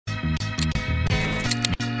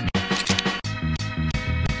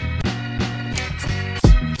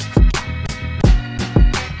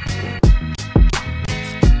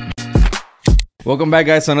Welcome back,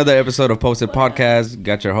 guys, to another episode of Posted Podcast.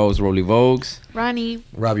 Got your host, Rolly Vogues. Ronnie.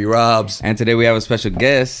 Robbie Robs. And today we have a special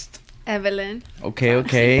guest. Evelin.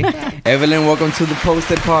 Okay. Evelin, welcome to the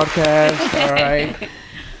Posted Podcast. All right.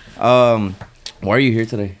 Why are you here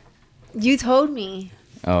today? You told me.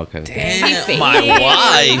 Oh, okay. Damn, my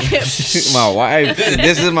wife. My wife.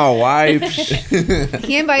 This is my wife.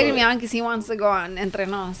 He invited me on because he wants to go on Entre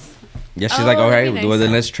Nos. Yeah, she's like, all that'd right, be well, nice.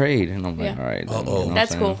 then let's trade. And I'm like, Yeah. all right. Uh-oh. You know what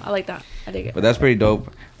That's I'm cool. saying? I like that. I dig it. But that's pretty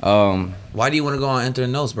dope. Why do you want to go on Enter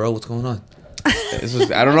Notes, bro? What's going on? This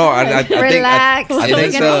was, I don't know. I Relax. think, I We're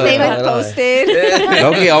think gonna so. stay with Posted.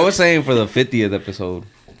 Okay, I was saying for the 50th episode,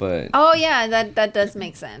 but Oh yeah, that does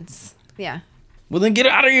make sense. Yeah. well, then get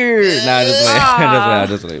out of here. Nah,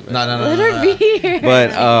 just wait. No. Let her be here.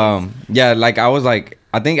 But yeah, like I was like,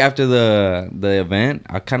 I think after the event,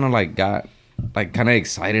 I kind of like got like kind of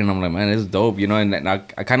excited. And I'm like, man, it's dope, you know. And I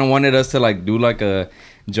kind of wanted us to like do like a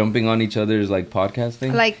jumping on each other's like podcast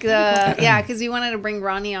thing. Like yeah, because we wanted to bring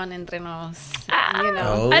Ronnie on Entre Nos. You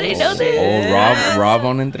know. Oh. I didn't know this. Oh, Rob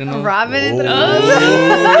on Entre Nos? Robin Entre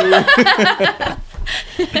Oh.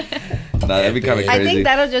 Nah, that'd be kind of I crazy. think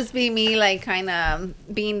that'll just be me, like, kind of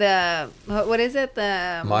being the what is it?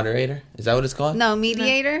 The Moderator? Is that what it's called? no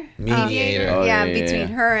mediator. Mediator. Oh, yeah, yeah, between yeah.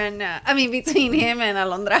 her and between him and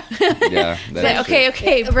Alondra. Yeah. that's Okay, true.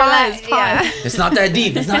 okay. Relax, Pause. yeah. It's not that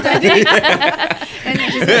deep. It's not that deep. And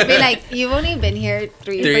she's gonna be like, "You've only been here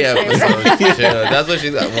three Episodes. Chill. That's what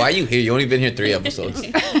she's like. Why are you here? You only been here 3 episodes.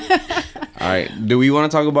 All right. Do we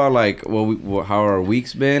want to talk about like how our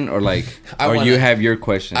week's been, or like, you have your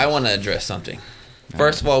questions? I want to address something.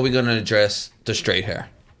 First of all, we're going to address the straight hair.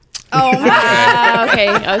 Oh my! Okay.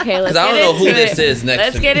 Let's Because get I don't know who into this it. is next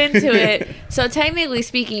Let's to get me. into it. So technically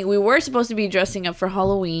speaking, we were supposed to be dressing up for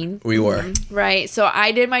Halloween, We were. right? So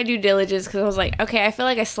I did my due diligence because I was like, okay, I feel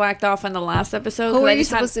like I slacked off on the last episode. Who are you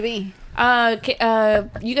supposed to be?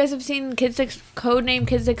 You guys have seen Codename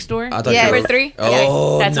Kids Next Door? I thought Yeah. you were- Number 3?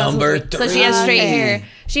 Oh, that's what I'm number supposed to be. So she has 3. straight Okay. hair.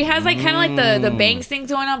 She has like kind of like the bangs things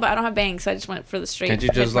going on, but I don't have bangs, so I just went for the straight. Can't you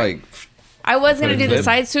just like? I was gonna do the clip?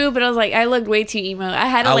 side swoop, but I was like, I looked way too emo. I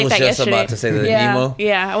had it I like was that just yesterday. about to say the yeah, Nemo.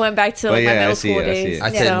 Yeah, I went back to But like my yeah, I middle see school it, I see days. it.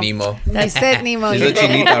 I said So- Nemo. You said Nemo. She's you a did.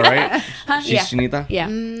 chinita, right? Huh? She's Yeah. chinita. Yeah,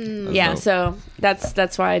 That's yeah. dope. So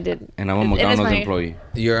that's why I did. And I'm a It is McDonald's my- employee.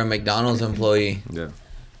 You're a McDonald's employee. Yeah.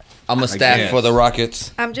 I'm a staff guess. for the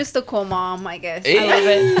Rockets. I'm just a cool mom, I guess. Eh. I love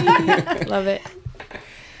it. Love it.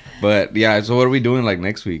 But yeah, so what are we doing like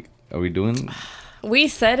next week? Are we doing? We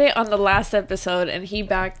said it on the last episode, and he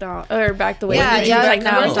backed away. Yeah, He was yeah. like,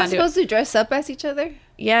 no, We're let's not not do it. supposed to dress up as each other.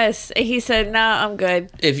 Yes, he said, nah, I'm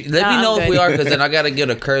good. If let Nah, me know I'm if we good. are, because then I gotta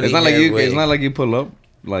get a curly. It's not like hair you. wig. It's not like you pull up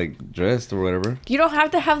like dressed or whatever. You don't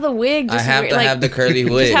have to have the wig. I Just have to like, have the curly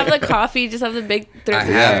wig. Just have the coffee. Just have the big. I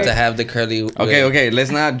have to have the curly. Wig. Okay.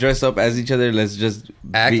 Let's not dress up as each other. Let's just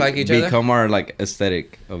Act like each other? Become our like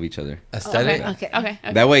aesthetic of each other. Aesthetic. Okay.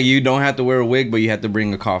 That way you don't have to wear a wig, but you have to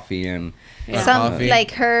bring a coffee and. Yeah. Some Coffee.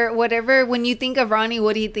 like her, whatever. When you think of Ronnie,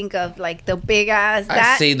 what do you think of? Like the big ass.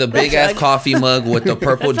 I see the big ass jug. coffee mug with the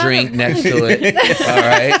purple That's not drink a- next to it. All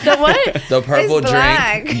right. The what? The purple It's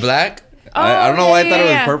black. drink. Black. I don't know why I thought it was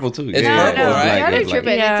yeah. purple too. It's Yeah, purple, it's right? black, Y'all are it's black.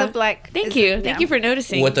 tripping. Yeah. It's a black. Thank it's- you. yeah. Thank you for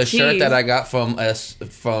noticing. With a shirt Jeez. that I got from A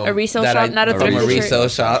resale that shop, not a from a thrifted resale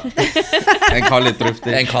shop And call it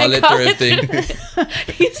thrifting. and call it call it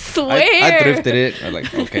thrifting. You swear. I thrifted it. I'm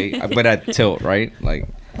like, okay, but at Tilt, right? Like,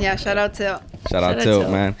 Yeah. Shout out to. shout out out Tilt,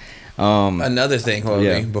 Tilt. man. Another thing,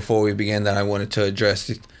 Jorge, Yeah. before we begin, that I wanted to address,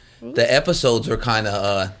 the episodes were kind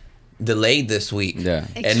of delayed this week. Yeah.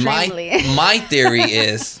 And my Extremely. theory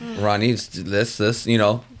is, Ronnie, let's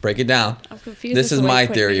break it down. I'm confused. This as is to why my you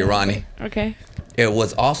put theory, me on Ronnie. there. Okay. It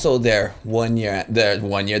was also their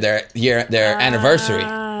anniversary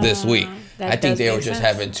this week. that I think does they were make just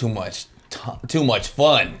sense. having too much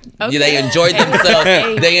fun. Okay. They enjoyed themselves.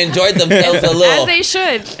 Hey. They enjoyed themselves a As little. they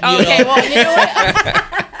should. know. Okay. Well, you know what?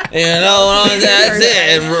 You know, that's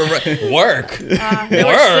it. Work. They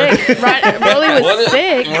were sick. Rolly was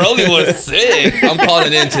sick. Rolly was sick. I'm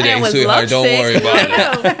calling in today, Man was sweetheart. Don't worry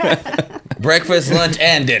lovesick. about it. Breakfast, lunch,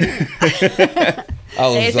 and dinner. I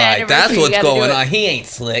was It's like, that's anniversary, you what's gotta do going it. on. He ain't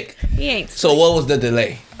slick. He ain't. So what was the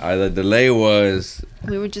delay? The delay was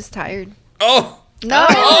We were just tired. Oh, No.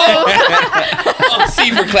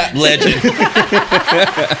 C for clap legend.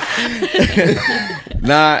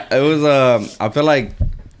 nah. It was I feel like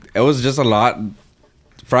it was just a lot.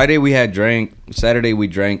 Friday we had drank. Saturday we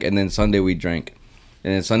drank, and then Sunday we drank.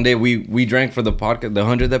 And then Sunday we drank for the podcast, the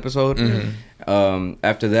 100th episode.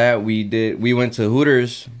 After that we went to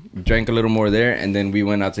Hooters, drank a little more there, and then we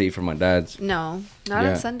went out to eat for my dad's. No, not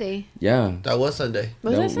on Sunday. Yeah, That was Sunday.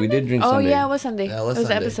 Was that we Sunday? did drink Oh Sunday. yeah, it was Sunday. That was it was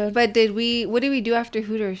the Sunday. episode. But what did we do after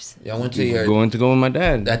Hooters? Y'all went to We your going to go with my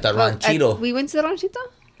dad. at the Ranchito. We went to the Ranchito?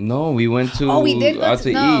 No, we went to. Oh, we did go out to,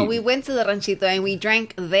 to no, eat. we went to the Ranchito and we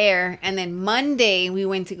drank there. And then Monday we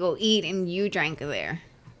went to go eat and you drank there.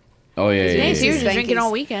 Oh yeah, yeah, Dang, yeah. so you were just Spankies. drinking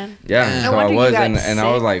all weekend. Yeah, No so I wonder you was, got and I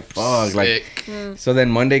was sick. like, fuck, like. So then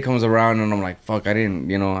Monday comes around and I'm like, fuck, I didn't,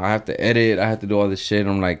 I have to edit, I have to do all this shit.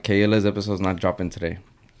 I'm like, Kayla's episode's not dropping today.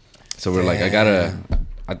 So we're like,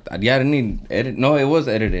 I didn't even edit. No, it was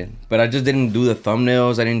edited, but I just didn't do the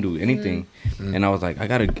thumbnails. I didn't do anything, and I was like, I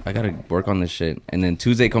gotta work on this shit. And then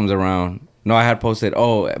Tuesday comes around. No, I had posted,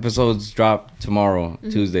 episodes drop tomorrow,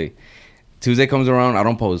 Tuesday. Tuesday comes around, I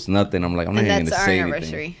don't post nothing. I'm like, I'm not even gonna say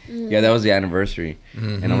anything. Yeah, that was the anniversary,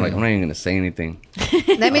 and I'm like, I'm not even gonna say anything.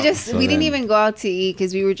 Let me just, So we didn't then- even go out to eat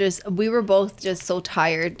because we were both just so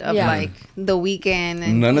tired of like the weekend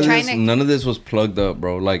and None trying of this was plugged up,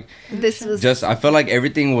 bro. Like, this was just I felt like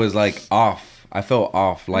everything was like off. I felt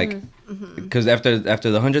off, like, because after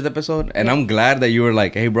the 100th episode, and I'm glad that you were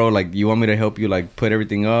like, hey, bro, like, you want me to help you like put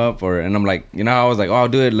everything up, and I'm like, I was like, oh, I'll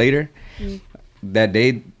do it later. That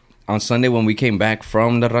day on Sunday when we came back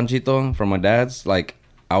from the Ranchito from my dad's, like,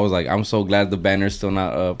 I was like, I'm so glad the banner's still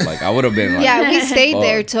not up. Like, I would have been like, yeah, we stayed Oh.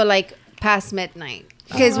 there till like past midnight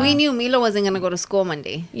because we knew Milo wasn't gonna go to school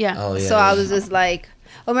Monday. Yeah. Oh yeah. So I was just like,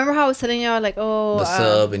 remember how I was telling y'all like, the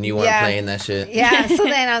sub and you weren't playing that shit. Yeah, so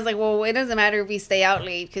then I was like, well, it doesn't matter if we stay out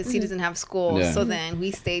late because he doesn't have school. Yeah. So then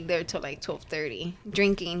we stayed there till like 12:30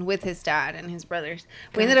 drinking with his dad and his brothers.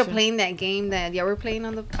 We ended up playing that game that y'all were playing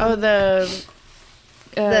on the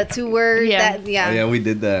the 2 word. yeah. That, yeah. oh, yeah, we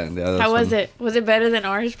did that. Yeah, How was it? Was it better than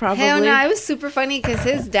ours? Probably. Hell no, it was super funny because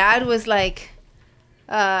his dad was like,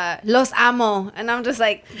 Los amo. And I'm just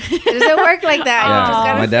like, it doesn't work like that. You just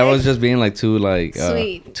Yeah, gotta my dad say- was just being like too like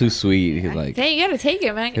Sweet. too sweet. He's like, Dang, you gotta take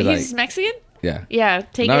it, man. He's He's like- Mexican? yeah. Yeah,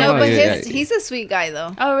 take No, it. No, no, but yeah, he's a sweet guy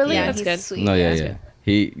though. Oh, really? Yeah, That's he's good. sweet. No, yeah, that's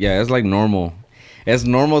yeah. It's like normal. It's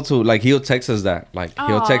normal to like he'll text us that. Like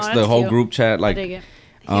he'll Aw, text the that's whole cute. group chat I like dig it.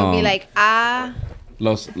 He'll be um, like,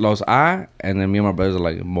 los a, and then me and my brothers are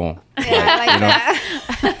like bon. yeah, I like that.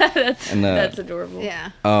 And That's adorable.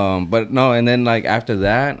 Yeah. but no, and then like after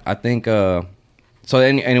that, I think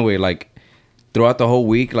anyway, like throughout the whole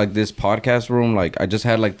week, like this podcast room, like I just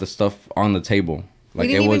had like the stuff on the table. Like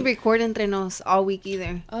We didn't it was even record entre nos all week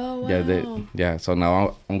either. Oh, wow. yeah. So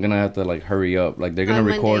now I'm gonna have to like hurry up. Like they're gonna On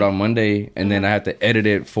record Monday. on Monday, and then I have to edit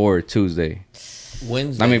it for Tuesday.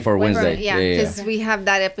 Wednesday. I mean for Wednesday. Yeah, because we have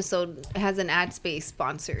that episode has an ad space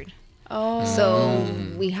sponsored. Oh. So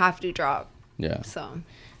we have to drop. Yeah. So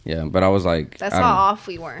Yeah, but I was like, that's I how don't- off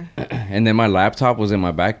we were. And then my laptop was in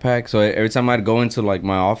my backpack, so every time I'd go into like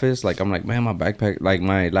my office, like I'm like, man, my backpack, like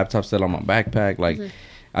my laptop's still on my backpack, like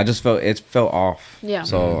I just felt off. Yeah.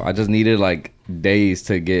 So I just needed like days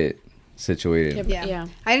to get situated. Yeah. Yeah.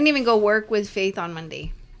 I didn't even go work with Faith on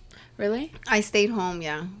Monday. Really? I stayed home,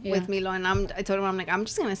 Yeah. with Milo, and I told him, I'm like, I'm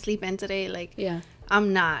just gonna sleep in today. Like, Yeah.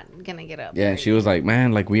 I'm not gonna get up. Yeah, and she was like,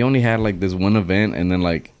 man, like we only had like this one event, and then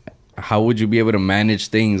like, how would you be able to manage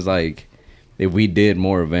things like if we did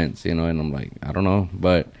more events, And I'm like, I don't know,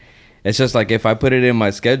 but it's just like if I put it in my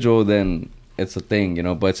schedule, then it's a thing,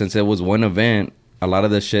 But since it was one event, a lot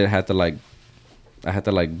of the shit had to like, I had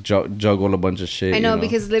to like juggle a bunch of shit. I know,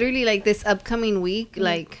 because literally like this upcoming week,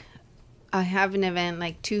 like I have an event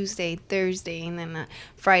like Tuesday, Thursday, and then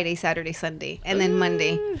Friday, Saturday, Sunday, and then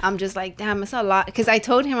Monday. I'm just like, damn, it's a lot. Because I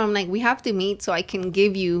told him, I'm like, we have to meet so I can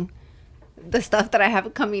give you the stuff that I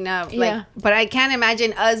have coming up. Like, Yeah. but I can't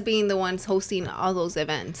imagine us being the ones hosting all those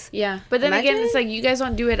events. Yeah. But then again, Imagine. it's like you guys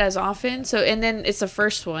don't do it as often. So, and then it's the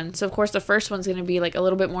first one. So, of course, the first one's going to be like a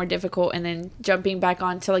little bit more difficult and then jumping back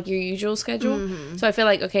onto like your usual schedule. Mm-hmm. So, I feel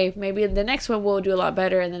like, okay, maybe the next one we'll do a lot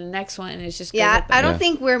better. And then the next one, and it's just Yeah, goes like I don't Yeah.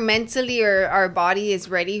 think we're mentally or our body is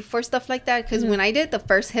ready for stuff like that. Because when I did the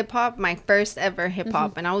first hip hop, my first ever hip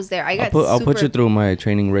hop, and I was there, I got I'll put super. you through my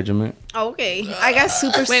training regiment. Oh, okay, I got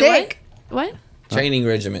super Wait, sick. What? Training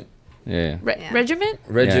regiment. Yeah. Yeah. Regiment?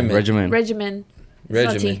 Regiment. Yeah, regimen. Regimen. There's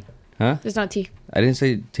no Regiment. T. Huh? There's no T. I didn't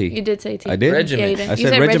say T. You did say T. I did? Regiment. Yeah, you did. I You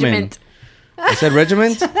said regiment. I said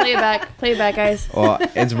regiment? Play it back. Play it back, guys. Well,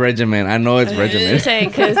 it's regiment. I know it's Just regiment. saying,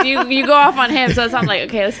 because you go off on him, so it's I'm like,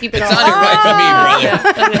 okay, let's keep it It all. sounded right to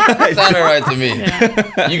me, brother. Yeah, okay. It sounded right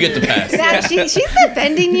to me. You get the pass. That she's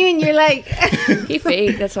defending you, and you're like, He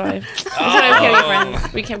fake. That's why. That's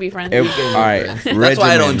why we can't be friends. We can't be friends. All right. That's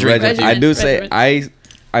why I don't drink. I do say Regiment.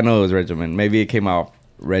 I know it was regiment. Maybe it came out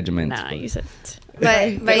regiment. Nah, but- you said.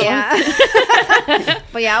 But yeah.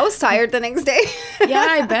 But yeah, I was tired the next day. Yeah,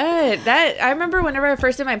 I bet. That I remember whenever I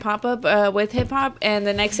first did my pop-up with hip hop, and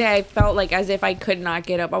the next day I felt like as if I could not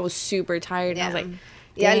get up. I was super tired, and I was like,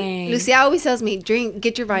 yeah, dang. Lucia always tells me,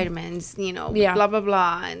 get your vitamins, Yeah. blah, blah,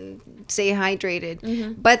 blah, and stay hydrated.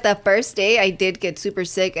 Mm-hmm. But the first day I did get super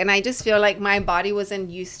sick, and I just feel like my body wasn't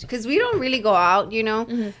used to, because we don't really go out,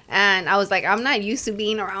 Mm-hmm. and I was like, I'm not used to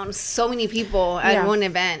being around so many people at Yeah. one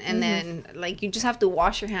event, and then like you just have to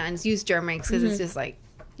wash your hands, use Germex, because it's just like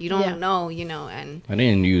you don't know, and I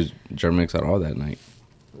didn't use Germex at all that night.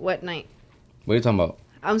 what night? What are you talking about?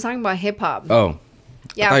 I'm talking about hip hop. Oh.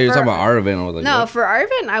 Yeah, I thought you were for- talking about our event. I was like, No, what? for our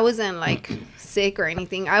event, I wasn't like sick or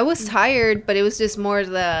anything. I was tired, but it was just more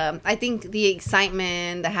I think the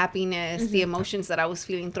excitement, the happiness, the emotions that I was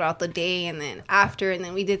feeling throughout the day, and then after, and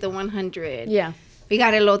then we did the 100. Yeah. We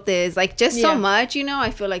got elotes, like just so Yeah. much, I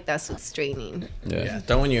feel like that's what's draining. Yeah,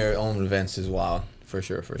 throwing your own events is wild for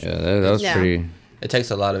sure. Yeah, that was Yeah. pretty. It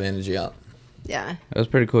takes a lot of energy out. Yeah. That was a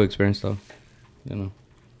pretty cool experience, though.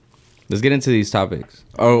 Let's get into these topics.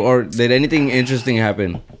 Or did anything interesting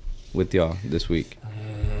happen with y'all this week?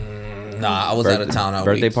 Nah, I was out of town all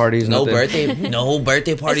birthday week. parties, No nothing?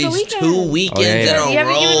 birthday parties. weekend. 2 weekends Oh, yeah, yeah. in You a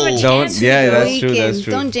haven't given them a row. chance. Yeah, that's true. That's Weekends.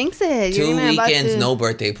 true. Don't jinx it. You're 2 gonna about weekends, to- no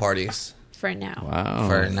birthday parties. For now. Wow.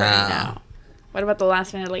 For For now. now. What about the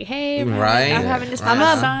last minute? Like, hey, Right. I'm having this Right. time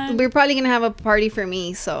with son. We're probably gonna have a party for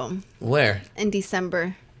me, so Where? in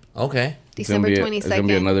December. Okay. December gonna be 22nd. it's gonna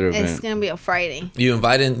be another It's event. gonna be a Friday. You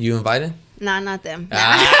invited? Nah, not them.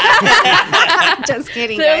 Ah, Just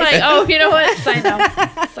kidding, They're guys. like, oh, you know what? Sign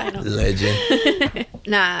up. Sign up. legend.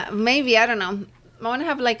 Nah, maybe, I don't know. I want to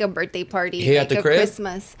have like a birthday party, Here at like the a crib?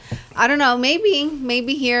 Christmas. I don't know.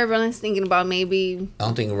 Maybe here. Everyone's thinking about maybe. I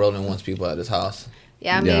don't think Roland wants people at his house.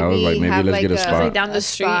 Yeah, Yeah, I was maybe like, maybe have let's like get a a, spot. Like down the a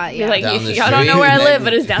street. spot, You're yeah. like, Down the y'all don't know street. where I live,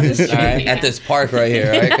 but it's down the street. All right, Yeah. at this park right here,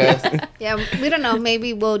 right, cuz? Yeah, we don't know.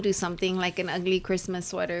 Maybe we'll do something like an ugly Christmas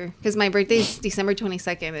sweater because my birthday is December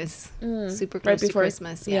 22nd. Is super close Right to before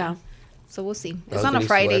Christmas. Yeah. So we'll see. It's on a Ugly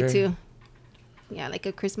Friday sweater? too. Yeah, like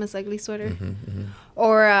a Christmas ugly sweater,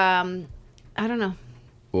 or I don't know.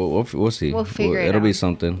 We'll see. We'll figure it It'll be out.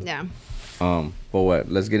 something. Yeah. But what?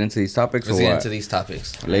 Let's get into these topics. Let's or get what? into these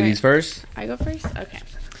topics. Ladies first. I go first? Okay.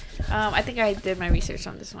 I think I did my research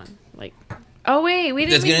on this one. Like, oh, wait. We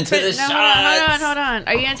didn't Let's get into the no, shots. Hold on.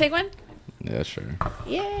 Are you going to take one? Yeah, sure.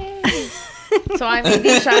 Yay. So I made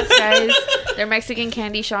these shots, guys. They're Mexican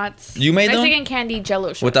candy shots. You made them? Mexican candy jello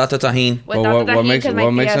shots. Without the tahini. Without the tahini, because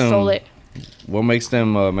my tia stole it. What makes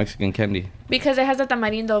them Mexican candy? Because it has a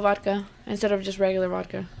tamarindo vodka instead of just regular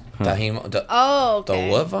vodka. Tahini. Oh, The okay.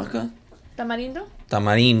 what vodka? Tamarindo?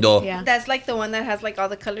 Tamarindo. Yeah. That's like the one that has like all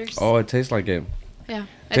the colors. Oh, it tastes like it. Yeah.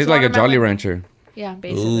 Tastes like a Jolly watermelon. Rancher. Yeah,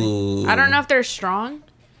 basically. Ooh. I don't know if they're strong,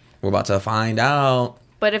 We're about to find out.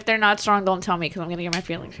 but if they're not strong, don't tell me because I'm going to get my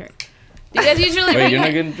feelings hurt. Do you guys usually Wait, bring you're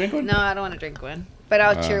not one? gonna drink one? No, I don't want to drink one, but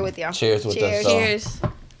I'll cheer with y'all. Cheers with us, Cheers. though. Cheers.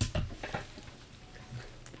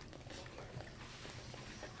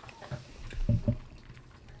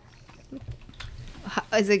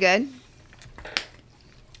 Is it good?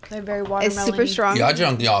 They're very It's watermelon. super strong. Y'all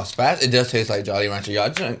drunk y'all's fast? It does taste like Jolly Rancher. Y'all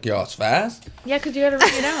drunk y'all's fast? Yeah, because you got to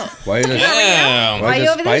ring it out. Why is it? Damn. Why are is you it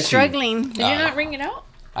over there spicy? struggling? Did you not ring it out?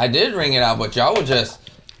 I did ring it out, but y'all were just,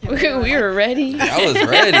 We were ready. y'all was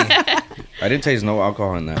ready. I didn't taste no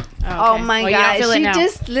alcohol in that. Oh my Well, you don't god, feel it she now.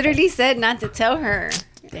 just literally said not to tell her.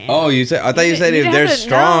 Damn. Oh, you said? I thought you said if You they're haven't-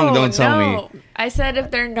 strong, no, don't tell no. me. I said if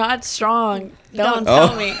they're not strong, don't Don't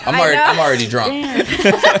tell Oh. me. I'm already drunk. Damn.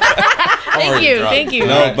 I'm Thank already you, drunk. thank you.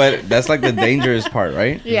 No, but that's like the dangerous part,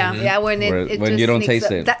 right? Yeah. Yeah, when Where- it when just you don't sneaks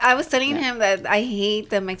taste up. it. I was telling him that I hate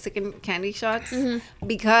the Mexican candy shots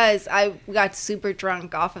because I got super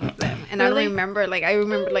drunk off of them, and Really? I remember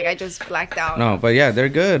I just blacked out. No, but yeah, they're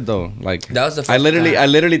good though. Like That was the I first literally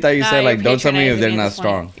time. thought you Nah, said you're like don't tell me if patronizing they're at not this point.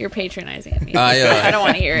 strong. You're patronizing at me. Yeah. I don't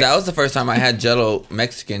want to hear it. That was the first time I had Jello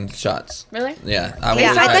Mexican shots. Really? Yeah. Yeah,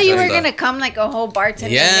 was I thought you were surprised. gonna come like a whole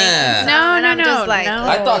bartender. Yeah. making some, No, and no, I'm no, just like, no.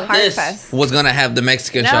 I thought hard this pass. was gonna have the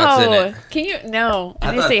Mexican shots in No. it. Can you? No. I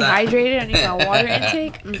I need to thought stay that- hydrated. I need my water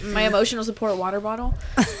intake. My emotional support water bottle.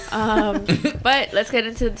 But let's get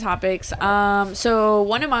into the topics. So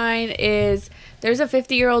one of mine is there's a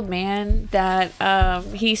 50-year-old man that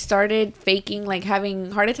he started faking like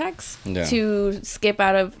having heart attacks Yeah. to skip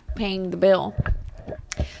out of paying the bill.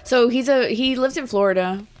 So he lives in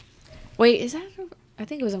Florida. Wait, is that? I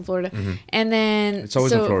think it was in Florida. And then It's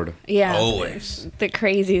always in Florida. Yeah, Always. the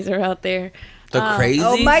crazies are out there. The crazy.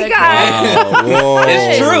 Oh my The god. Whoa.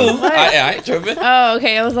 It's true. What? I ain't tripping. Oh,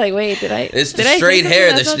 okay. I was like, wait, did I? It's the did I say straight something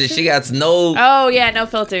hair. that's not She true? got no Oh yeah, no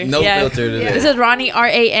filter. no yeah. filter to Yeah. This this. is Ronnie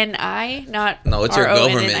R-A-N-I, not No, it's your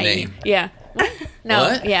R-O-N-N-I-E. government name. Yeah. No.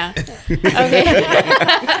 What? Yeah.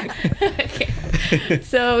 Okay. Okay.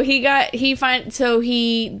 So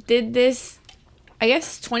he did this. I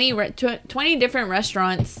guess 20 different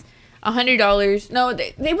restaurants. $100. No,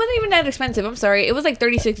 they wasn't even that expensive. I'm sorry. It was like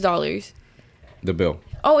 $36. The bill.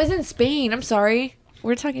 Oh, it's in Spain. I'm sorry.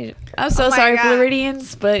 We're talking. I'm so Oh my sorry, God.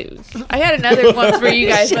 Floridians, but I got another one for you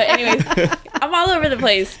guys. But anyways, I'm all over the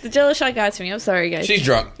place. The Jello shot got to me. I'm sorry, guys. She's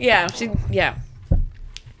drunk. Yeah, yeah.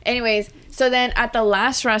 Anyways, so then at the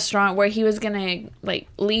last restaurant where he was gonna like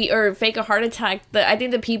leave or fake a heart attack, I think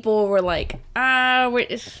the people were like,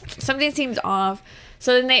 something seems off.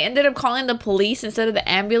 So then they ended up calling the police instead of the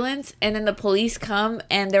ambulance, and then the police come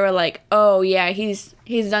and they were like, "Oh yeah, he's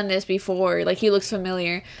done this before. Like he looks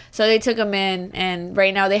familiar." So they took him in, and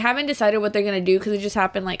right now they haven't decided what they're gonna do because it just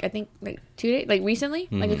happened like I think like 2 days, like recently,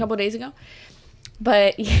 like a couple days ago.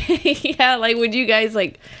 But yeah, like would you guys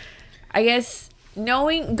like? I guess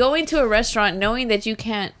going to a restaurant knowing that you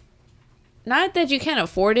can't, not that you can't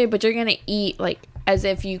afford it, but you're gonna eat like as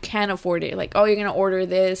if you can afford it. Like, oh, you're gonna order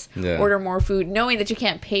this, order more food, knowing that you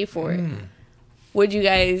can't pay for it. Would you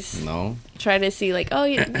guys try to see like, oh,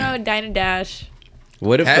 Dine and Dash?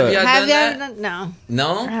 What if Have y'all Have done you that? No.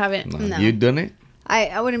 No. I haven't. No. you done it?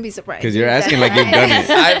 I wouldn't be surprised. Because you're asking like you've done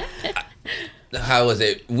it. How was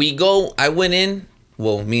it? I went in.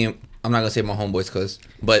 Well, I'm not gonna say my homeboys,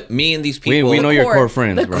 but me and these people. We know your core- core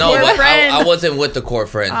friends, the bro. No, Core but friends. I wasn't with the core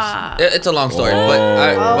friends. It's a long story,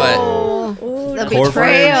 Oh, the Core betrayal.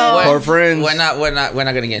 friends. Core friends. we're not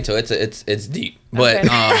gonna get into it. It's deep, but Okay.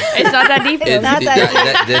 It's not that deep. It's not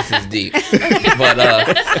that this is deep.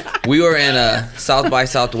 But we were in South by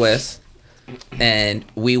Southwest, and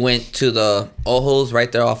we went to the Ojos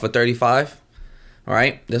right there off of 35. All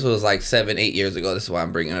right, this was like 7-8 years ago. This is why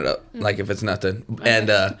I'm bringing it up, like if it's nothing.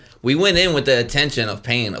 And we went in with the intention of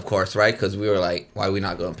paying, of course, right? Because we were like, why are we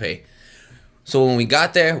not gonna pay? So when we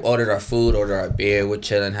got there, ordered our food, ordered our beer, we're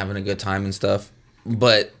chilling, having a good time and stuff.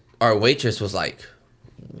 But our waitress was like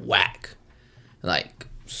whack, like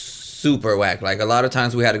super whack. Like a lot of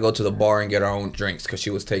times we had to go to the bar and get our own drinks because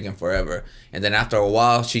she was taking forever. And then after a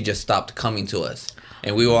while, she just stopped coming to us,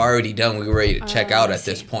 and we were already done. We were ready to check out at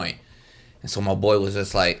this point. And so my boy was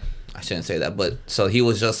just like, I shouldn't say that, but so he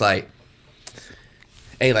was just like,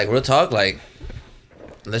 hey, like real talk, like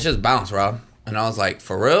let's just bounce, Rob. And I was like,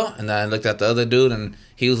 for real? And then I looked at the other dude, and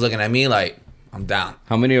he was looking at me like, I'm down.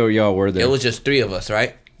 How many of y'all were there? It was just 3 of us,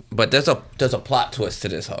 right? But there's a plot twist to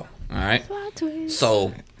this hoe, all right? Plot twist.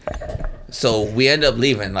 So we end up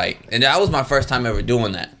leaving, like, and that was my first time ever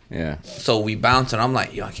doing that. Yeah. So we bounce, and I'm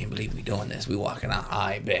like, yo, I can't believe we doing this. We walking out.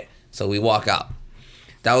 I bet. So we walk out.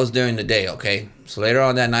 That was during the day, okay? So later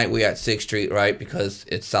on that night, we at 6th Street, right? Because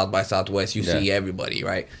it's South by Southwest. You see everybody,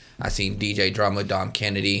 right? I seen DJ Drama, Dom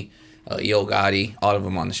Kennedy, Yo Gotti, all of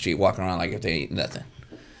them on the street walking around like if they ain't nothing.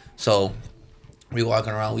 So we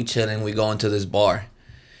walking around, we chilling, we go into this bar.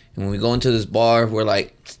 And when we go into this bar, we're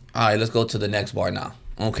like, all right, let's go to the next bar now.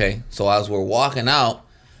 Okay, so as we're walking out,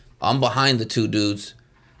 I'm behind the 2 dudes.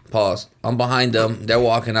 Pause. I'm behind them. They're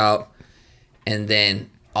walking out. And then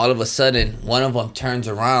all of a sudden, one of them turns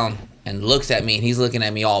around and looks at me, and he's looking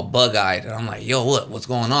at me all bug-eyed. And I'm like, yo, what's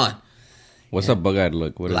going on? What's a bug-eyed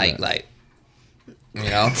look? What is that? Like, you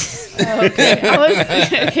know?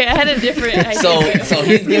 Okay. I had a different idea. So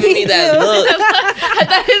he's giving me that look. I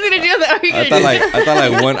thought he was gonna do that. I thought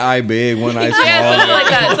like one eye big, one eye small.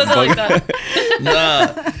 Yeah, something like that.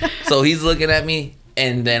 Nah. So he's looking at me,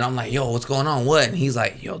 and then I'm like, yo, what's going on? What? And he's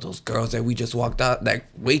like, yo, those girls that we just walked out, that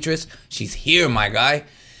waitress, she's here, my guy.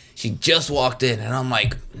 She just walked in. And I'm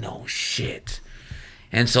like, no shit.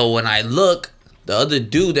 And so when I look, the other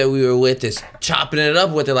dude that we were with is chopping it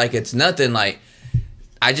up with it like it's nothing. Like,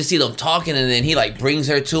 I just see them talking, and then he like brings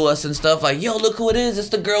her to us and stuff. Like, yo, look who it is. It's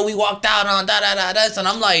the girl we walked out on. And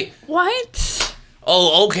I'm like, What?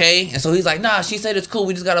 oh, okay. And so he's like, nah, she said it's cool.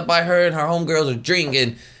 We just got to buy her and her homegirls a drink,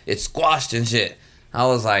 and it's squashed and shit. I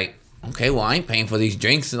was like, okay, well, I ain't paying for these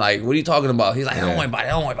drinks. Like, what are you talking about? He's like, don't worry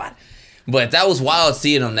about it. But that was wild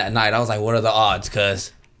seeing him that night. I was like, what are the odds?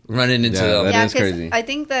 Because running into them. That is 'cause crazy. I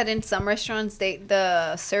think that in some restaurants,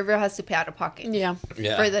 the server has to pay out of pocket. Yeah.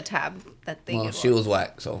 For the tab that they Well, give. she was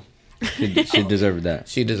whack, so She deserved that.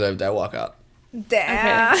 she deserved that walkout.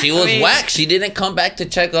 Damn. She was I mean- whack. She didn't come back to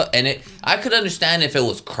check up, and I could understand if it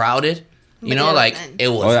was crowded. You But know, it like wasn't. it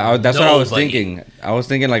was. That's what I was nobody. thinking. I was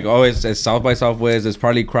thinking like, oh, it's South by Southwest. It's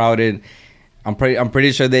probably crowded. I'm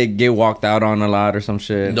pretty sure they get walked out on a lot or some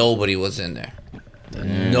shit. Nobody was in there.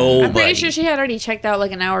 Nobody. I'm pretty sure she had already checked out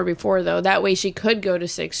like an hour before, though. That way she could go to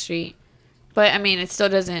 6th Street. But, I mean, it still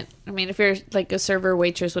doesn't... I mean, if you're, like, a server,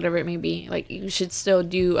 waitress, whatever it may be, like, you should still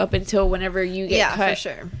do up until whenever you get cut. For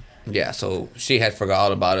sure. Yeah, so she had forgot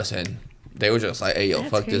all about us, and they were just like, hey, yo, That's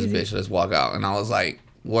fuck crazy. this bitch, let's walk out. And I was like,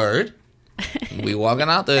 word? We walking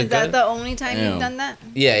out there. Is that the only time you've done that?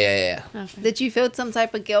 Yeah. Okay. Did you feel some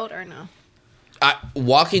type of guilt or no?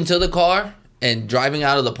 Walking to the car and driving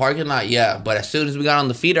out of the parking lot, yeah. But as soon as we got on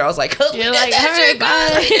the feeder, I was like, You're like, all right,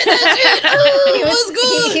 bye.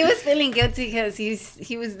 He was feeling guilty because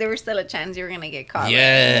he was. There was still a chance you were gonna get caught.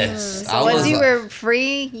 Yes. So once you were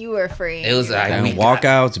free, you were free. It was like, And we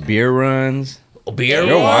walkouts, beer runs. beer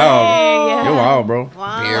You're run. wild. Yeah. You're wild, bro.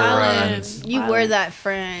 Wow. Beer runs. You were that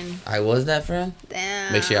friend. I was that friend.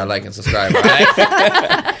 Damn. Make sure y'all like and subscribe,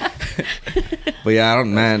 right? But yeah, I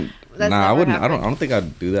don't, man. That's Nah, I never wouldn't. happened. I don't think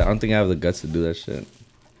I'd do that. I don't think I have the guts to do that shit.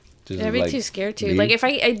 Just, I'd be like, too scared to. leave. Like, if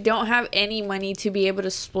I don't have any money to be able to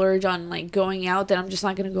splurge on, like, going out, then I'm just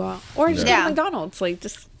not going to go out. Or just go Yeah. to McDonald's. Like,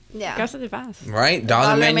 just Yeah. grab something fast. Right?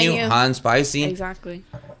 Dollar menu, hot and spicy. Exactly.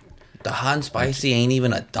 The hot and spicy ain't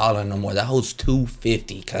even $1 no more. That holds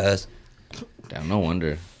 $2.50, cuz. Damn, no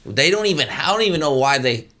wonder. They don't even, I don't even know why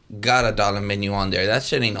they got a dollar menu on there. That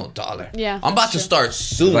shit ain't no dollar. Yeah, I'm about that's to true. start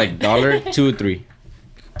suing. Like $1, $2, $3.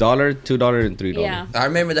 $2, and $3. Yeah. I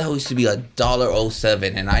remember that used to be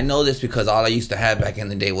 $1.07, and I know this because all I used to have back in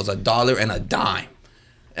the day was $1 and a dime.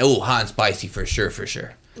 Oh, hot and spicy for sure.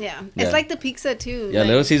 Yeah. Yeah. It's like the pizza too. Yeah, like,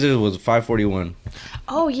 Little Caesars was $5.41.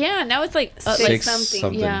 Oh, yeah. Now it's like... Six like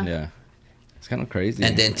something. Yeah. It's kind of crazy.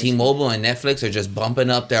 And then T-Mobile and Netflix are just bumping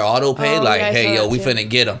up their auto pay. Oh, like, yeah, I hey, saw yo, that we too. finna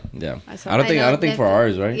get them. Yeah. I saw I don't that. think. I don't think for Netflix-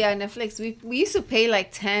 ours, right? Yeah, Netflix. We used to pay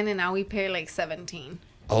like 10, and now we pay like 17.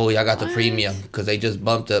 Oh, y'all got the premium because they just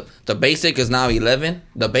bumped up. The basic is now 11.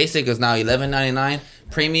 The basic is now $11.99.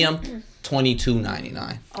 Premium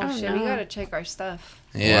 $22.99. Oh, Oh, shit, we no. gotta check our stuff.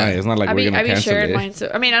 Yeah, Right, it's not like I we're be gonna cancel sharing it. mine. So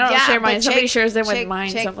I mean, I don't share mine. but Somebody check- shares them with check-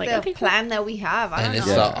 mine. Check So I'm like, the okay, cool. plan that we have. I And don't it's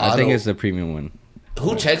know. the I think auto- it's the premium one.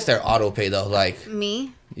 Who checks their auto pay though? Like,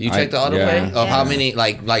 Me. you check the auto yeah. pay of how Yes. many?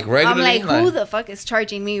 Like I'm regularly. like, who the fuck is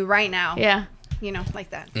charging me right now? Yeah. You know, like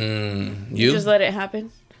that. You? Just let it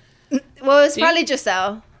happen. Well, it's See? probably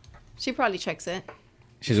Giselle. She probably checks it.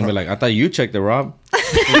 She's gonna be like, I thought you checked it, Rob.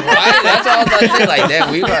 Right? That's all I was like that.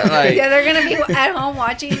 We were like, Yeah, they're gonna be at home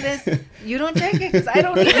watching this. You don't check it because I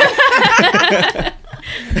don't either.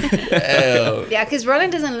 hell. Yeah, because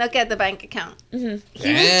Roland doesn't look at the bank account. Damn.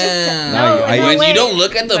 No, I- when wait. you don't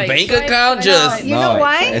look at the Like, bank swipe, account, swipe. just You know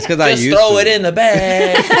why? It's because I just used throw to. it in the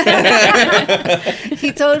bag.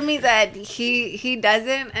 He told me that he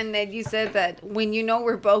doesn't, and that you said that when you know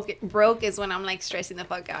we're broke is when I'm like stressing the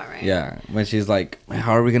fuck out, right? Yeah, when she's like,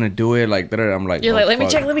 "How are we gonna do it?" Like, da-da-da. I'm like, You're "Oh, like, let me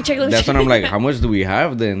fuck." check, let me check, let me That's check. when I'm like, "How much do we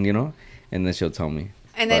have then?" You know, and then she'll tell me.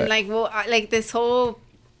 And then But- like, well, like this whole,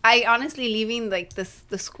 I honestly leaving like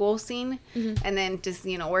the school scene, and then just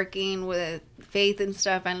working with Faith and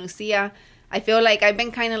stuff and Lucia. I feel like I've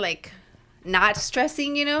been kind of like not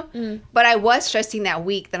stressing, but I was stressing that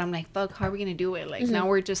week that I'm like, fuck, how are we gonna do it? Like now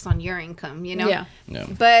we're just on your income, Yeah. Yeah.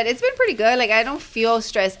 But it's been pretty good. Like I don't feel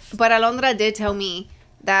stressed. But Alondra did tell me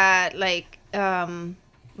that like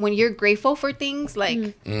when you're grateful for things,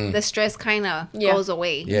 like the stress kind of Yeah. goes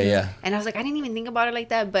away. Yeah. And I was like, I didn't even think about it like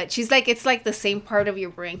that. But she's like, it's like the same part of your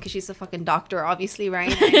brain because she's a fucking doctor, obviously,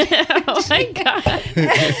 right? Oh my god.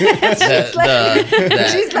 She's like,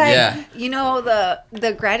 she's like, yeah.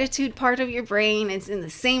 the gratitude part of your brain is in the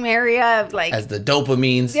same area of like. As the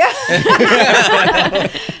dopamines. Yeah.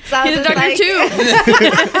 So I was He's a just doctor like-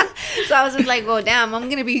 too. So I was just like, well, damn, I'm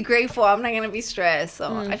gonna be grateful. I'm not gonna be stressed.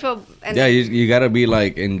 So I feel. And Yeah, you gotta be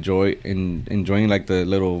like enjoying like the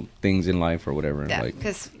little things in life or whatever. yeah, Like,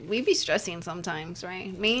 because we be stressing sometimes,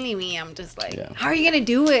 right? Mainly me. I'm just like, Yeah. how are you gonna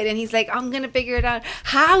do it? And he's like, I'm gonna figure it out.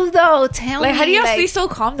 How though? Tell Like, me. how do you like, stay so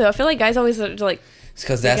calm though? I feel like guys always are like, It's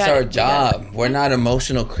because We that's got our it, we got job. We're not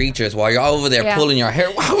emotional creatures. While you're over there Yeah. pulling your hair,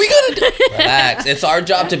 what are we gonna do? Relax. It's our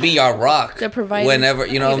job to be your rock. The provider. Whenever,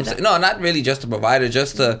 you know what I'm Give it saying? No, not really just the provider,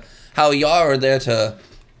 just to how y'all are there to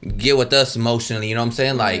get with us emotionally. You know what I'm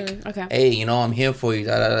saying? Like, okay. hey, I'm here for you.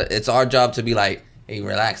 Da, da, da. It's our job to be like, hey,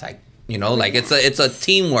 relax. Like, like it's a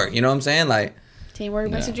teamwork. You know what I'm saying? Like, teamwork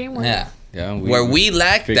makes a dream work. yeah. yeah, Where we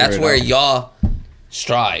lack, figure that's it where out. y'all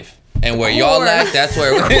strive. And where y'all Core. lack, that's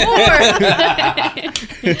where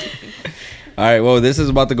All right, well, this is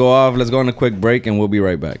about to go off. Let's go on a quick break, and we'll be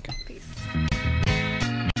right back. Peace.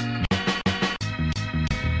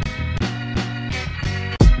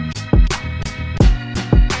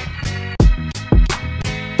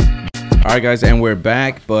 All right, guys, and we're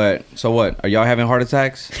back. But so what? Are y'all having heart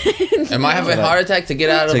attacks Am I having a heart attack to get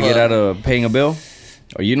out of to get out of paying a bill?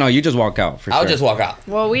 Or you just walk out for I'll sure. just walk out.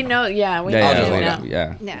 Well, we know. Yeah, we Yeah, know. I'll just you walk know. out.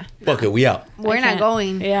 yeah. Yeah. Fuck it, we out. We're I not can't.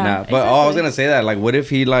 going. Yeah. Nah, but I was exactly. gonna say that, like, what if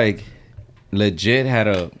he like legit had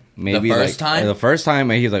a maybe The first like time? the first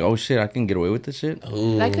time, and he's like, oh shit, I can get away with this shit,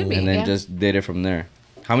 Ooh. That could be. and then yeah. just did it from there.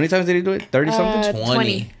 How many times did he do it? 30 something.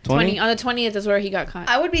 20. 20. On the 20th is where he got caught.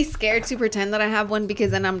 I would be scared to pretend that I have one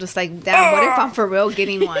because then I'm just like, damn, what if I'm for real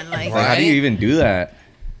getting one? Like, Like, how do you even do that?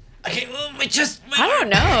 I can't move my chest. I don't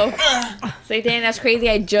know. Say, Dan, that's crazy.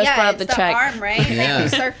 I just yeah, brought up it's the check. arm, right? Yeah. Like you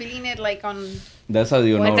start feeling it like on. That's how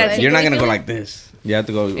you What, know. that's You're not gonna go equally like this. You have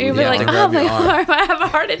to go. You'd be Yeah, like, to oh, grab my your arm. arm. I have a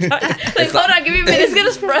heart attack. Like, hold on, give me a minute. It's going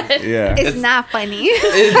to spread. Yeah. It's not funny. No,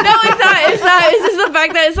 it's not. It's not. It's just the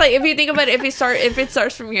fact that it's like, if you think about it, if it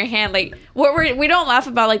starts from your hand, like, we don't laugh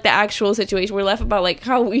about, like, the actual situation. We laugh about, like,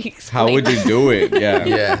 how we explain. How would you do it? Yeah.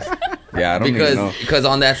 Yeah. Yeah. I don't even know. Because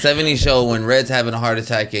on that 70s show, when Red's having a heart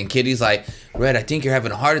attack and Kitty's like, Red, I think you're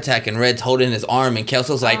having a heart attack, and Red's holding his arm, and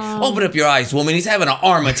Kelso's like, open up your eyes, woman. He's having an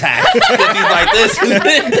arm attack. 'Cause he's like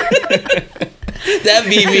this. That'd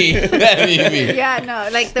be me. That'd be me. Yeah, no.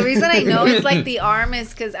 Like the reason I know it's like the arm is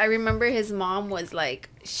because I remember his mom was like,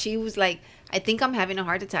 she was like, I think I'm having a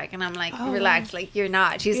heart attack, and I'm like, relax, like you're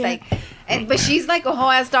not. She's like, but she's like a whole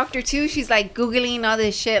ass doctor too. She's like googling all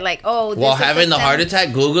this shit, like, oh, While this is having the symptom. heart attack,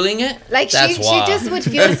 Googling it? Like That's she wild. just would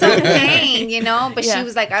feel some pain, you know. But Yeah. she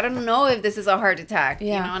was like, I don't know if this is a heart attack, you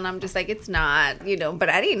Yeah. know. And I'm just like, it's not, you know. But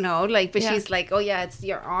I didn't know, like. But Yeah. she's like, oh yeah, it's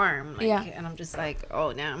your arm, like, Yeah. And I'm just like,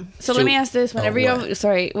 oh damn. So let me ask this: whenever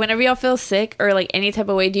y'all feel sick or like any type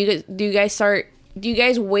of way, do you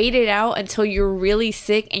guys wait it out until you're really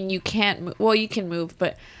sick and you can't move? Well, you can move,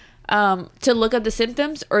 but to look up the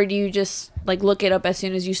symptoms, or do you just like look it up as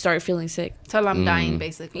soon as you start feeling sick? Till I'm dying,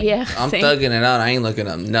 basically. Yeah, I'm same. thugging it out. I ain't looking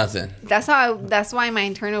up nothing. That's why my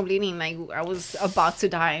internal bleeding, like I was about to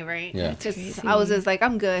die, right? Yeah. It's just I was just like,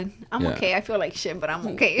 I'm good. I'm Yeah. okay. I feel like shit, but I'm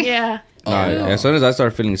okay. Yeah. Nah, no. as soon as I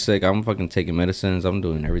start feeling sick, I'm fucking taking medicines. I'm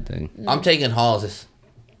doing everything. I'm taking Halls.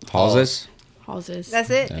 Pauses. Pauses. That's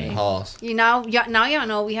it. Halls. Now y'all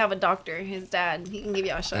know we have a doctor. His dad, he can give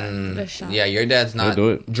y'all a shot. The shot. Yeah, your dad's not. He'll do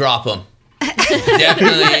it. Drop him.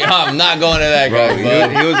 Definitely. I'm not going to that Bro, guy,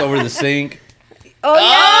 bud. he was over the sink. Oh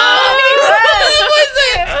yeah. What's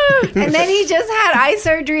it? And then he just had eye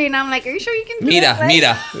surgery, and I'm like, are you sure you can do Mira, it? Like,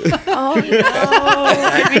 mira. Oh no!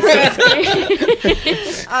 I'd be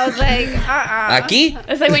so scared. I was like, Aquí?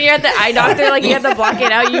 It's like when you're at the eye doctor, like you have to block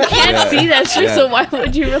it out. You can't Yeah. see that shit, Yeah. so why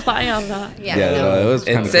would you rely on that? Yeah. Yeah, no. no, it was.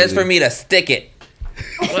 It kinda says crazy. for me to stick it.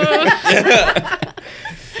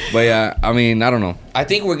 But yeah, I mean, I don't know. I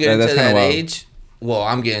think we're getting That's to kinda that wild. age. Well,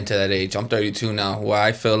 I'm getting to that age. I'm 32 now, where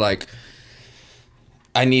I feel like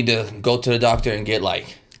I need to go to the doctor and get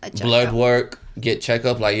like A blood checkup. work, get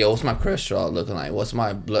checkup. Like, yo, what's my cholesterol looking like? What's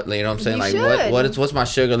my blood? You know what I'm saying? You Like, should. what's my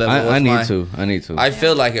sugar level? I What's need my- to. I need to. I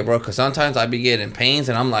feel like it, bro. Because sometimes I be getting pains,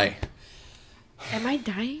 and I'm like, Am I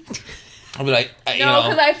dying? I'll be like, you No, know,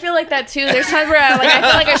 because I feel like that too. There's times where I feel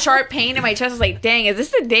like a sharp pain in my chest. Is like, dang, is this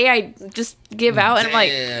the day I just give out? And I'm like,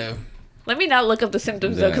 damn. let me not look up the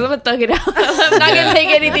symptoms though, Yeah. because I'm gonna thug it out. I'm not Yeah. gonna take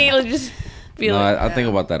anything. It'll just feel No, like. I think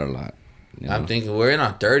about that a lot. You know? I'm thinking we're in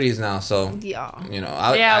our 30s now, so Yeah. you know, Yeah,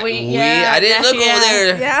 I yeah, didn't look yeah. over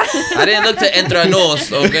there. Yeah. I didn't look to entre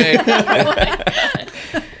nos, okay?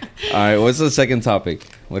 All right, what's the second topic?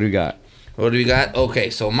 What do we got? What do we got? Okay,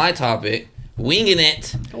 so my topic, winging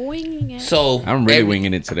it. Winging it. So I'm really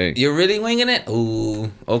winging it today. You're really winging it?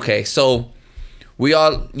 Ooh. Okay, so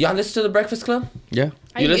y'all listen to the Breakfast Club? Yeah.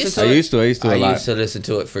 You listen used to I it? used to. I used to a I lot. used to listen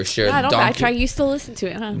to it for sure. I don't Donkey, backtrack. You still listen to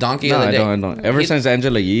it, huh? Donkey No, of the I day. don't. I don't. Ever He- since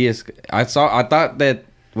Angela Yee is, I thought that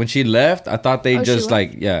when she left, I thought they Oh, she just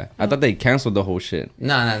left? like, yeah, I thought they canceled the whole shit.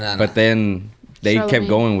 No. But then they kept Charlemagne.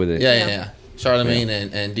 going with it. Yeah. Charlemagne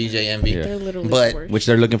and DJ Envy. Yeah. They're literally But- the worst. Which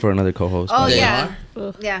they're looking for another co-host. Oh They yeah.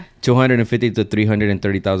 are? Yeah. $250,000 to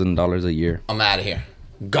 $330,000 a year. I'm out of here.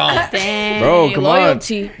 Gone. Dang, Bro, come on.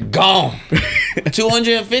 loyalty. Gone.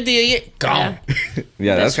 250 a year. Gone.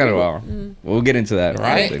 Yeah, that's That's kind of true. wild. We'll get into that.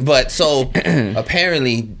 Right? But so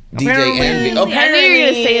apparently DJ Envy. Apparently. I knew you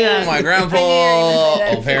were gonna say that. My grandpa.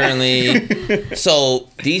 I knew Apparently. So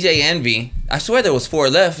DJ Envy. I swear there was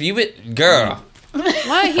 4 left. You bit girl.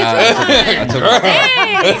 What? He's I took one.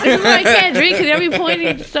 Dang, this is why I can't drink because y'all be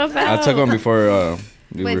pointing stuff out. I took one before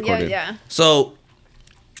we But recorded. yeah. So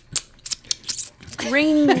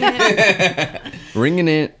Ring it. Ringing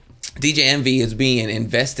it. DJ Envy is being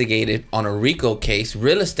investigated on a RICO case,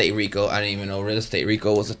 real estate RICO. I didn't even know real estate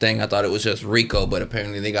RICO was a thing. I thought it was just RICO, but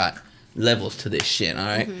apparently they got levels to this shit, all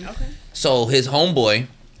right? Okay. So his homeboy,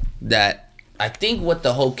 that I think what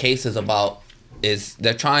the whole case is about is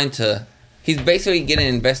they're trying to, he's basically getting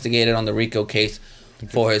investigated on the RICO case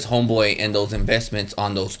for his homeboy and those investments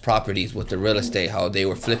on those properties with the real estate, how they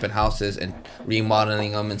were flipping houses and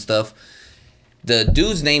remodeling them and stuff. The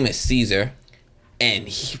dude's name is Caesar,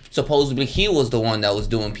 and supposedly he was the one that was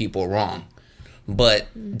doing people wrong. But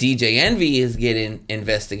DJ Envy is getting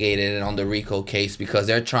investigated on the RICO case because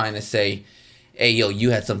they're trying to say, hey, yo, you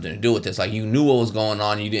had something to do with this. Like, you knew what was going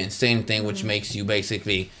on. You didn't say anything, which makes you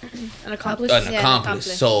basically An accomplice. an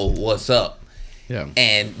accomplice. So what's up? Yeah.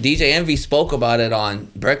 And DJ Envy spoke about it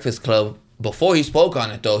on Breakfast Club. Before he spoke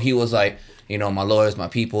on it, though, he was like, you know, my lawyers, my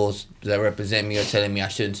peoples that represent me are telling me I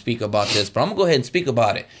shouldn't speak about this, but I'm going to go ahead and speak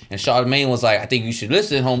about it. And Charlamagne was like, I think you should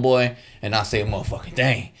listen, homeboy, and not say a motherfucking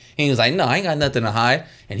thing. He was like, no, I ain't got nothing to hide.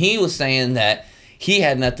 And he was saying that he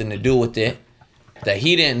had nothing to do with it, that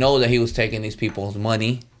he didn't know that he was taking these people's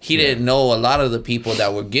money. He didn't know a lot of the people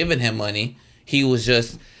that were giving him money. He was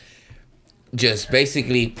just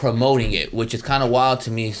basically promoting it, which is kind of wild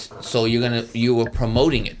to me. So you were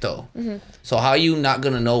promoting it though. Mm-hmm. So how you not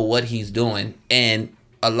gonna know what he's doing? And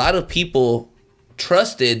a lot of people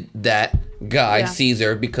trusted that guy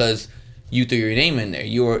Caesar because you threw your name in there.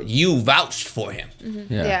 You vouched for him.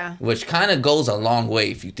 Mm-hmm. Yeah. Which kind of goes a long way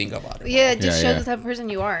if you think about it. Yeah, it just shows the type of person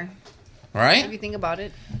you are. Right? If you think about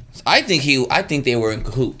it. I think they were in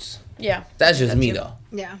cahoots. Yeah. That's just me though.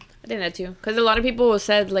 Yeah. I think that too, because a lot of people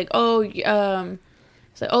said like, oh,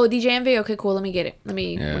 it's like, oh, DJ Envy, okay, cool, let me get it,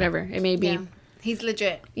 whatever it may be. Yeah. He's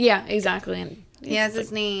legit. Yeah, exactly, and he has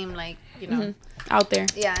his name, like, you know, out there.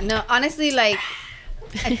 Yeah, no, honestly, like,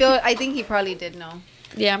 I think he probably did know.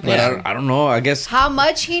 Yeah, But I don't know. I guess how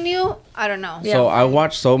much he knew, I don't know. So I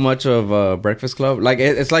watched so much of Breakfast Club. Like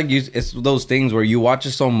it's like it's those things where you watch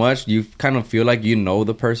it so much, you kind of feel like you know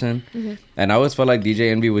the person. Mm-hmm. And I always felt like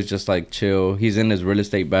DJ Envy was just like chill. He's in his real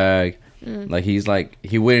estate bag. Like he's like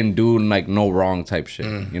he wouldn't do like no wrong type shit.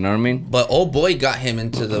 You know what I mean? But old boy got him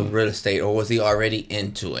into the real estate, or was he already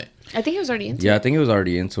into it? I think he was already into it. Yeah, I think he was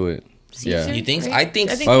already into it. Caesar, yeah, you think? Right? I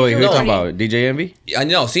think. Oh wait, who are you talking about? DJ Envy? I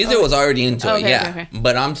know Caesar was already into it. Yeah, okay.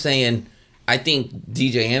 but I'm saying I think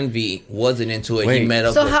DJ Envy wasn't into it. Wait. He met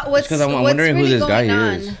up. So with, what's because I'm what's wondering who really this guy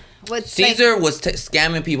going is. on? What's Caesar was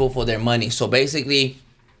scamming people for their money. So basically,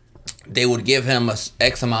 they would give him a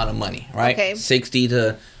X amount of money, right? Okay. 60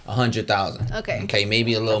 to 100,000. Okay. Okay,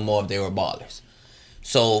 maybe a little more if they were ballers.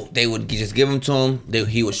 So they would just give them to him.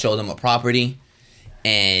 He would show them a property,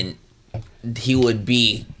 and he would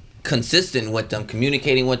be consistent with them,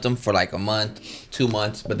 communicating with them for like a month, 2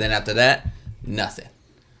 months, but then after that, nothing.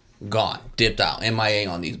 Gone. Dipped out. MIA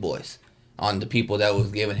on these boys. On the people that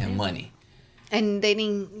was giving him money. And they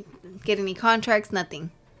didn't get any contracts,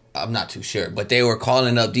 nothing. I'm not too sure. But they were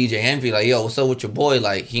calling up DJ Envy like, yo, what's up with your boy?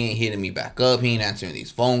 Like, he ain't hitting me back up. He ain't answering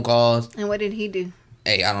these phone calls. And what did he do?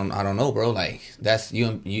 Hey, I don't know, bro. Like, that's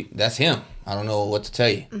you that's him. I don't know what to tell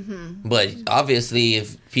you. Mm-hmm. But obviously,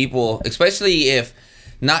 if people, especially if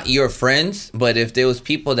not your friends, but if there was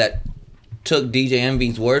people that took DJ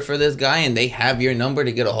Envy's word for this guy and they have your number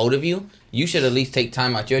to get a hold of you, you should at least take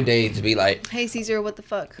time out your day to be like, hey, Caesar, what the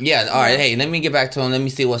fuck? Yeah, all right, hey, let me get back to him. Let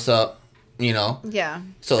me see what's up, you know? Yeah.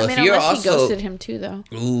 So I if mean, you're unless he also... ghosted him too, though.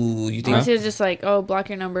 Ooh, you think... Unless he was just like, oh, block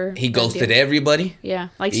your number. He ghosted everybody? Yeah.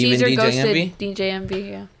 Like Even Caesar DJ ghosted Envy? DJ Envy,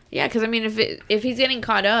 yeah. Yeah, because I mean, if he's getting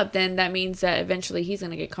caught up, then that means that eventually he's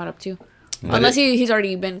going to get caught up too. But Unless he's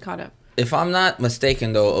already been caught up. If I'm not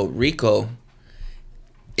mistaken, though, a RICO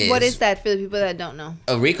What is that for the people that don't know?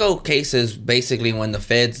 A RICO case is basically when the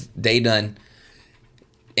feds, they done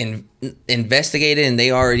investigated and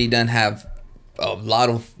they already done have a lot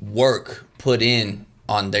of work put in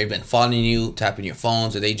on, they've been following you, tapping your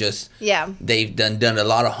phones, or they just, they've done a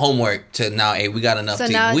lot of homework to now, hey, we got enough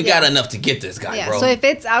got enough to get this guy, bro. So if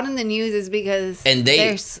it's out in the news, it's because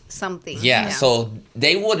there's something. Yeah, so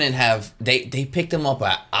they wouldn't have, they picked him up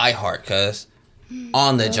at iHeart, cuz,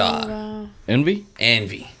 on the job. Wow. Envy?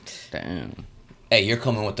 Damn. Hey, you're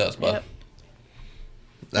coming with us, bud. Yep.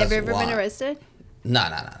 Have you ever been arrested? Nah.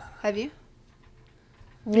 Have you?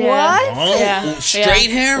 Yeah. What? Oh, Yeah.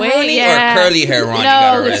 Straight hair Ronnie yeah. or curly hair Ronnie?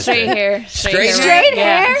 No, straight hair. Straight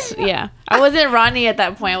hair? Yeah. I wasn't Ronnie at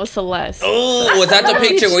that point. I was Celeste. Oh, was that the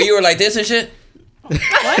picture where you were like this and shit? What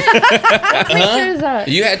picture is that?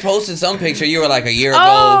 You had posted some picture. You were like a year ago.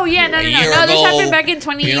 Oh, yeah. No. This ago, happened back in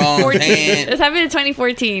 2014. You know what I'm saying? This happened in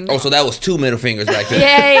 2014. Oh, so that was 2 middle fingers back then.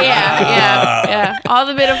 Yeah. All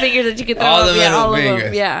the middle fingers that you could throw All up. the middle all fingers.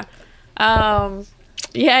 of them. Yeah.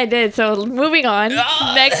 Yeah, I did. So moving on.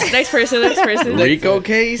 Next person. RICO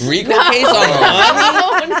case? RICO case on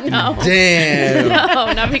Ronnie? No. Damn.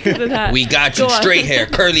 No, not because of that. We got you straight hair,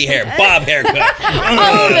 curly hair, bob haircut.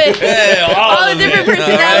 All of it. Yeah, all the different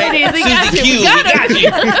personalities. Right? We got you.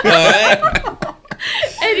 All right.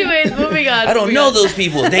 Anyway, Anyways, moving on. I don't know those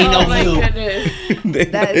people. They know Oh my you.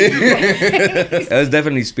 goodness. That is That was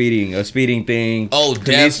definitely speeding. A speeding thing. Oh,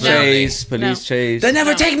 Police definitely. chase. Police chase. They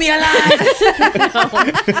never take me alive.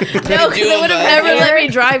 No, because they would have never let me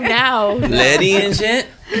drive now. Letty and shit.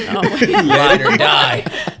 Oh my Ride or die.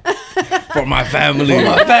 For my family. For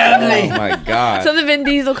my family. Oh my god. So the Vin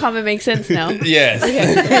Diesel comment makes sense now. Yes.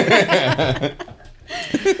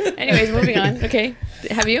 Anyways, moving on. Okay.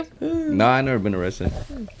 Have you? No, I never been arrested.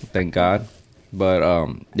 Thank God. But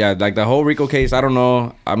yeah, like the whole Rico case, I don't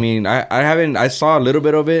know. I mean, I haven't. I saw a little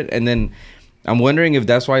bit of it, and then I'm wondering if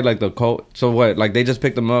that's why like the cult. So what? Like they just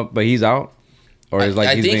picked him up, but he's out, or is like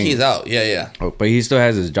I think being, he's out. Yeah. Oh, but he still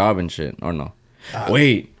has his job and shit, or no?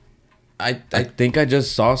 Wait, I think I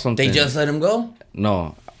just saw something. they just let him go.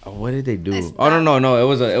 No. What did they do? It's Oh not- no.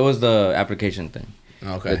 It was the application thing.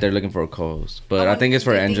 Okay. That they're looking for a co-host, but I think it's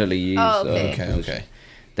for they think- Angela Yee's. Oh, okay. Okay.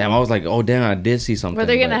 Damn, I was like, oh damn, I did see something. But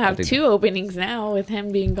they're gonna but I have think 2 openings now with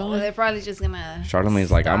him being Well, gone. they're probably just gonna. Charlamagne's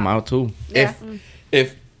like, I'm stop. out too. Yeah.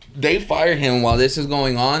 If they fire him while this is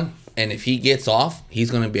going on, and if he gets off, he's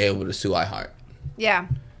gonna be able to sue iHeart. Yeah.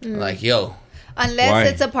 Like, yo, Unless Why?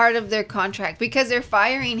 it's a part of their contract, because they're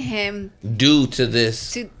firing him due to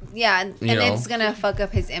this. to and You know. it's gonna fuck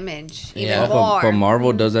up his image even Yeah. more. But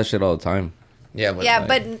Marvel does that shit all the time. Yeah, but Yeah,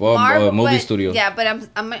 but well, Marvel, movie but- studio. Yeah, but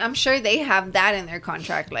I'm sure they have that in their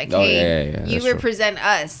contract. Like, Oh, hey, yeah, you that's true. represent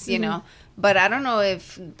us, you know. But I don't know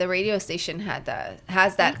if the radio station has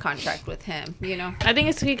that contract with him. You know. I think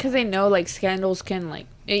it's because they know like scandals can like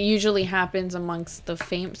it usually happens amongst the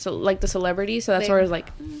fame, so like the celebrities. So that's They- where it's like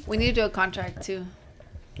We need to do a contract too.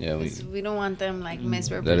 Yeah, 'Cause we don't want them like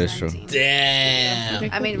misrepresenting. That is true. damn.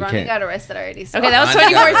 I mean, We Ronnie can't- got arrested already. So. okay, that was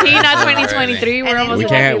Ronnie got 2014, not arrested 2023. We're already. almost And we then-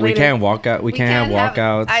 can't we later. can't walk out. We can't have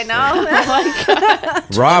walkouts. I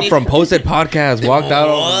know. Rob from Posted Podcast walked out.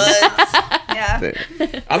 What? Yeah.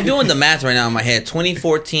 I'm doing the math right now in my head.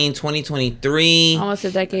 2014, 2023. Almost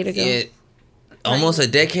a decade ago. Yeah, almost a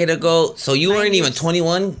decade ago. So you weren't 9 even years.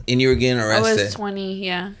 21 and you were getting I arrested. was 20,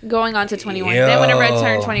 yeah, going on to 21. Then whenever I Yo.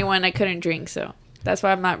 turned 21, I couldn't drink, so that's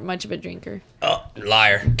why I'm not much of a drinker. Oh,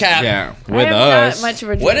 liar. Cap. Yeah, I with am us. not much of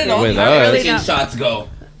a drinker. Where did all With the us. American not. shots go?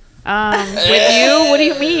 With you? What do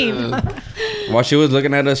you mean? While she was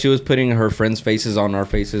looking at us, she was putting her friends' faces on our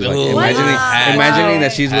faces, like Ooh. imagining, Wow. imagining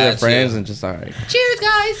that she's with her Had friends to. and just alright. Cheers,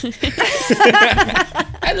 guys.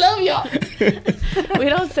 I love y'all. We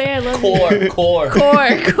don't say I love you. Core. Core.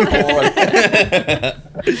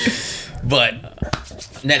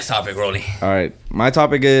 But next topic, Rolly. All right, my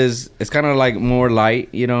topic is it's kind of like more light,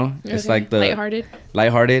 you know. It's Okay. like the lighthearted.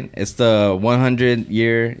 lighthearted. It's the 100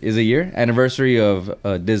 year anniversary of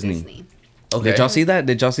Disney. Disney. Okay. Did y'all see that?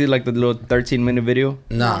 Did y'all see like the little 13-minute video?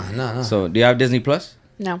 No. So do you have Disney Plus?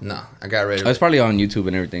 No. No, I got rid of It's it. probably on YouTube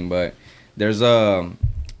and everything, but there's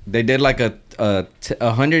they did like a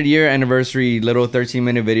 100-year anniversary little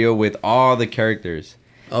 13-minute video with all the characters.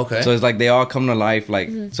 Okay. So it's like they all come to life, like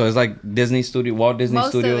so it's like Walt Disney Most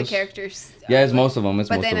Studios. of the characters. Yeah, it's most of them. It's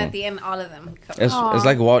But most then of at them. the end, all of them come. It's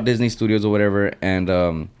like Walt Disney Studios or whatever, and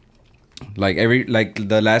like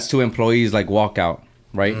the last 2 employees like walk out,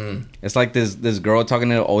 right? It's like this girl talking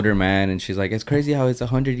to an older man, and she's like, "It's crazy how it's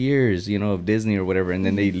 100 years, you know, of Disney or whatever," and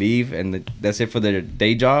then they leave, and that's it for their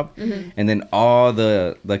day job, and then all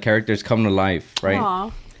the characters come to life, right?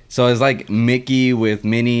 Aw. So it's like Mickey with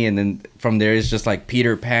Minnie, and then from there it's just like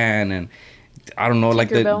Peter Pan and I don't know, like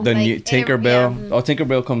the Tinkerbell. new Like, Tinkerbell. yeah. Oh,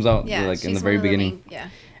 Tinkerbell comes out Yeah, like in she's the very one of beginning. main- yeah.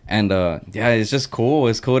 And yeah, it's just cool.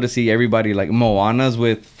 It's cool to see everybody like Moana's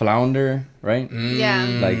with Flounder, right? Yeah.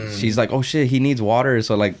 Like she's like, oh shit, he needs water.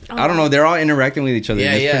 So like I don't know, they're all interacting with each other.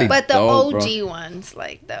 Yeah, It's yeah. pretty But the dope, bro. OG ones,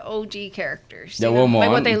 like the OG characters. Yeah, you well, know? Like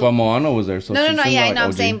what they- Moana was there. So No, she no, seems yeah, I like know. I'm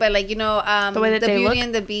OG. saying, but like, you know, The way that the they Beauty look?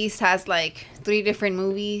 and the Beast has like 3 different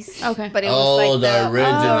movies. Okay. But it Oh, was like the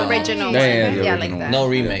original. original Yeah, one. yeah, the Yeah, original like one. that. No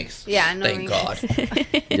remakes. Yeah, no Thank remakes. God.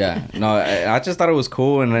 Yeah, no, I just thought it was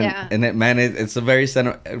cool, and then Yeah. and then man, it's a very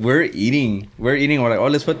we're eating, we're like, oh,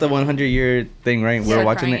 let's put the 100-year thing, right? We're Start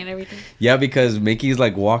watching crying it. and everything. Yeah, because Mickey's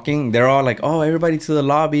like walking. They're all like, oh, everybody to the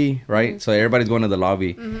lobby, right? So everybody's going to the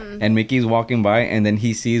lobby, and Mickey's walking by, and then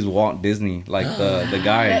he sees Walt Disney, like the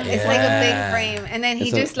guy. It's like a big frame, and then he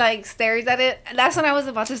It's a- just like stares at it. That's when I was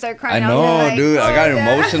about to start I crying. know, was like, dude. I oh, got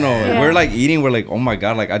yeah. emotional. Yeah. We're like eating. We're like, oh my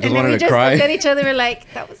god, like I just And then we wanted to just cry. looked at each other. We're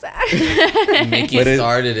like, that was sad. Mickey But it-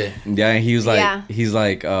 started it. Yeah, and he was like,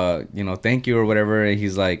 Yeah. you know, thank you or whatever. And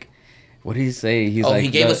he's like, what did he say? He's Oh, like, he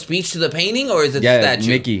gave a speech to the painting, or is it the yeah, statue?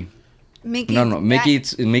 Mickey. Mickey. No,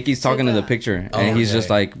 Mickey's talking to the the- picture, Oh, and he's okay. just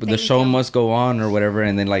like, the Thank show you. must go on or whatever,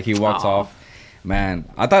 and then like he walks Aw. off. Man,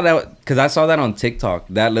 I thought that because I saw that on TikTok,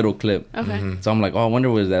 that little clip. Okay. So I'm like, oh, I wonder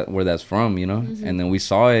where that's from, you know? And then we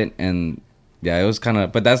saw it, and yeah, it was kind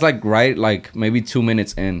of, but that's like like maybe 2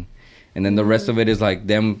 minutes in, and then the rest of it is like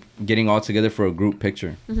them getting all together for a group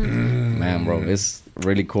picture. Man, bro, it's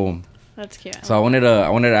really cool. That's cute. So I wanted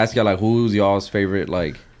to ask y'all, like, who's y'all's favorite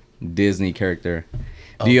like Disney character?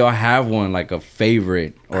 Do y'all have one, like a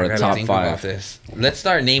favorite or a top 5? This. Let's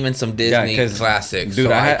start naming some Disney classics.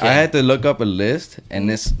 Dude, I had to look up a list, and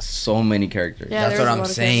there's so many characters. Yeah, that's what I'm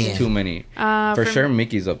saying. Too many. For sure,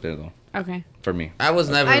 Mickey's up there though. Okay. For me, I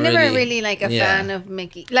never really like a fan of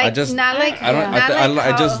Mickey. Like, I just not like I don't. not I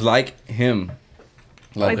like just like him.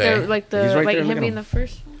 Like Okay. the like He's right like there, look him at being him. the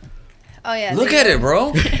first one. Oh yeah. Look at it, bro.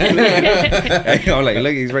 I'm like,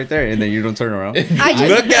 look, he's right there, and then you don't turn around. I just,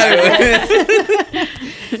 Look at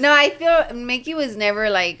it. No, I feel Mickey was never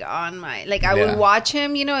like on my like. I would watch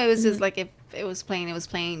him. You know, it was just like if it was playing, it was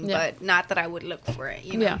playing. Yeah. But not that I would look for it.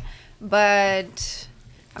 You know. Yeah. But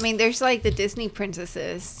I mean, there's like the Disney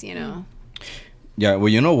princesses. You know. Yeah, well,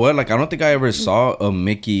 you know what? Like, I don't think I ever saw a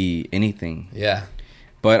Mickey anything. Yeah.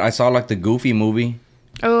 But I saw like the Goofy movie.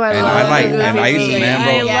 Oh, I And love I like- that and I movie. used to- man,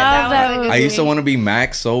 bro. I love that movie. I used to want to be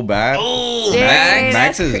Max so bad. Oh, Yeah. Max.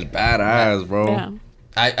 Max is badass, bro. Yeah.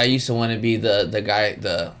 I used to want to be the guy,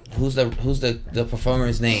 who's the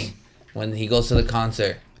performer's name when he goes to the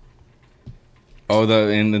concert. Oh,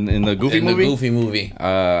 in the Goofy in movie. The Goofy movie.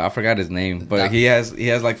 I forgot his name, but he has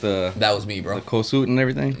like the That was me, bro. cool suit and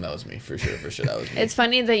everything. That was me for sure. That was me. It's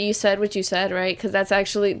funny that you said what you said, right? Because that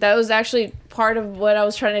was actually part of what I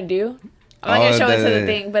was trying to do. I'm not gonna show it to the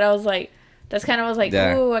thing, but I was like, that's kind of was like,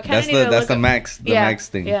 Yeah, ooh, I kind of need to that's look the up. Max Max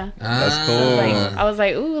thing. Yeah. That's Ah. cool. I was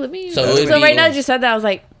like, ooh, let me. So So, it would be- right now that you said that, I was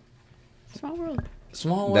like, small world.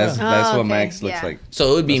 Small That's world. what okay, Max looks yeah. like.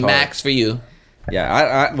 So it would be That's hard. Max for you.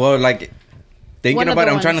 Yeah, I well, like thinking One of about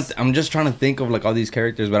the it, ones. I'm just trying to think of like all these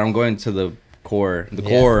characters, but I'm going to the core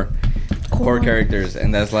characters,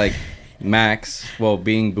 and that's like Max, well,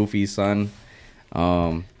 being Goofy's son.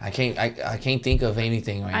 I can't think of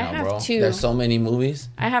anything right I now, have bro. two. There's so many movies.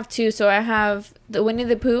 I have two. So I have the Winnie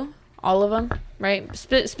the Pooh, all of them, right?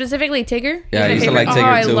 Specifically Tigger. Yeah, I He's used my to like favorite.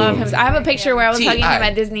 Tigger, I too. love him. I have a picture where I was hugging him T.I.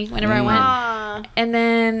 at Disney whenever I went. Ah, And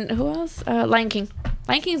then who else? Lion King.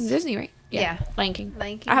 Lion King's Disney, right? Yeah. Lion King.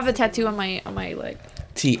 Lion King's I have a a good tattoo one. on my leg.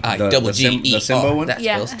 T-I-double-G-E-R. the Simba one? That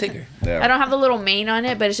Yeah. spells Tigger. Yeah, I don't have the little mane on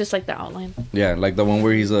it, but it's just like the outline. yeah, like the one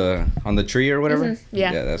where he's on the tree or whatever.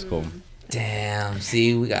 Yeah. yeah, that's cool. Damn.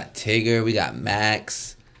 See, we got Tigger. We got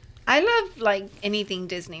Max. I love like anything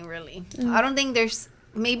Disney. Really, I don't think there's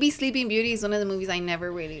maybe Sleeping Beauty is one of the movies I never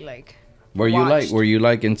really like. Were watched. you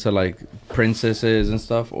like into like princesses and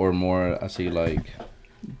stuff, or more? I see like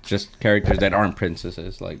just characters that aren't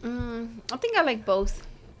princesses, like. I think I like both.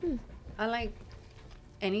 I like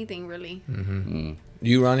anything really.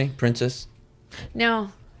 You, Ronnie? Princess?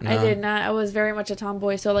 No, I No. did not. I was very much a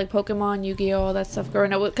tomboy. So like Pokemon, Yu-Gi-Oh, all that stuff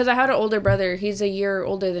growing up. Because I had an older brother. He's a year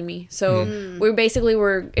older than me. So we basically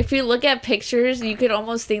were. If you look at pictures, you could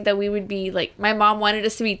almost think that we would be like. My mom wanted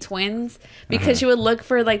us to be twins because she would look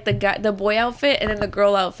for like the boy outfit and then the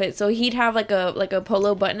girl outfit. So he'd have like a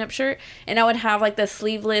polo button-up shirt, and I would have like the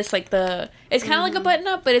sleeveless, like the. It's kind of like a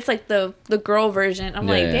button-up, but it's like the girl version. I'm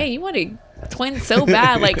like, Yeah. hey, you want to. Twins so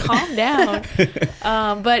bad, like calm down.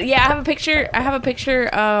 But yeah, I have a picture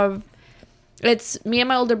of it's me and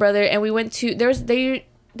my older brother, and we went to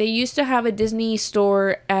they used to have a Disney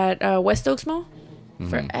store at West Oaks Mall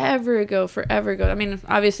forever ago. I mean,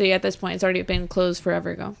 obviously at this point it's already been closed forever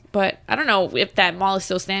ago, but I don't know if that mall is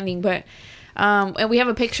still standing. But and we have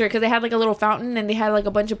a picture because they had like a little fountain and they had like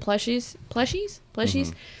a bunch of plushies,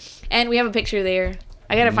 and we have a picture there.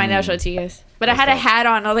 I gotta find out, show it to you guys. But I had a hat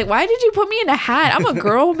on. I was like, why did you put me in a hat? I'm a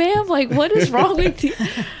girl, ma'am. Like, what is wrong with you?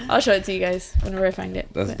 I'll show it to you guys whenever I find it.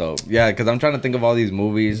 That's But- dope. Yeah, because I'm trying to think of all these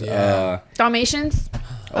movies. Yeah. Dalmatians.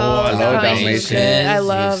 I love Dalmatians. Dalmatians. I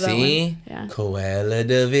love you that see? one. Yeah. Cruella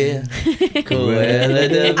de Vil. Cruella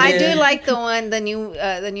de Vil. I do like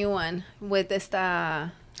the new one with this.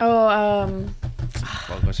 Oh,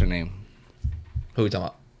 What's her name? Who we talking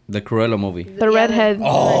about? The Cruella movie. the redhead.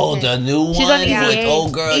 Oh, the new one. She's on with Easy A.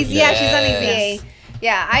 old girl. she's on Yes. Easy A.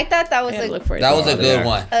 Yeah, I thought that was I gotta a look for it. That was a good Yeah.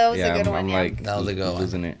 one. that was Yeah, a good I'm one. Yeah. like, That was a good one.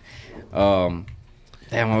 losing it. Damn,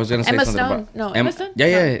 I was gonna say Emma something Stone. about. No, Emma Stone? Yeah,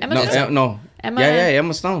 yeah, No, yeah. Emma No, Stone? no. Emma- Yeah,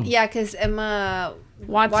 Emma Stone. Yeah, because Emma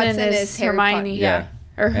Watson is Harry Hermione. Potter. Yeah.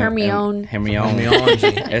 Or Hermione. Hermione. Hermione.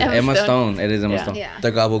 Emma Stone. It is Emma Yeah. Stone. Yeah.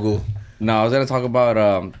 The Gabagoo. No, I was gonna talk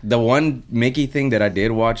about the one Mickey thing that I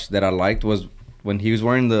did watch that I liked was when he was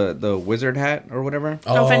wearing the wizard hat or whatever.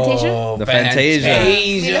 Oh, Fantasia? The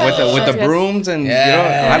Fantasia. With the brooms and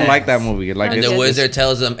I like that movie. Like and the wizard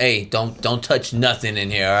tells him, "Hey, don't touch nothing in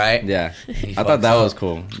here, all right?" Yeah, I thought that was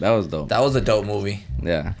cool. That was dope. That was a dope movie.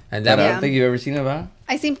 Yeah, and that I don't think you've ever seen it, Val?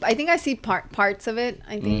 I think I see parts of it.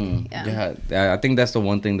 I think. Yeah, I think that's the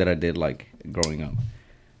one thing that I did like growing up.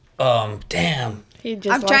 Damn.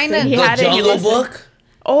 I'm trying to. The Jungle Book.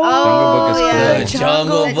 Oh, the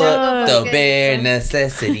Jungle Book, the bare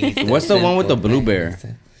necessities. What's the one with the blue bear?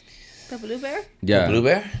 The blue bear? Yeah. The blue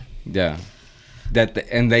bear? Yeah.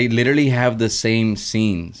 And they literally have the same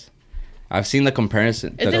scenes. I've seen the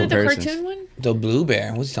comparison. Isn't it the cartoon one? The blue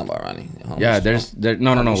bear. What's he talking about, Ronnie? Yeah,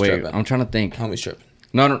 no, wait. Tripping. I'm trying to think. Homie's tripping.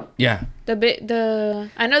 No, yeah.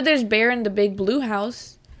 I know there's Bear in the Big Blue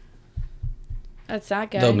House. That's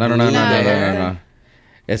that guy. No.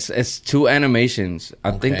 It's two animations.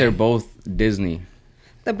 I think they're both Disney.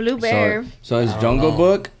 The Blue Bear. So it's Jungle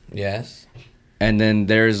Book. Yes. And then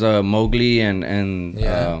there's Mowgli and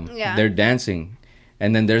they're dancing.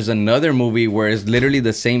 And then there's another movie where it's literally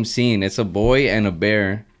the same scene. It's a boy and a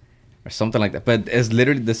bear or something like that. But it's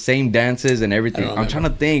literally the same dances and everything. I'm trying to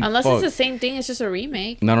think. Unless it's the same thing, it's just a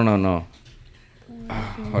remake. No.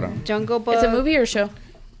 Hold on. Jungle Book. It's a movie or a show?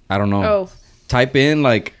 I don't know. Oh. Type in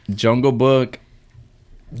like Jungle Book.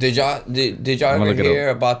 Did y'all ever hear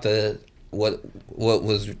about what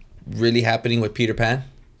was really happening with Peter Pan?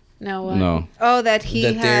 No. No. Oh, that he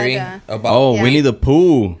the theory had. about Winnie the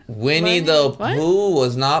Pooh. Winnie the Pooh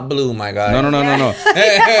was not blue, my guy. No. No.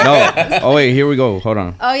 Oh wait, here we go. Hold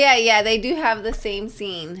on. Oh yeah. They do have the same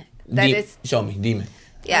scene. That is. Show me, demon.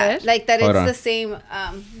 Yeah, like that. Hold It's on. the same.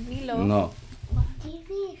 Milo. No.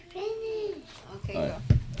 Okay.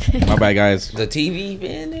 Right. My bad, guys. The TV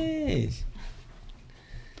finished.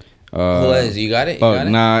 What is? You got it?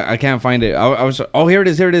 Nah, I can't find it. I was. Oh, here it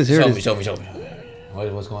is. Here it is. Here show it is. me.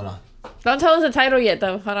 What's going on? Don't tell us the title yet,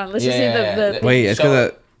 though. Hold on. Let's just see the. Wait, it's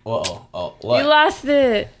because. Oh, what? You lost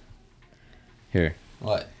it. Here.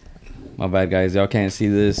 What? My bad, guys. Y'all can't see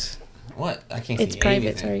this. What? I can't It's see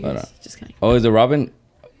private. anything. Sorry, guys. Just kidding. Oh, is it Robin?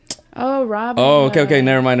 Oh, Robin. Oh, okay.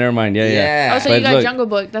 Never mind. Yeah. Oh, so But you got look, Jungle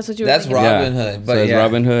Book. That's what you were That's thinking. Robin Hood. But so it's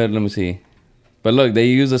Robin Hood. Let me see. But look, they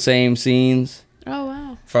use the same scenes. Oh,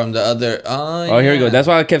 wow. From the other. Oh, here we go. That's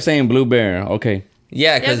why I kept saying Blue Bear. Okay.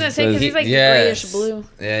 Yeah, I was because gonna say because he's like grayish blue.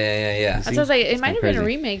 Yeah. That's what I was like. It might have been a crazy.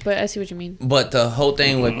 remake, but I see what you mean. But the whole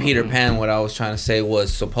thing with Peter Pan, what I was trying to say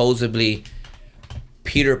was supposedly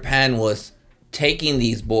Peter Pan was taking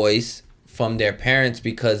these boys from their parents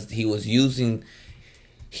because he would use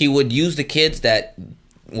the kids that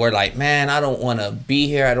were like, man, I don't want to be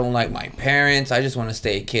here. I don't like my parents. I just want to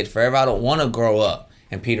stay a kid forever. I don't want to grow up.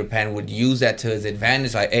 And Peter Pan would use that to his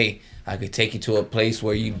advantage. Like, hey, I could take you to a place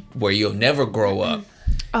where you'll never grow up.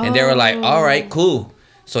 And they were like, all right, cool.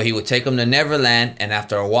 So he would take them to Neverland, and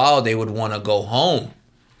after a while, they would want to go home.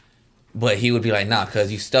 But he would be like, nah,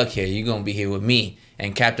 because you stuck here. You're going to be here with me.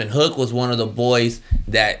 And Captain Hook was one of the boys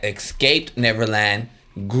that escaped Neverland,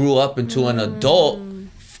 grew up into an adult,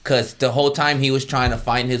 because the whole time he was trying to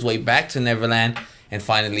find his way back to Neverland, and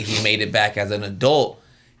finally he made it back as an adult.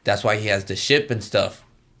 That's why he has the ship and stuff.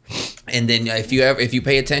 And then if you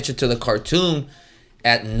pay attention to the cartoon,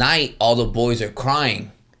 at night all the boys are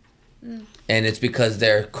crying. And it's because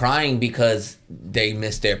they're crying because they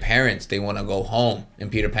miss their parents. They want to go home.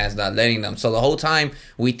 And Peter Pan's not letting them. So the whole time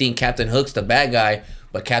we think Captain Hook's the bad guy.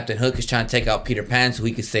 But Captain Hook is trying to take out Peter Pan so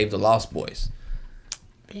he can save the Lost Boys.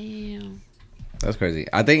 Damn. That's crazy.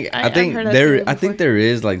 I think there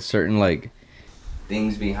is like certain like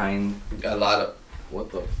things behind A lot of...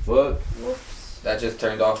 what the fuck. Whoops. That just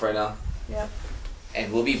turned off right now. Yeah.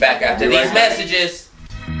 And we'll be back after Be these right back. messages.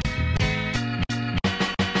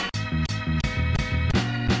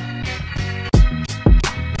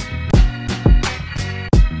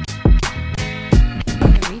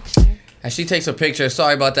 And she takes a picture.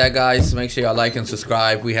 Sorry about that, guys. Make sure y'all like and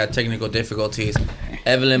subscribe. We had technical difficulties.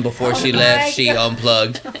 Evelyn, before she left, she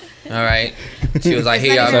unplugged. All right. She was like,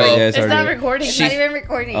 here y'all Sorry, go. guys. It's not recording. It's not even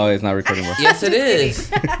recording. Oh, it's not recording. Bro. Yes, it is.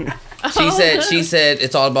 She said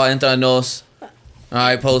it's all about entranos. All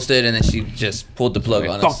right, posted, and then she just pulled the plug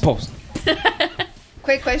on us. Fuck post.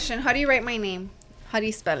 Quick question. How do you write my name? How do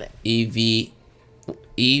you spell it? Evelin.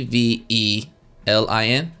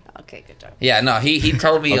 Okay, good job. Yeah, no, he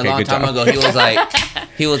told me a Okay, long good time job. ago.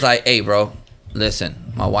 He was like, hey, bro,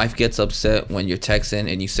 listen, my wife gets upset when you're texting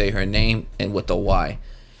and you say her name and with the Y.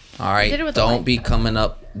 All right, did it with the Y. don't be coming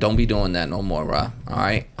up. Don't be doing that no more, bro. All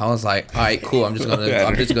right. I was like, all right, cool. I'm just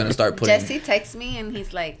gonna start putting. Jesse texts me and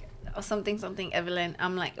he's like, oh, something, Evelyn.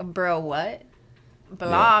 I'm like, bro, what?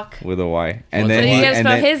 block. with a Y. And So then So you guys and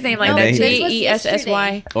spell then- his name like and that. then he-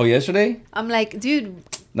 Jessy. Oh, yesterday? I'm like, dude.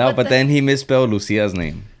 No, what but the- then he misspelled Lucia's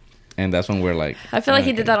name. And that's when we're like... I feel like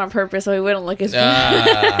he did that on purpose so he wouldn't look as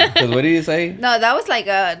Because what did you say? No, that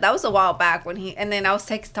was a while back when he, and then I was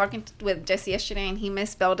talking with Jesse yesterday and he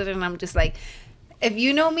misspelled it, and I'm just like, if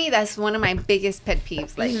you know me, that's one of my biggest pet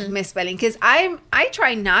peeves, like misspelling. Because I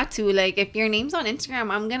try not to, like, if your name's on Instagram,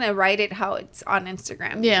 I'm gonna write it how it's on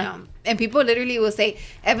Instagram. Yeah. You know? And people literally will say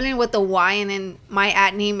Evelyn with the Y, and then my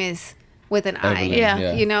at name is with an I. Evelyn,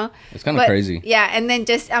 Yeah. You know, It's kind of crazy. Yeah, and then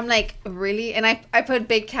just I'm like, really, and I put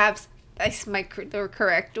big caps. That's the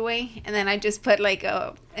correct way, and then I just put like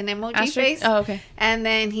an emoji Asterisk? face. Oh, okay. And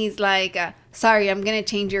then he's like, "Sorry, I'm gonna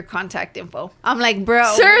change your contact info." I'm like,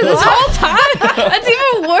 "Bro, Sir, this what?" whole time? That's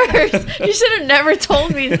even worse. You should have never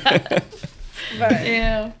told me that. But,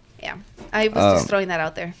 Yeah. yeah, I was just throwing that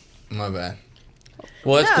out there. My bad.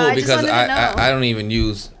 Well, it's No, cool I just because wanted to know. I don't even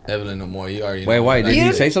use Evelyn no more. You already Wait, know why? that. Did You-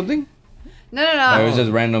 he say something? No. Or it was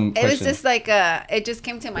just random It was question? just like it just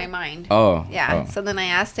came to my mind. Oh. Yeah. Oh. So then I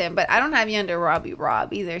asked him, but I don't have you under Rob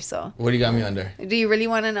either. So What do you got me under? do you really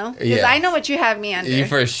want to know? Because Yeah. I know what you have me under. You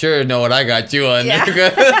for sure know what I got you under. Yeah.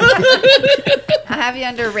 I have you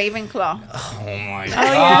under Ravenclaw. Oh my god.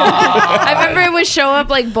 Oh, yeah. I remember it would show up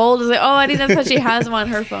like bold. It was like, oh, I think that's how she has them on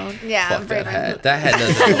her phone. Yeah, Fuck that Ravenclaw. hat. That hat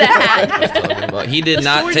doesn't. The hat. know what I was talking about. He did The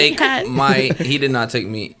not sorting take hat. He did not take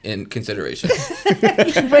me in consideration.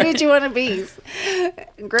 What did you want to be?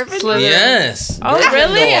 Griffin? Slytherin. Yes. Oh,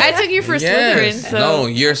 really? Gryffindor. I took you for Slytherin. So. No,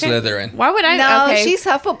 you're Slytherin. Why would I? No, okay. she's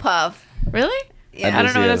Hufflepuff. Really? Yeah. I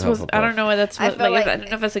don't know what see that's it as supposed. I don't know what that's. I What, feel like, like- I don't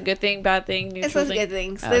know if it's a good thing, bad thing, It's neutral a thing. good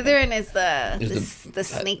thing. Oh, okay. Slytherin is Is the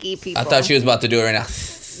sneaky people. I thought she was about to do it right now.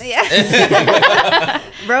 Yeah.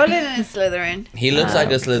 Roland is Slytherin. He looks like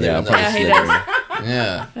a Slytherin. Yeah, though. probably Yeah, he Slytherin.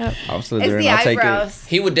 Yeah. I'm It's Slytherin. the I'll take it. eyebrows.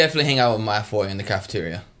 He would definitely hang out with Malfoy in the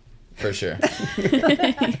cafeteria. For sure.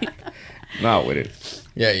 No, with it.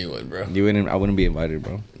 Yeah, you would, bro. You wouldn't. I wouldn't be invited,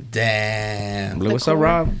 bro. Damn. I'm like, what's up,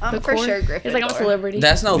 Rob? I'm The for core? sure Gryffindor. It's like I'm a celebrity.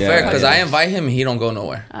 That's no Yeah, fair because yeah. I invite him and he don't go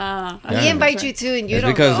nowhere. He invite you too, and you It's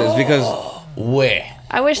don't because go. it's because Where?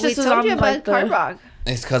 I wish we this was told on you about like Card the. Rock.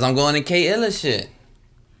 It's because I'm going to K Illa shit.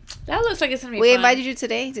 That looks like it's gonna be. We fun. invited you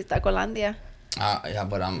today to Tacolandia. Yeah,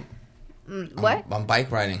 but What? I'm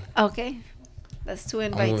bike riding. Okay, that's two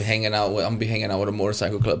I'm gonna invites. be hanging out with a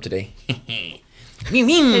motorcycle club today.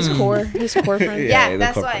 His core friend. Yeah, the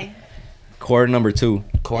that's core- why. core number 2.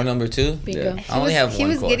 Core number 2. Bingo. Yeah. I only have He one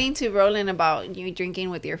was core. getting to Roland about you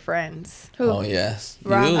drinking with your friends, Who? Oh yes.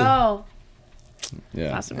 Rob. You. Oh,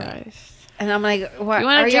 Yeah. not surprised. and I'm like, "What? You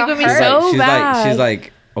wanna are drink y'all with me hurt?" so she's bad. she's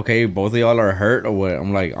like, okay, both of y'all are hurt or what?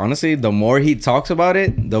 I'm like, honestly, the more he talks about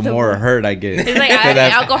it, the more hurt I get. It's like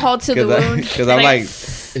adding alcohol to the wound. Because I'm like,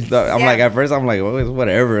 I'm Yeah. like, at first I'm like, oh, it's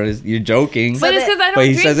whatever. You're joking. But it's because I don't But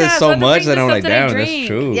he drink says it that, so I have to much drink that the I'm stuff like, that I damn, that's drink.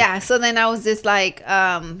 true. Yeah, so then I was just like,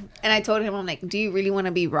 and I told him, I'm like, do you really want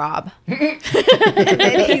to be Rob? And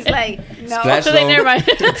then he's like, no. Splash So they zone. never mind.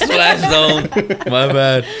 Splash zone. My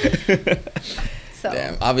bad. So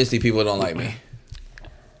Damn. Obviously, people don't like me.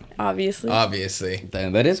 Obviously. Obviously.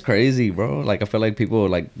 Damn, that is crazy, bro. Like I feel like people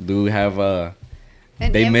like do have an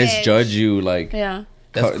they image. misjudge you like Yeah.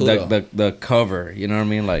 That's cool. though. the cover. You know what I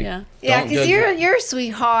mean? Like Yeah. Yeah, Don't because judge you're a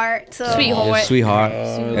sweetheart. So Sweetheart. sweetheart.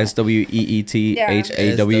 SWEETHAWT.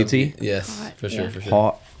 Yes, for sure, Yeah. for sure.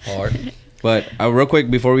 Hot. Hard. But real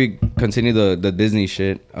quick before we continue the Disney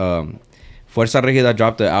shit, Fuerza Regida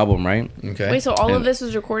dropped the album, right? Okay. Wait, so all of And- this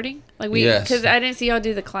was recording? Like we, Yes. because I didn't see y'all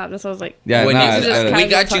do the clap. That's why I was like, Yeah, When nah, you- This is just we casual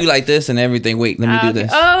got talk. you like this and everything. Wait, let me do okay.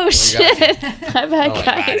 this. Oh got shit! My bad, Oh, I got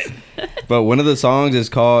guys. but one of the songs is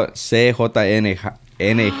called CJNG.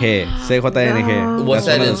 CJNG. What's That's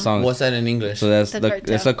that one of in? the songs. What's that in English? So that's The the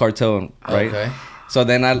cartel. it's a cartel, right? Okay. So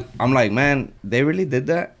then I'm like, man, they really did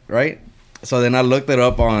that, right? So then I looked it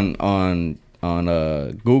up on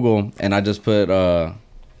Google and I just put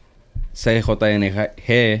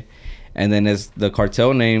CJNG, and then it's the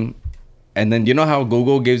cartel name, and then you know how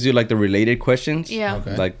Google gives you like the related questions, Yeah.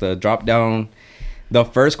 Okay. like the drop down. The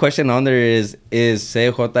first question on there is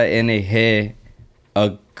CJNG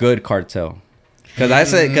a good cartel? Because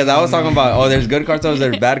I was talking about there's good cartels,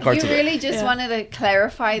 there's bad you cartels. really just Yeah. wanted to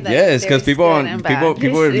clarify that. Yes, because there's people good on and people bad.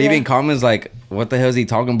 people are Yeah. leaving comments like, "What the hell is he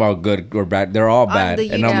talking about? Good or bad? They're all On bad."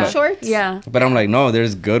 the And I'm YouTube like, shorts. Yeah. but I'm like, no,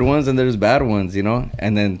 there's good ones and there's bad ones, you know.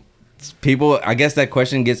 And then people, I guess that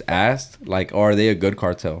question gets asked like, are they a good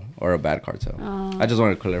cartel or a bad cartel? I just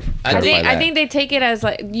want to clarify. I think- I think they take it as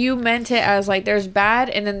like you meant it as like there's bad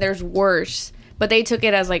and then there's worse, but they took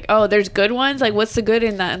it as like, oh, there's good ones. Like, what's the good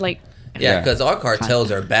in that? Like, Yeah, Yeah. because our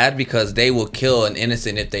cartels are bad because they will kill an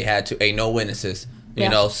innocent if they had to. Hey, no witnesses. You Yeah.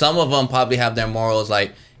 know, some of them probably have their morals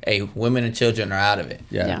like, hey, women and children are out of it.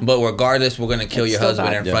 Yeah. But regardless, we're gonna kill It's your still husband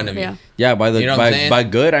bad. in front of you. Yeah. Yeah, by the You know what I'm saying? by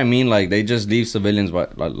good I mean like they just leave civilians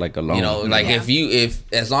like alone. You know, like Yeah. if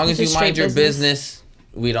as long as It's you a mind your straight business,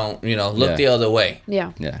 we don't, look Yeah. the other way.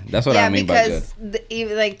 Yeah. yeah, that's what Yeah, I mean by good. because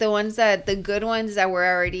even like the good ones that were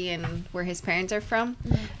already in where his parents are from,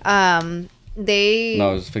 they No,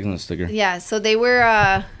 I was fixing the sticker. yeah, so they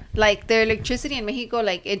were like their electricity in Mexico,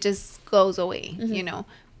 like it just goes away,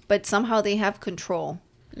 but somehow they have control.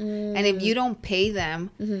 And if you don't pay them,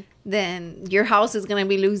 then your house is gonna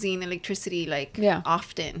be losing electricity like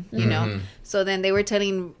often, you know. So then they were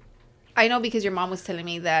telling, I know because your mom was telling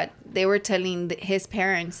me that they were telling his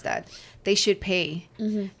parents that they should pay,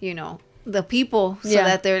 the people so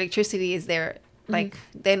that their electricity is there. Like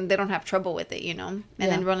then they don't have trouble with it, And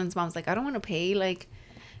then Roland's mom's like, I don't want to pay, like.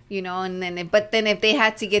 And then if they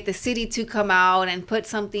had to get the city to come out and put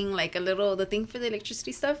something like the thing for the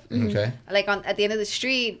electricity stuff, Okay. like at the end of the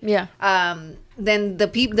street, Yeah. then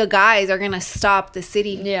the guys are gonna stop the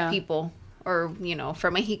city Yeah. people or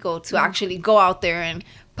from Mexico to actually go out there and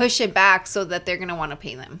push it back so that they're gonna want to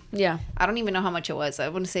pay them. Yeah. I don't even know how much it was. I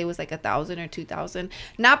want to say it was like 1,000 or 2,000,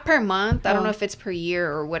 not per month. I don't know if it's per year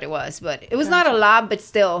or what it was, but it was not a lot, but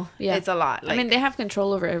still, it's a lot. I mean, they have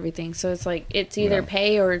control over everything, so it's like it's either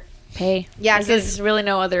pay or pay. Yeah, there's really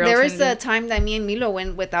no other. There was a alternative. time that me and Milo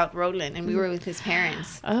went without Roland, and we were with his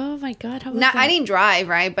parents. Oh my god! How was Not, that? I didn't drive,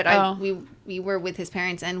 right? But Oh. we were with his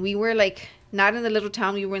parents, and we were like not in the little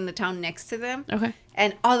town. We were in the town next to them, Okay.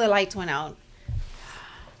 and all the lights went out.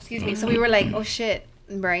 Excuse me. So we were like, oh shit,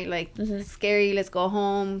 right? Like scary. Let's go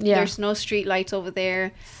home. Yeah. There's no street lights over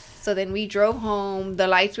there. So then we drove home. The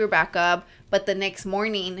lights were back up, but the next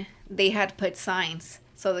morning they had put signs.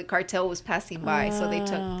 So the cartel was passing by, so they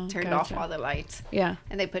turned off gotcha. all the lights, Yeah.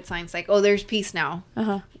 and they put signs like, "Oh, there's peace now.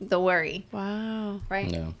 Don't worry." Wow.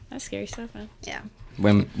 Right? Yeah. That's scary stuff, man. Yeah.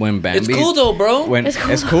 When Bambi, It's cool though, bro. When It's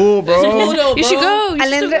it's cool. cool, bro. It's cool though, bro. You should go. You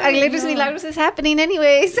should still go. Alegres Milagros is happening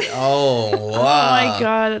anyways. Oh wow. Oh my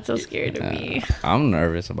god, that's so scary to me. I'm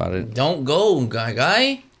nervous about it. Don't go, guy.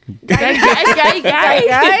 Guy.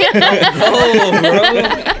 Oh,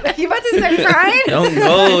 bro. You about to start crying? Don't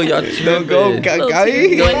go. Y'all Don't go, tripping. Little guy.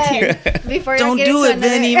 tears going But tear. before Don't y'all get do into it,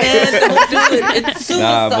 Benny, another- man. Don't do it. It's suicide.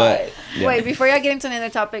 Nah, but yeah. Wait, before y'all get into another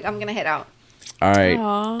topic, I'm gonna head out. All right.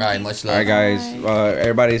 All right, much love. All right, guys.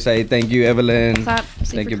 Everybody say thank you, Evelyn. Clap.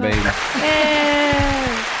 Thank you, Clap. babe.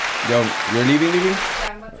 Yay. Yo, you're leaving? Yeah,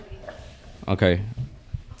 I'm about to leave. Okay.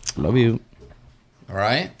 Love you. All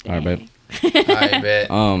right. All right, babe. I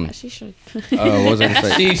bet. She should. What was I gonna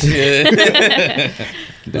say? She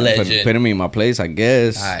should. Legend. Putting me in my place, I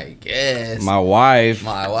guess. I guess. My wife.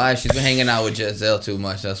 My wife, she's been hanging out with Giselle too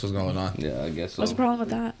much. That's what's going on. Yeah, I guess so. What's the problem with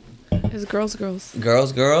that? It's girls.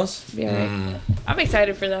 Girls? Yeah. Right. I'm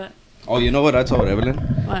excited for that. Oh, you know what I told Evelyn?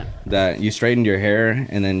 What? That you straightened your hair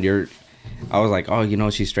and then I was like, oh,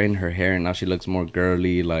 she straightened her hair and now she looks more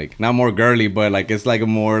girly, like not more girly, but like it's like a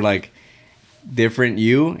more like different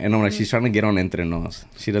you. And I'm like, she's trying to get on Entre Nos.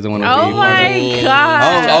 She doesn't want to Oh be my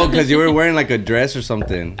god. Oh, because you were wearing like a dress or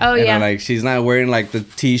something. Oh, and yeah. I'm like, she's not wearing like the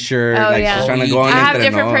t-shirt. Oh, like yeah. she's trying to Oh, go on I have Entre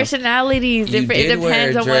different Nos. personalities. You It did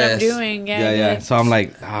wear depends a on what I'm dress. doing. Yeah, yeah. So I'm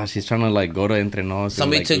like, she's trying to like go to Entre Nos. and,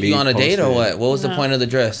 Somebody like, took you leave on a date or posted. what? What was the No. point of the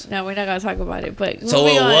dress? No, we're not gonna talk about it. But So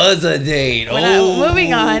moving it on. was a date.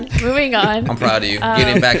 Moving on. Moving on. I'm proud of you.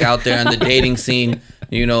 Getting back out there on the dating scene.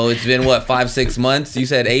 It's been what, 5-6 months? You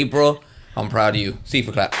said April. I'm proud of you. See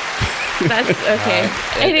for clap. That's okay.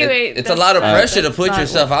 Anyway, it's a lot of pressure to that's put not-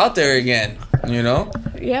 yourself out there again.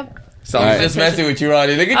 Yep. So I'm Alright. just messing with you,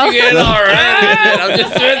 Ronnie. Look at Oh. you getting all right. I'm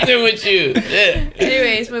just messing with you. Yeah.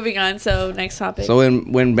 Anyways, moving on. So next topic. So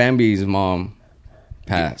when Bambi's mom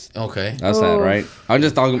passed, Okay. that's sad, Oh. right? I'm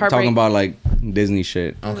just talking Heartbreak. about like Disney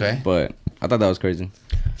shit. Okay. But I thought that was crazy.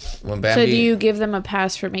 When So Bambi, do you give them a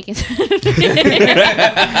pass for making?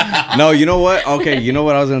 No, you know what? Okay, you know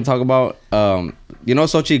what I was gonna talk about?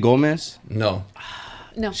 Xochitl Gomez? No.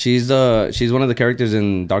 No. She's one of the characters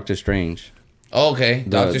in Doctor Strange. Oh, okay.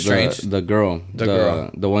 Doctor Strange. The girl. The girl.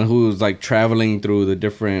 The one who's like traveling through the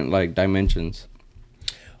different like dimensions.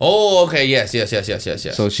 Oh, okay. Yes.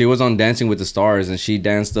 So she was on Dancing with the Stars and she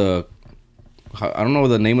danced I don't know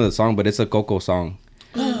the name of the song, but it's a Coco song.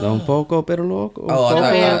 Don poco pero loco. Oh, I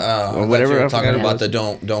thought, yeah. Or whatever. you I were talking forgot about it the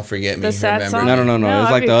was. don't forget me. The sad remember? song? No, it's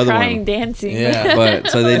I'd like be the other crying one. dancing. Yeah. But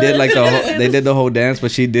so they did like they did the whole dance,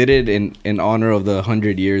 but she did it in honor of the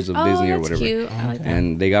 100 years of Oh, Disney or that's whatever. cute. I like that.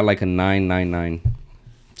 And they got like a 999.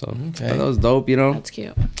 So I Okay. thought that was dope, That's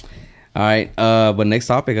cute. All right, but next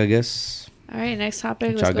topic, I guess. All right, next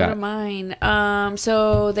topic. What Let's y'all go to got? mine.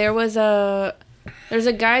 So there was a There's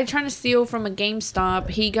a guy trying to steal from a GameStop.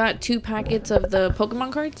 He got 2 packets of the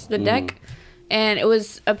Pokemon cards, the deck, and it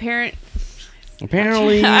was apparent.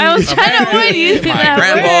 Apparently, I was trying to avoid using My that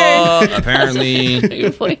grandpa, apparently. word.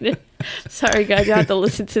 You pointed. Sorry, guys, you have to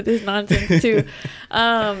listen to this nonsense too.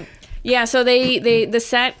 Yeah, so the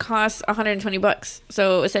set costs $120.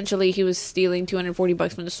 So essentially, he was stealing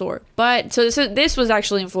 $240 from the store. But so this was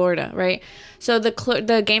actually in Florida, right? So the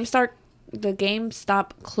GameStop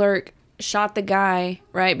clerk shot the guy,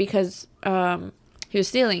 right, because he was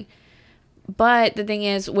stealing. But the thing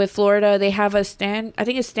is, with Florida, they have a stand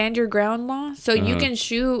your ground law. So you can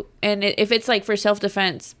shoot, and if it's like for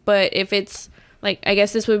self-defense, but if it's like, I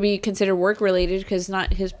guess this would be considered work related because it's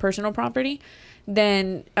not his personal property,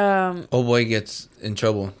 then Oh boy gets in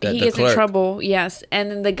trouble. he gets in trouble. Yes,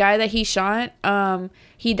 and then the guy that he shot,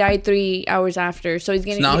 he died 3 hours after. So he's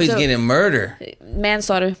getting he's getting murder,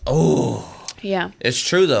 manslaughter. Oh. Yeah. It's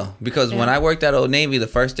true though, because when I worked at Old Navy, the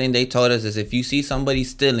first thing they told us is if you see somebody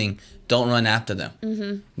stealing, don't run after them.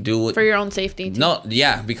 Mm-hmm. Do it for your own safety. Too. No,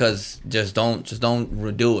 yeah, because just don't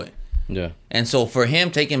do it. Yeah. And so for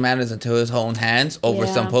him taking matters into his own hands over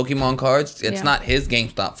some Pokemon cards, it's not his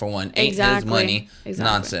GameStop for one. Ain't his money.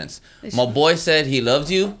 Nonsense. My boy said he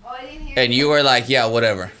loves you, and you were like, yeah,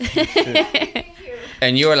 whatever.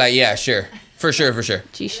 And you were like, yeah, sure, for sure.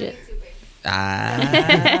 G shit.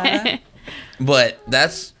 But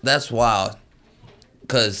that's wild,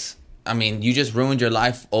 because I mean, you just ruined your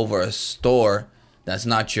life over a store that's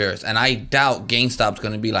not yours, and I doubt GameStop's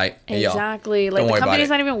gonna be like, hey, exactly. Yo, like don't the company's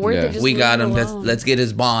not even worth it. Just we got leave it him. alone. Let's get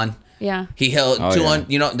his bond. Yeah. He held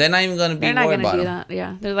 200. You know, they're not even gonna be They're not worried gonna about do him. that.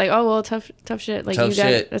 Yeah. They're like, oh well, tough shit. Like Tough you got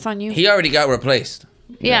shit. it. That's on you. He already got replaced.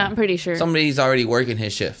 Yeah, I'm pretty sure. Somebody's already working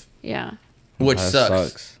his shift. Yeah. Which That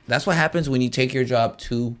sucks. That's what happens when you take your job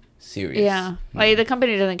too serious. Yeah. Like the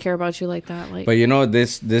company doesn't care about you like that. Like. But you know,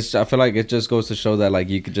 this I feel like it just goes to show that like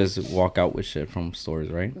you could just walk out with shit from stores,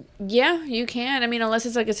 right? Yeah, you can. I mean, unless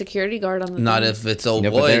it's like a security guard on the. Not thing. if it's old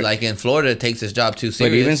boy like in Florida takes his job too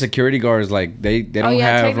serious. But even security guards, like they don't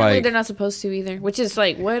have technically like they're not supposed to either. Which is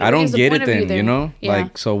like what I don't is the get point it of you then, there? you know? Yeah.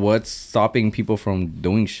 Like so what's stopping people from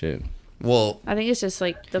doing shit? Well, I think it's just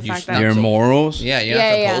like the fact not that Your morals? yeah, you're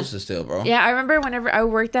not supposed to steal, bro. Yeah, I remember whenever I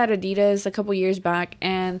worked at Adidas a couple years back,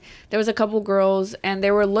 and there was a couple girls, and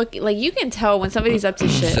they were looking like you can tell when somebody's up to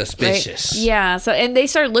shit. Suspicious. Right? Yeah. So and they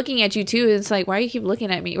start looking at you too. And it's like, why do you keep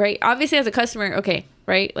looking at me? Right. Obviously, as a customer, okay,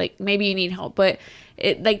 right. Like maybe you need help, but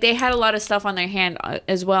it like they had a lot of stuff on their hand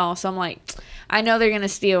as well. So I'm like, I know they're gonna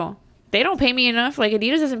steal. They don't pay me enough. Like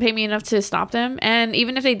Adidas doesn't pay me enough to stop them. And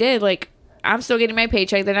even if they did, like. I'm still getting my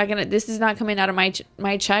paycheck. They're not gonna. This is not coming out of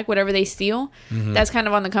my check. Whatever they steal, that's kind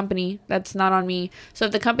of on the company. That's not on me. So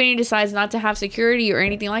if the company decides not to have security or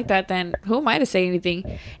anything like that, then who am I to say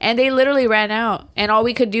anything? And they literally ran out, and all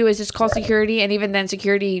we could do is just call security. And even then,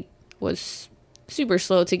 security was super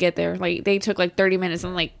slow to get there. Like they took like 30 minutes.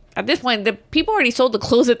 I'm like, at this point, the people already sold the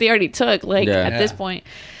clothes that they already took. Like at this point,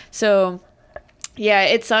 so yeah,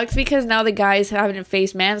 it sucks because now the guy's having to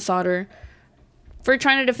face manslaughter. For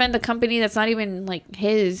trying to defend the company that's not even like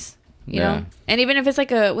his, you know, and even if it's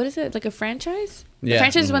like what is it, like a franchise? Yeah, the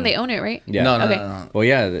franchise is when they own it, right? Yeah, no. Well,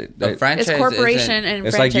 yeah, the franchise. It's corporation and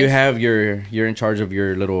it's franchise. like you have you're in charge of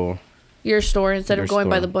your little your store instead of going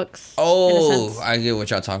by the books. Oh, I get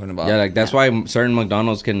what y'all talking about. Yeah, like that's why certain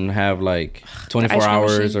McDonald's can have like 24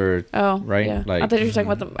 hours machine? or right. Yeah. Like I thought you were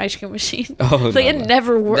talking about the ice cream machine. Oh, like it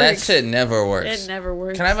never works. That shit never works. It never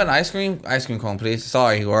works. Can I have an ice cream cone, please?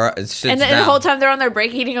 Sorry, it's and then the whole time they're on their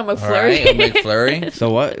break eating a McFlurry. Right, a McFlurry.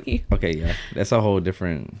 So what? Okay, yeah, that's a whole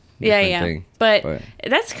different thing. But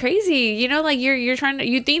that's crazy. You know, like you're trying to.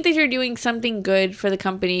 You think that you're doing something good for the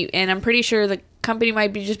company, and I'm pretty sure the company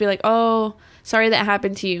might just be like, oh. Sorry that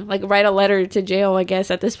happened to you. Like write a letter to jail, I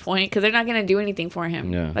guess, at this point, because they're not gonna do anything for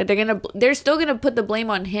him. Yeah. Like they're still gonna put the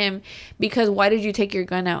blame on him because why did you take your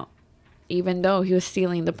gun out, even though he was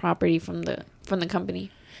stealing the property from the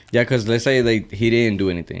company? Yeah, because let's say he didn't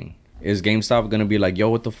do anything. Is GameStop gonna be like, yo,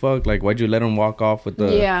 what the fuck? Like, why'd you let him walk off with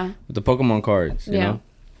the Pokemon cards? You know?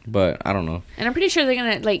 But I don't know. And I'm pretty sure they're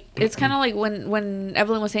gonna like. It's kind of like when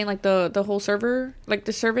Evelyn was saying like the whole server, like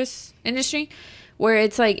the service industry. Where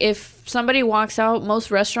it's like if somebody walks out,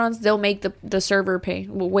 most restaurants they'll make the server pay,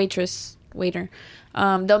 waiter,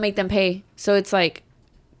 they'll make them pay. So it's like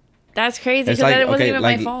that's crazy because like, it wasn't even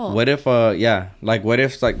like, my fault. What if what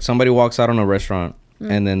if like somebody walks out on a restaurant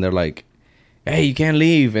and then they're like, hey, you can't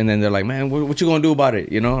leave, and then they're like, man, what you gonna do about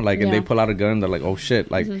it? You know, like and they pull out a gun, they're like, oh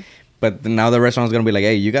shit, like But now the restaurant's gonna be like,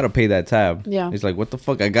 hey, you gotta pay that tab. Yeah. He's like, what the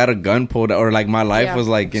fuck? I got a gun pulled out, or like my life was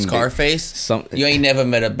like in Scarface. You You ain't never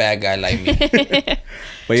met a bad guy like me.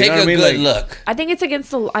 but you Take know what a I mean? good Like, look. I think it's against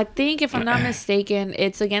the. I think if I'm not mistaken,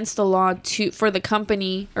 it's against the law for the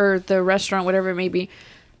company or the restaurant, whatever it may be,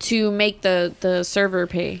 to make the server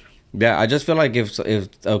pay. yeah, I just feel like if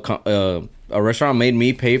a restaurant made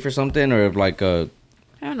me pay for something, or if like I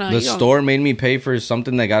don't know. the store made me pay for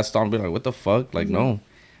something that got stolen, I'd be like, what the fuck? Like, no.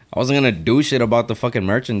 I wasn't gonna do shit about the fucking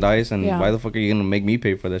merchandise, and why the fuck are you gonna make me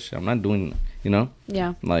pay for this shit? I'm not doing,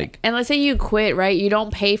 Yeah. like. And let's say you quit, right? You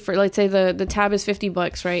don't pay for. Let's say the tab is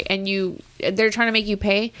 $50, right? And they're trying to make you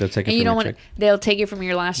pay. They'll take it and you from don't your want. They'll take it from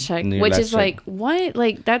your last check, Your which last is like check. what?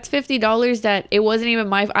 Like that's $50 that it wasn't even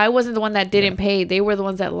my. I wasn't the one that didn't pay. They were the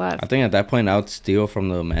ones that left. I think at that point I would steal from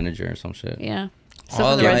the manager or some shit. Yeah.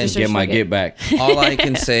 All from the I registers, Get my fuck it. get back. All I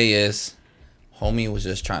can say is, homie was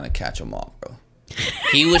just trying to catch them all, bro.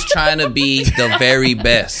 He was trying to be the very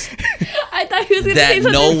best I thought he was gonna That say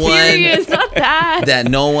something no one- serious, not that. that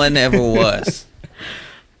no one ever was.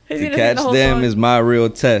 He's To gonna sing catch the whole them song. is my real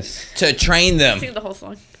test. To train them Sing the whole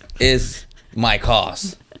song. is my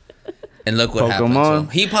cause. And look what happened to Pokemon. him.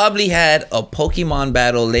 He probably had a Pokemon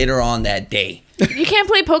battle later on that day. You can't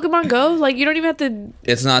play Pokemon Go. Like you don't even have to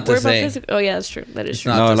It's not the worry about same. physical. Oh yeah, that's true. That is It's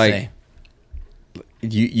true. not No, the like, same.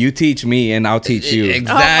 You teach me and I'll teach you.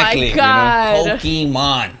 Exactly. Oh my God.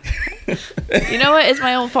 Pokemon. You know what? It's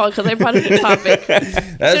my own fault because I brought it to the topic.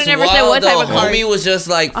 That's never said wild, what type though. of card. Homie was just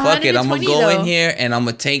like, fuck it. I'm going to 120 go in though. here and I'm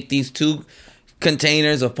going to take these 2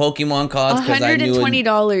 containers of Pokemon cards because I knew it,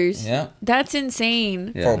 $120. Yeah. That's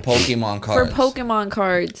insane. Yeah. for Pokemon For cards. Pokemon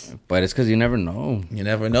cards. But it's because you never know. You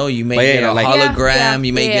never know. You may But yeah, get a like- hologram. Yeah,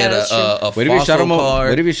 you may yeah, get that's a What if you shot fossil him? card.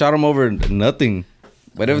 What if you shot him over nothing?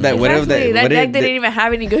 What if that? What if Exactly. that? What That if deck didn't even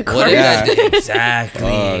have any good What cards. if Yeah. that-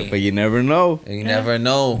 exactly. But you never know. you never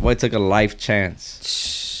know. What took a life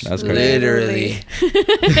chance? That's crazy. Literally.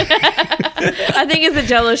 I think it's the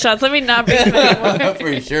Jello shots. Let me not bring them anymore.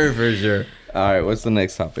 For sure. All right, what's the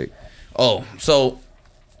next topic? Oh, so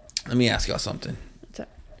let me ask y'all something. What's up?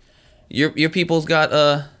 Your people's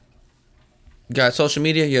got social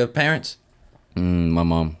media. Your parents, My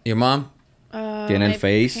mom. your mom, Getting in My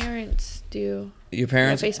face? parents do. your Yeah,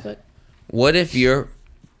 parents. Facebook. What if your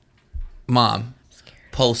mom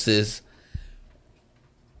posts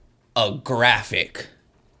a graphic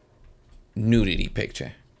nudity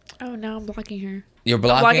picture? Oh, now I'm blocking her. You're I'm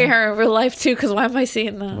blocking, blocking her in real life too, because why am I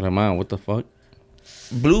seeing that? What am I? What the fuck?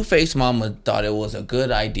 Blueface mama thought it was a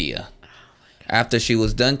good idea after she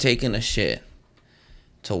was done taking a shit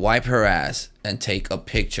to wipe her ass and take a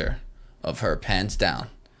picture of her pants down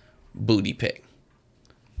booty pic.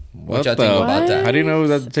 What y'all think about that? How do you know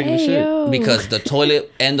that's taking a Hey, shit? yo. Because the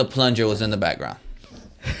toilet and the plunger was in the background.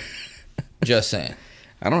 Just saying.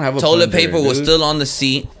 I don't have a Toilet plunger, paper was dude. still on the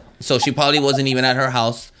seat, so she probably wasn't even at her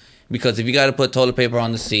house. Because if you got to put toilet paper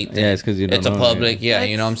on the seat, then Yeah, it's 'cause you don't it's a know, public. yeah. Yeah,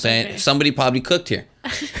 you know what I'm saying. Okay. Somebody probably cooked here.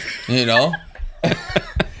 You know,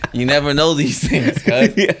 you never know these things.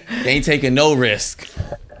 Cause they ain't taking no risk.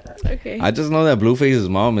 Okay. I just know that Blueface's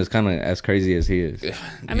mom is kind of as crazy as he is.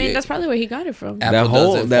 I mean, Yeah. that's probably where he got it from. Apple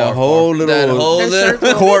whole- does it that far, whole far- little- that whole Their little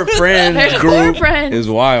circle. Core friends There's group core friends. is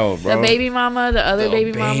wild, bro. The baby mama, the other Oh,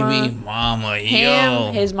 baby mama, mama, him,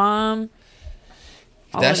 yo. his mom.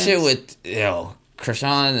 all That of shit them. with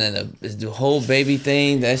Krishan and the whole baby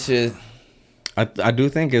thing. That shit I do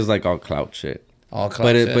think it's like all clout shit. all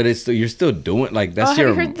But it's you're still doing like Oh, that's have your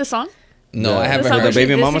you heard the song? no. I the haven't song heard where the it.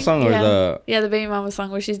 baby she's mama dissing- song or yeah. the Yeah, the baby mama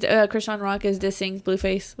song where she's Krishan Rock is dissing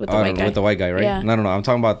Blueface with the white guy. with the white guy, right? Yeah. No, I'm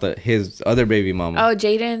talking about his other baby mama. Oh,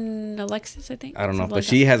 Jaden Alexis, I think. I don't know, Something but like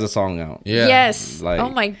she that. has a song out. Yeah. Yes. Like- oh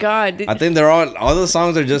my god. I think they're all the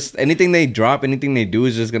songs are just anything they drop, anything they do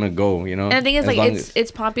is just gonna go, you know. And the thing is, As like, long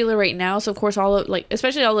it's popular right now, so of course all of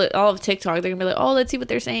especially all of TikTok, they're gonna be like, oh, let's see what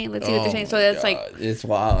they're saying, let's see what they're saying. So that's like it's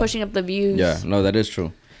wild. pushing up the views. yeah, no, that is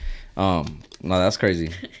true. No, that's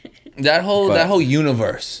crazy. That whole But-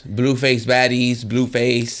 universe, Blueface baddies,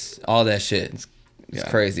 Blueface, all that shit. It's Yeah.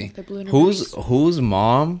 crazy. The blue and Whose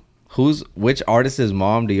mom? Which artist's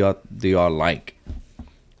mom do y'all like?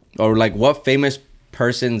 Or like what famous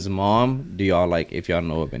person's mom do y'all like if y'all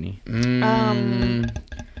know of any?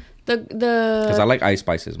 the Because I like Ice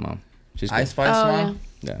Spice's mom. She's cool. Ice Spice Oh, mom.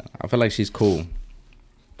 Yeah, I feel like she's cool.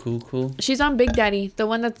 Cool. she's on Big Daddy, the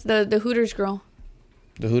one that's the Hooters girl.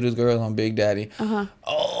 The Hooters girl on Big Daddy. Uh-huh.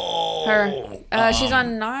 Oh, Her. She's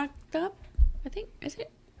on Knocked Up, I think. Is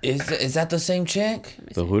it? is that the same chick?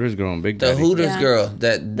 The Hooters girl and Big The Daddy. Hooters Yeah. girl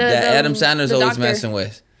that The Adam Sandler's the always doctor. messing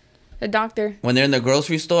with. The doctor. When they're in the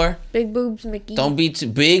grocery store. Big boobs McGee. Don't be too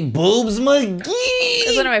big boobs, McGee.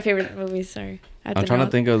 It's one of my favorite movies. Sorry. I'm trying to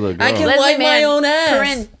think of the girl. I can Leslie wipe my Mann. own ass.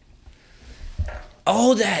 Corinne.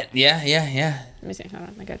 Oh, that. Yeah. Let me see. Hold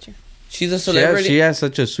on. I got you. She's a celebrity. She has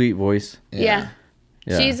such a sweet voice. Yeah.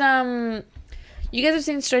 Yeah. She's you guys have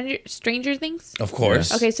seen Stranger Things? Of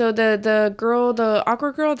course. Okay, so the girl, the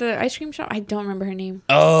awkward girl, the ice cream shop. I don't remember her name.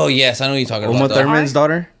 Oh yes, I know what you're talking Uma about. though. Thurman's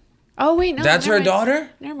daughter. Oh wait, no. That's never her mind. daughter.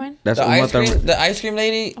 Never mind. That's The Uma ice cream, Thurman. the ice cream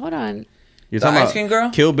lady. Hold on. You're The talking ice about cream girl?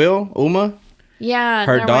 Kill Bill. Uma. Yeah.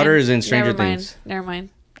 Her never daughter mind. is in Stranger Never mind. Things. Never mind.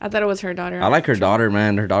 I thought it was her daughter. I like her daughter,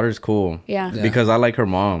 man. Her daughter's cool. Yeah. Yeah. Because I like her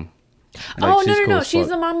mom. Like, Oh she's cool no! as She's fuck.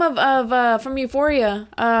 the mom of from Euphoria.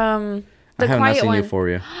 The I have not quiet seen one.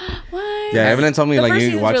 Euphoria. What? Yeah, Evelyn told me The like first you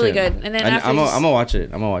season's watch really it. good, and then after I'm just- gonna watch it.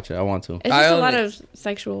 I'm gonna watch it. I want to. It's just I a lot only- of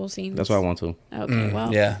sexual scenes. That's why I want to. Okay,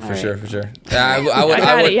 well. Yeah, all for right. sure, for sure. I would. I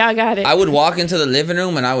got it. Yeah, I got it. I would walk into the living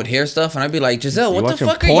room and I would hear stuff and I'd be like, Giselle, what the watching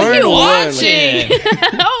fuck are porn you or what? watching?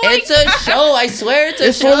 Oh my It's a show. I swear it's a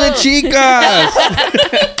It's show. for the chicas.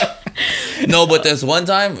 No, but this one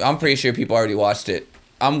time, I'm pretty sure people already watched it.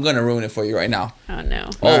 I'm gonna ruin it for you right now. Oh no.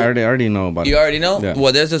 I already know about You it. already know? Yeah.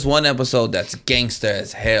 Well, there's this one episode that's gangster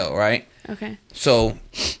as hell, right? Okay. So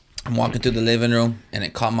I'm walking through the living room and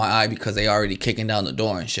it caught my eye because they already kicking down the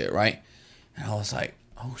door and shit, right? And I was like,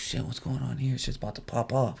 oh shit, what's going on here? Shit's about to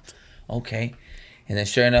pop off. Okay. And then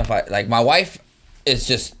sure enough, my wife is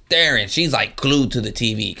just staring. She's like glued to the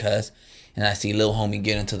TV, cuz. And I see little homie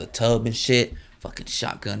get into the tub and shit. Fucking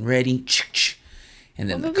shotgun ready. And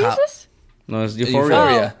then What the movie cop. is this? No, it's Euphoria.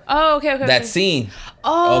 Euphoria. Oh, okay. That scene.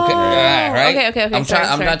 Oh. Okay. Right. Okay. I'm sorry,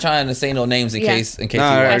 I'm sorry. not trying to say no names in Yeah. case No, you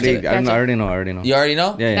I watch already, it. Gotcha. I already know. You already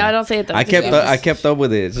know? Yeah, yeah. No, don't say it though. I kept up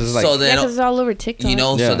with it. It's just like So Yeah, then, because it's all over TikTok. you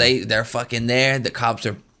know, so Yeah. they're fucking there. The cops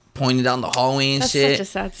are pointing down the hallway and that's shit. such a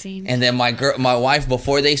sad scene. And then my wife,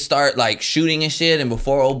 before they start like shooting and shit, and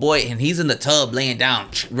before old boy, and he's in the tub laying down,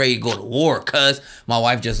 ready to go to war. Cause my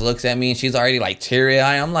wife just looks at me and she's already like teary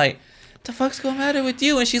eyed. I'm like, the fuck's going matter with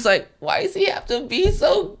you? And she's like, why does he have to be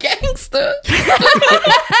so gangster?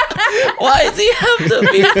 Why does he have to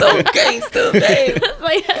be so gangster, babe?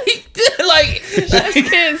 like, Chef's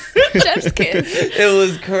kiss. Chef's kiss. it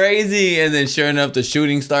was crazy. And then sure enough, the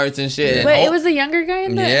shooting starts and shit. And Wait, it was the younger guy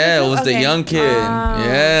in the. Yeah, it was the okay. young kid. Oh.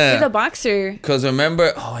 Yeah. He's a boxer. Cause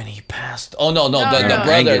remember, and he passed. Oh no, the No.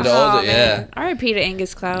 brother, Angus. the older, yeah. man. R.I.P. to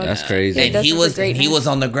Angus Cloud. That's crazy. Yeah, And that's he just a was greatness.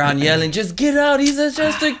 on the ground yelling, "Just get out! He's just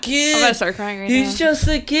a kid. I'm gonna start crying right He's now. just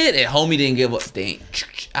a kid." And homie didn't give up.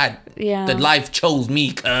 Yeah. The life chose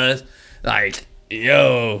me, cuz like,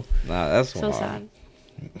 yo, Nah, that's So wild. sad.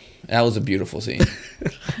 that was a beautiful scene.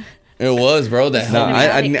 It was, bro. That No,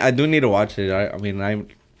 homie. I do need to watch it. I mean,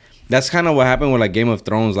 that's kind of what happened with like Game of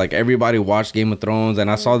Thrones. Like everybody watched Game of Thrones, and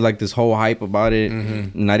I saw like this whole hype about it,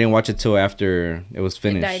 and I didn't watch it till after it was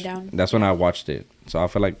finished. died down. That's when I watched it. So I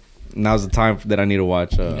feel like now's the time that I need to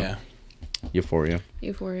watch Yeah, Euphoria.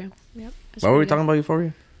 Euphoria. Yep. What were we talking about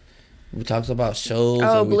Euphoria? we talked about shows.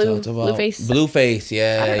 Oh, and we Blue- talked about Blueface. Blueface. I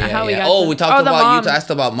Yeah, don't know yeah, how we yeah. got Oh, to- we talked Oh, the about mom. you asked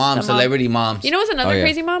about moms, The mom. celebrity moms. You know what's another Oh, yeah.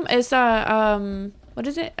 crazy mom? Is what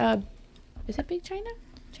is it? Is it Big China?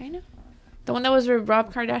 China? The one that was with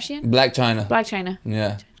Rob Kardashian? Black China. Black China.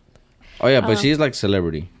 Yeah. Oh yeah, but she's like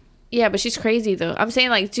celebrity. Yeah, but she's crazy though. I'm saying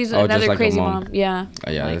like she's Oh, just another like a crazy mom. mom. Yeah.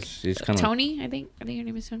 Oh, yeah, Like, she's kind of. Tony, I think her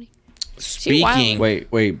name is Tony. Speaking.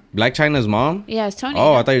 Wait, Black China's mom? Yeah, it's Tony.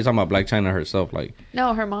 Oh, I thought you were talking about Black China herself. Like,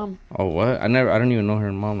 No, her mom. oh what? I don't even know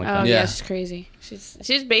her mom like Oh that. yeah. Yeah. She's crazy.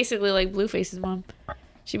 She's basically like Blueface's mom.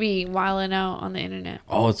 She be wilding out on the internet.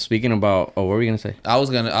 Oh, speaking about, what were we gonna say? I was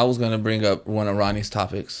gonna bring up one of Ronnie's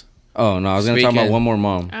topics. Oh no, I was gonna talk about Speaking- one more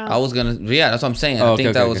mom. I was gonna, yeah, that's what I'm saying. Oh, I think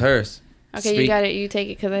okay, that okay, was okay. hers. Okay, you got it. You take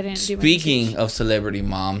it because I didn't do my Speaking of celebrity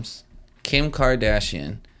moms, Kim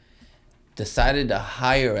Kardashian decided to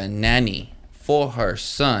hire a nanny for her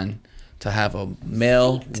son to have a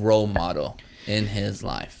male role model in his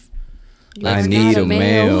life. I need a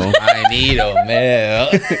male. I need a male.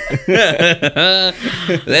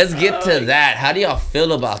 Let's get to that. How do y'all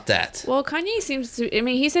feel about that? Well, Kanye seems to. I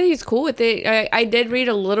mean, he said he's cool with it. I did read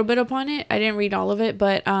a little bit upon it. I didn't read all of it,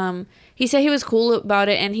 but he said he was cool about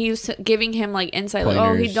it, and he was giving him like insight, like,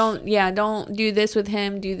 oh, Pointers. don't do this with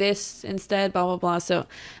him, do this instead, blah blah blah. So,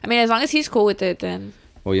 I mean, as long as he's cool with it, then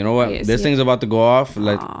Well, you know what? Yes, This yeah. thing's about to go off.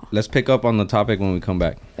 Aw. Let's pick up on the topic when we come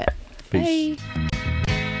back. bet. Peace. Bye.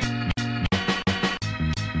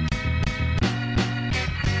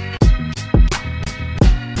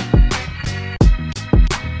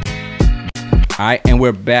 All right, and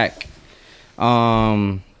we're back.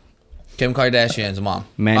 Kim Kim Kardashian's mom.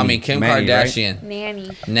 Manny. I mean, Kim Manny, Kardashian. Nanny.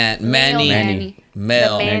 Manny. Manny.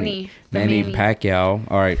 Mel. The Manny Manny. Pacquiao.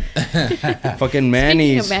 All right. Fucking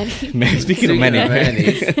Manny's. Speaking of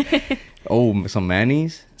Manny. Oh, some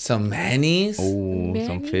Manny's. Some Manny's. Oh, some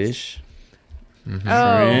Manny's? fish. Oh,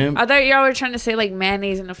 Shrimp. I thought y'all were trying to say like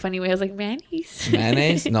mayonnaise in a funny way. I was like, mayonnaise?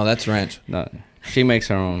 Mayonnaise? No, that's ranch. No, she makes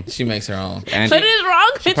her own. She makes her own. And What is wrong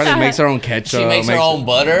with probably that? makes her own ketchup. She makes her own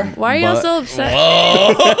butter. Why are y'all But- so upset?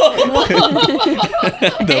 Whoa.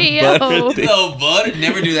 Hey, yo. No butter.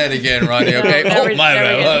 Never do that again, Ronnie. Okay. never- Oh my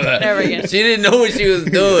never bad. again. Never again. She didn't know what she was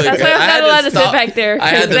doing. That's why I'm not allowed to sit back there, I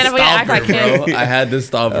had 'cause to then I'm gonna stop act her, like him. bro. I had to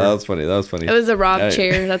stop That her. was funny. That was funny. It was the Rob Yeah.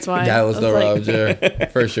 chair. That's why. That was I the like- Rob chair.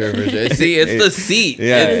 For sure. See, it's the seat.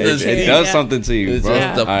 Yeah, It's the it seat. does Yeah. something to you, It's bro.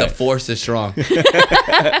 just All the right. force is strong.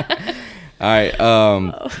 All right.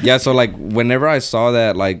 Yeah. So like, whenever I saw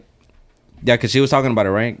that, like, yeah, because she was talking about it,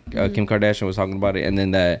 right? Kim Kardashian was talking about it, and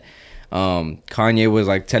then that Kanye was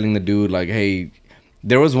like telling the dude, like, hey,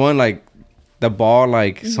 there was one like the ball,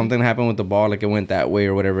 like something happened with the ball, like it went that way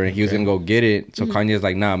or whatever, and he was gonna go get it. So Kanye's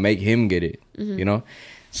like, nah, make him get it, you know.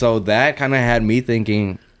 So that kind of had me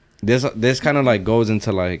thinking. This kind of like goes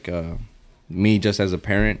into like me just as a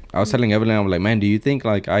parent. I was telling Evelyn, I'm like, man, do you think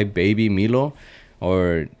like I baby Milo,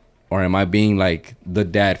 or am I being like the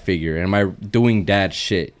dad figure? Am I doing dad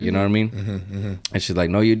shit? You know what I mean? And she's like,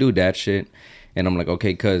 no, you do dad shit. And I'm like,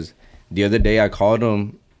 okay, because the other day I called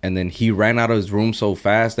him, and then he ran out of his room so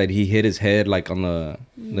fast that he hit his head like on the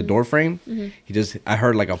door frame. I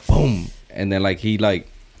heard like a boom, and then like he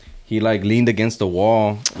leaned against the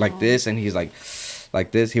wall like this, and he's like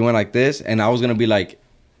this. He went like this, and I was gonna be like,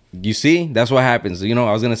 you see, that's what happens. You know,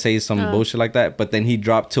 I was gonna say some bullshit like that, but then he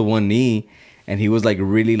dropped to one knee, and he was like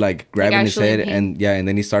really like grabbing his actually head, in pain? and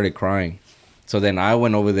then he started crying. So then I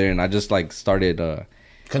went over there and I just like started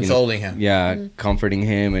Consoling him. yeah, comforting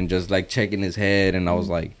him and just like checking his head, and I was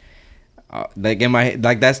like in my head,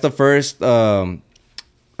 like that's the first that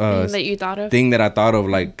you thought of? thing that I thought of,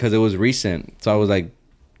 like, because it was recent. So I was like,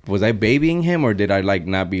 was I babying him, or did I like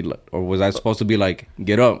not be, or was I supposed to be like,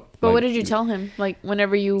 get up? But like, what did you tell him? Like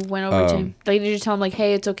whenever you went over to him, like did you tell him like,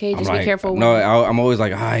 hey, it's okay, just I'm be like, careful? No, when- I'm always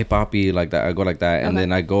like, hi, papi, like that. I go like that, and Okay.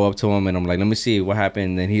 then I go up to him and I'm like, let me see what happened.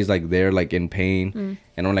 And then he's like there, like in pain,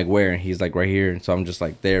 and I'm like, where? And he's like right here. So I'm just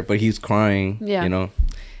like there, but he's crying, Yeah. you know.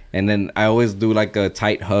 And then I always do like a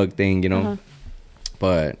tight hug thing, you know. Uh-huh.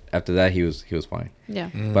 But after that, he was fine. Yeah.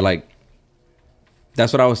 But like,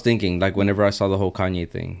 that's what I was thinking. Like whenever I saw the whole Kanye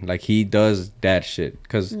thing, like he does dad shit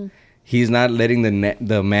because he's not letting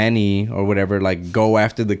the Manny or whatever like go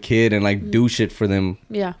after the kid and like do shit for them.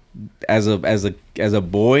 Yeah. As a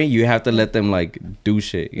boy, you have to let them like do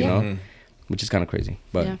shit, you know, which is kind of crazy.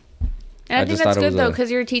 But Yeah. And I think just that's thought it good was though, a- because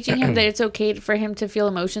you're teaching him that it's okay for him to feel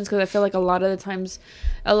emotions. Because I feel like a lot of the times,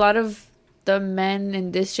 a lot of the men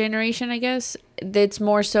in this generation, I guess, it's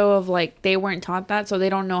more so of like they weren't taught that, so they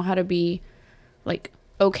don't know how to be like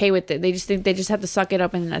okay with it. They just think they just have to suck it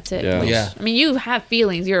up and that's it. Yeah. Which, Yeah. I mean, you have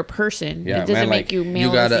feelings. You're a person. Yeah, It doesn't man, make like, you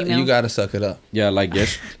male or female. You gotta suck it up. yeah, like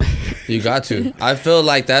yes, You got to. I feel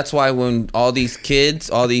like that's why when all these kids,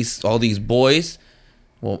 all these boys,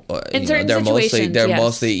 well, In certain situations, they're yes.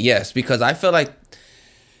 mostly yes, because I feel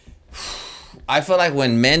like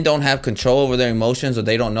when men don't have control over their emotions, or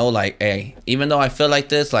they don't know, like, hey, even though I feel like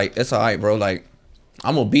this, like, it's all right, bro. Like,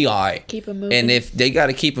 I'm gonna be all right. Keep it moving. And if they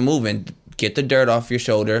gotta keep it moving, get the dirt off your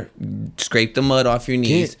shoulder, scrape the mud off your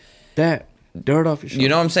knees. get that dirt off your shoulder. You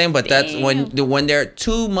know what I'm saying? But that's Damn. when they're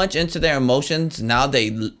too much into their emotions. Now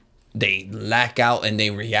they lack out and they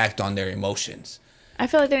react on their emotions. I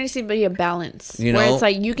feel like there needs to be a balance. You where know? it's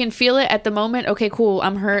like you can feel it at the moment. Okay, cool.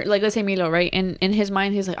 I'm hurt. Like, let's say Milo, right? And in his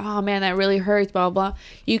mind, he's like, oh man, that really hurts, blah, blah.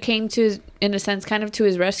 You came to, in a sense, kind of to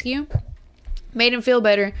his rescue, made him feel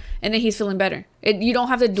better, and then he's feeling better. You don't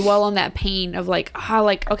have to dwell on that pain of like,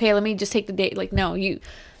 okay, let me just take the day. Like, no, you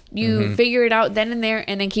figure it out then and there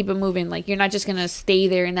and then keep it moving. Like, you're not just going to stay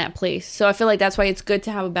there in that place. So I feel like that's why it's good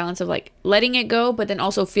to have a balance of like letting it go, but then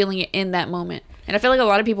also feeling it in that moment. And I feel like a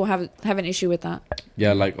lot of people have an issue with that.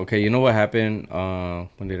 Yeah, like, okay, you know what happened?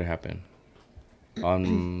 When did it happen?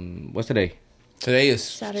 On what's today? Today is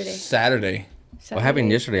Saturday. What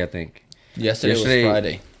happened yesterday? I think. Yesterday was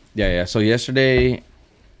Friday. Yeah. So yesterday,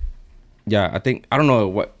 yeah, I think I don't know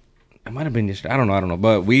what. It might have been yesterday. I don't know.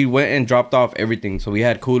 But we went and dropped off everything. So we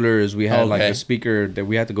had coolers. We had like Okay. a speaker that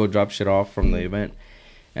we had to go drop shit off from the event.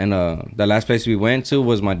 And the last place we went to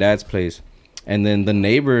was my dad's place. And then the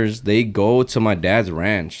neighbors, they go to my dad's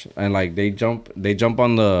ranch and like they jump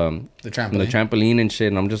on the The trampoline. trampoline and shit.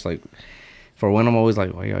 And I'm just like, for when I'm always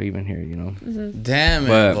like, why y'all even here, you know? Damn it,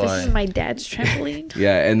 But- boy. This is my dad's trampoline.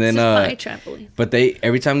 Yeah, and then This is my trampoline. but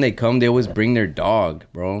every time they come, they always bring their dog,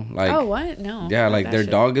 bro. Like, Oh, what? No. yeah, Not like that their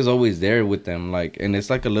shit. dog is always there with them, like, and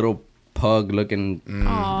it's like a little pug looking,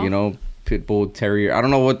 Aw. you know, pit bull terrier. I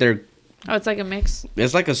don't know what they're. Oh, it's like a mix.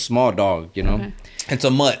 It's like a small dog, you know. Okay. It's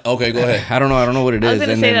a mutt. Okay, go ahead. I don't know what it is. I was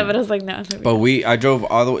gonna and say then- that, but I was like, no. But I drove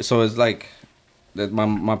all the way. So it's like that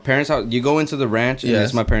my parents' house. You go into the ranch, and Yes.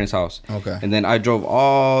 it's my parents' house. Okay. And then I drove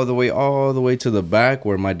all the way to the back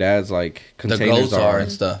where my dad's like The containers goats are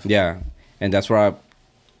and stuff. Yeah, and that's where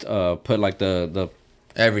I put like the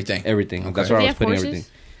Everything. everything. Okay. That's Do where I they was have putting horses? everything.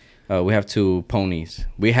 We have 2 ponies.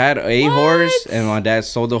 We had a What? horse, and my dad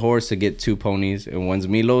sold the horse to get 2 ponies, and one's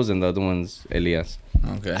Milo's and the other one's Elias.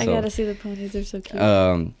 Okay. I so- gotta see the ponies. They're so cute.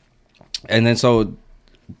 And then so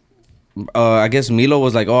I guess Milo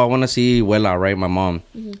was like, oh, I want to see Wella, right? My mom.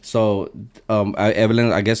 So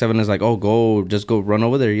Evelyn, I guess Evelyn is like, oh, just go run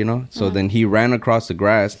over there, you know? So then he ran across the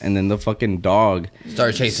grass, and then the fucking dog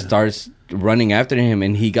Start chasing. starts running after him,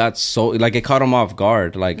 and he got so, like, it caught him off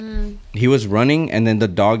guard. Like, he was running, and then the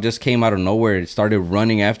dog just came out of nowhere and started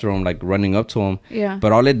running after him, like, running up to him. Yeah.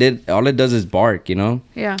 But all it does is bark, you know?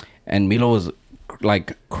 Yeah. And Milo was,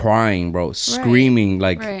 like, crying, bro, screaming,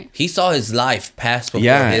 like... Right. He saw his life pass before his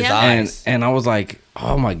Yeah. eyes. And I was like,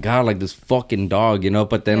 oh my god, like this fucking dog, you know.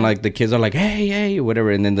 But then like the kids are like, hey,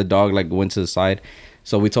 whatever, and then the dog like went to the side.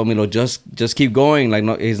 So we told Milo, just keep going, like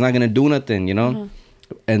no, he's not gonna do nothing, you know.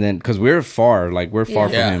 And then because we're far Yeah.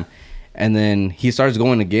 from him, and then he starts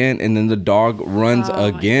going again, and then the dog runs Oh my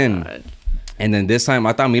again, God. and then this time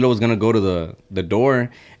I thought Milo was gonna go to the door,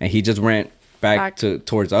 and he just ran back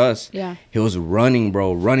towards us. Yeah. He was running,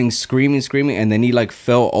 bro, screaming, and then he like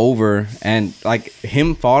fell over, and like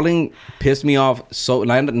him falling pissed me off. So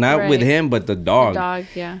not Right. with him, but the dog. The dog,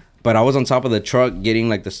 yeah. But I was on top of the truck getting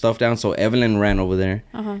like the stuff down, so Evelyn ran over there,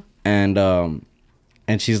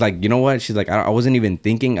 and she's like, you know what? She's like, I wasn't even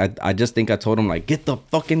thinking. I just think I told him like, get the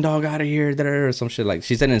fucking dog out of here, or some shit. Like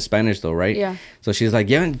she said in Spanish though, right? Yeah. So she's like,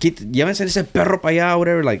 llévense ese perro para allá,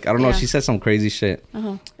 whatever. Like I don't know. Yeah. She said some crazy shit,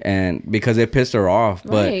 and because it pissed her off,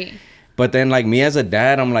 but. Right. But then, like, me as a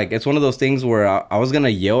dad, I'm like, it's one of those things where I was going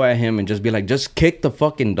to yell at him and just be like, just kick the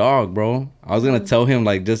fucking dog, bro. I was going to tell him,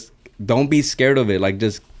 like, just don't be scared of it. Like,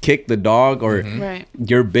 just kick the dog or Right.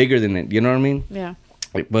 you're bigger than it. You know what I mean? Yeah.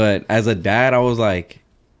 But as a dad, I was like,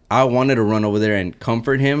 I wanted to run over there and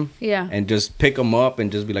comfort him. Yeah. And just pick him up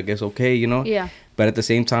and just be like, it's okay, you know? Yeah. But at the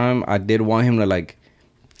same time, I did want him to, like,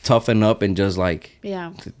 toughen up and just, like,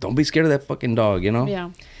 Yeah. don't be scared of that fucking dog, you know?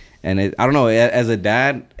 Yeah. And I don't know, as a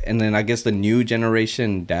dad, and then I guess the new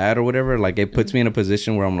generation dad or whatever, like it puts me in a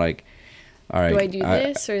position where I'm like, all right, Do I do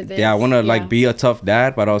this or this? Yeah, I want to Yeah. like be a tough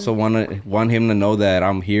dad, but I also want him to know that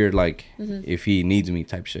I'm here, like if he needs me,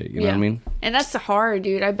 type shit. You know what I mean? And that's hard,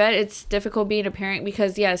 dude. I bet it's difficult being a parent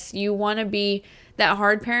because yes, you want to be that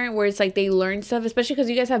hard parent where it's like they learn stuff, especially because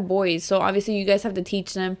you guys have boys, so obviously you guys have to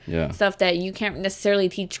teach them stuff that you can't necessarily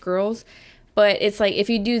teach girls. But it's like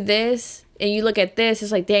if you do this and you look at this,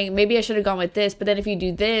 it's like, dang, maybe I should have gone with this. But then if you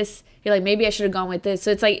do this, you're like, maybe I should have gone with this.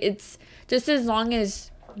 So it's like, it's just as long as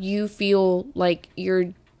you feel like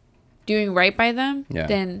you're doing right by them,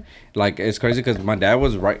 then like it's crazy because my dad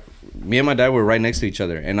was right. Me and my dad were right next to each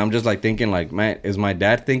other, and I'm just like thinking, like, man, is my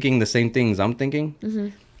dad thinking the same things I'm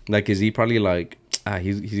thinking? Like, is he probably like,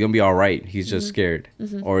 he's gonna be all right? He's just scared,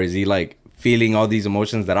 or is he like feeling all these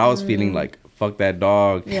emotions that I was feeling? Like, fuck that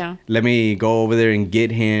dog. Yeah. Let me go over there and get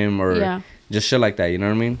him, or Yeah. just shit like that. You know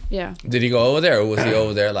what I mean? yeah. Did he go over there, or was he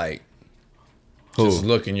over there like Who? just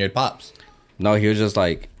looking your pops? No, he was just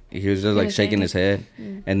like was shaking saying- his head,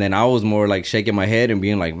 and then I was more like shaking my head and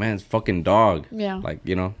being like, man, it's fucking dog. Yeah. Like,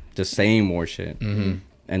 you know, just saying more shit. And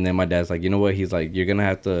then my dad's like, you know what? He's like, you're gonna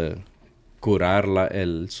have to curar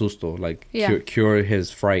el susto, like Yeah. cure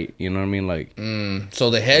his fright. You know what I mean? Like, So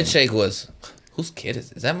the head shake was, whose kid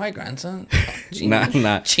is? Is that my grandson? nah.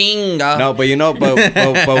 Chinga. No, but you know,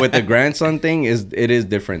 but with the grandson thing, it is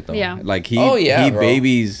different though. Yeah. Like he bro.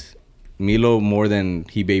 babies Milo more than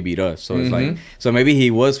he babied us. So it's like, so maybe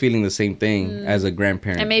he was feeling the same thing as a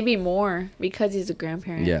grandparent. And maybe more because he's a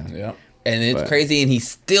grandparent. Yeah. Yeah. And it's But- crazy, and he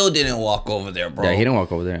still didn't walk over there, bro. Yeah, he didn't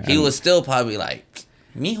walk over there. He was still probably like,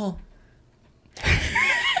 mijo.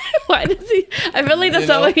 Why does he? I feel like that's You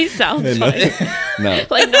not know? what he sounds like. no.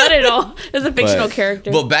 Like, not at all. It's a fictional But-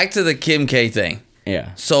 character. But back to the Kim K thing.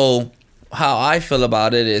 Yeah. So how I feel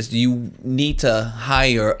about it is you need to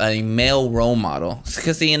hire a male role model.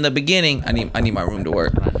 Because see, in the beginning, I need my room to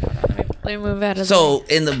work. Let me move out of So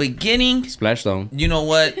in the beginning, Splash Zone. you know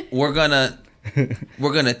what? We're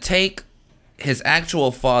gonna take his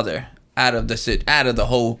actual father out of the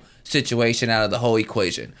whole situation out of the whole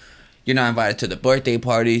equation. You're not invited to the birthday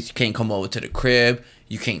parties. You can't come over to the crib.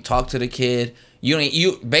 You can't talk to the kid. You're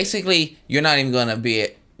not even gonna be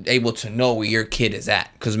able to know where your kid is at.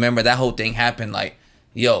 Because remember, that whole thing happened like,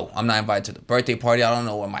 yo, I'm not invited to the birthday party. I don't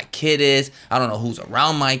know where my kid is. I don't know who's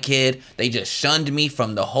around my kid. They just shunned me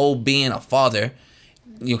from the whole being a father.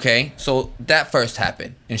 Okay, so that first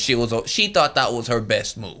happened, and she thought that was her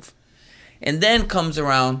best move. And then comes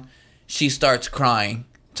around, she starts crying,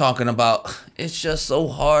 talking about, it's just so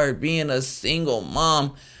hard being a single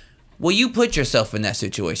mom. Well, you put yourself in that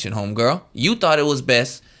situation, homegirl. You thought it was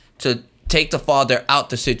best to take the father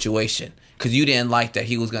out the situation because you didn't like that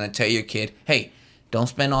he was going to tell your kid, hey, don't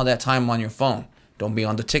spend all that time on your phone. Don't be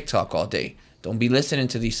on the TikTok all day. Don't be listening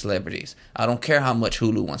to these celebrities. I don't care how much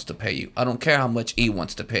Hulu wants to pay you. I don't care how much E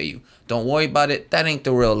wants to pay you. Don't worry about it. That ain't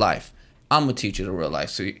the real life. I'm going to teach you the real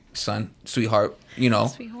life, sweetheart, you know.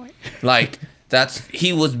 Sweetheart. Like,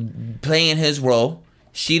 he was playing his role.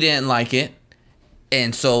 She didn't like it.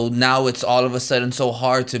 And so now it's all of a sudden so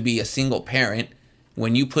hard to be a single parent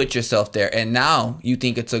when you put yourself there. And now you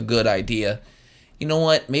think it's a good idea. You know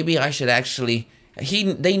what? Maybe I should actually...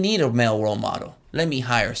 They need a male role model. Let me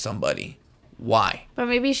hire somebody. Why? But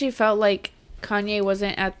maybe she felt like Ye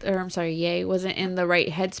wasn't in the right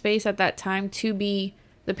headspace at that time to be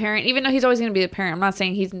the parent, even though he's always going to be the parent. I'm not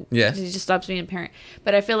saying he just stops being a parent.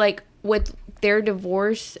 But I feel like with their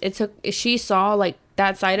divorce, she saw like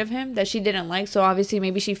that side of him that she didn't like. So obviously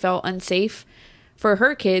maybe she felt unsafe for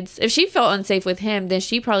her kids. If she felt unsafe with him, then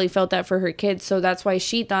she probably felt that for her kids. So that's why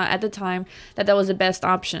she thought at the time that was the best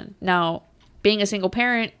option. Now, being a single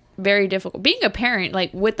parent, very difficult. Being a parent,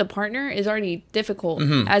 like, with the partner is already difficult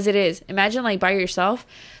as it is. Imagine, like, by yourself.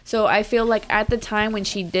 So I feel like at the time when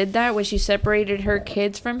she did that, when she separated her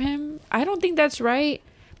kids from him, I don't think that's right.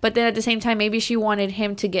 But then at the same time, maybe she wanted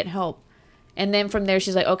him to get help. And then from there,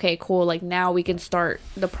 she's like, okay, cool. Like, now we can start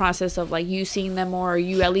the process of, like, you seeing them more, or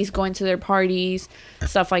you at least going to their parties,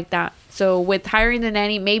 stuff like that. So with hiring the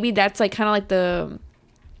nanny, maybe that's, like, kind of like the...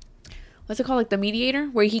 what's it called, like the mediator,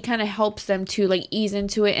 where he kind of helps them to like ease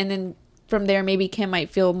into it, and then from there maybe Kim might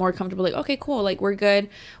feel more comfortable, like, okay, cool, like we're good,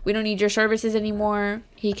 we don't need your services anymore,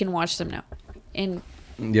 he can watch them now. And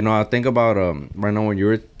you know, I think about right now when you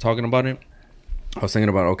were talking about it, I was thinking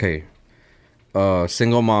about, okay,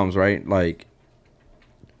 single moms, right? Like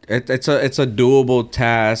it's a doable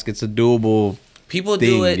task, it's a doable People thing,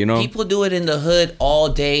 do it. You know? People do it in the hood all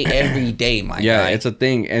day, every day, my guy. Yeah, it's a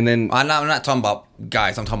thing. And then I'm not talking about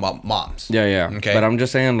guys. I'm talking about moms. Yeah. Okay. But I'm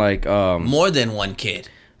just saying, like, more than one kid.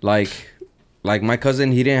 Like my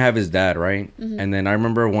cousin, he didn't have his dad, right? Mm-hmm. And then I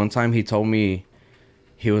remember one time he told me,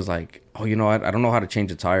 he was like, "Oh, you know, I don't know how to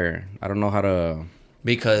change a tire. I don't know how to."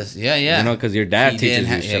 Because you know, because your dad teaches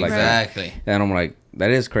you shit like that. Exactly. And I'm like,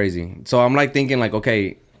 that is crazy. So I'm like thinking, like,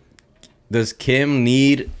 okay, does Kim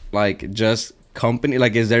need like just company?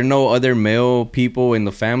 Like, is there no other male people in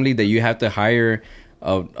the family that you have to hire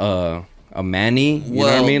a manny? You know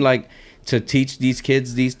what I mean? Like, to teach these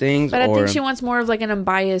kids these things? But I think she wants more of like an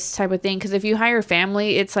unbiased type of thing. Because if you hire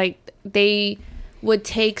family, it's like they would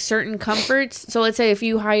take certain comforts. So let's say if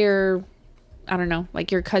you hire, I don't know,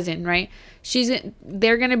 like your cousin, right?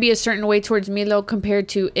 They're going to be a certain way towards Milo compared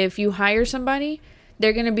to if you hire somebody,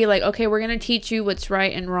 they're going to be like, okay, we're going to teach you what's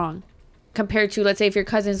right and wrong. Compared to, let's say, if your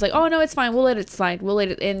cousin's like, oh no, it's fine, we'll let it slide,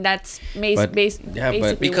 and that's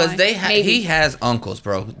basically because why. He has uncles,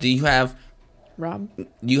 bro. Do you have Rob?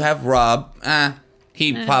 You have Rob.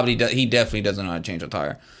 He definitely doesn't know how to change a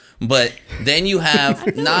tire. But then you have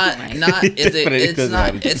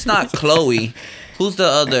it's not Chloe. Who's the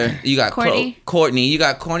other? You got Courtney. Courtney. You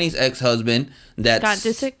got Courtney's ex-husband.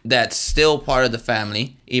 That's still part of the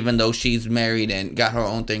family, even though she's married and got her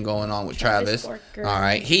own thing going on with Travis. All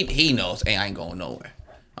right, he knows. Hey, I ain't going nowhere.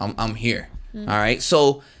 I'm here. All right.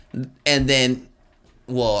 So, and then,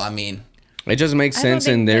 well, I mean, it just makes sense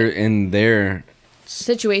in their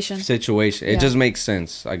situation. It just makes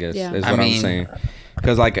sense, I guess. Yeah. Is what I'm saying.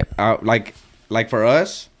 Because like for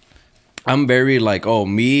us, I'm very like, oh,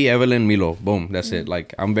 me, Evelyn, Milo, boom, that's it.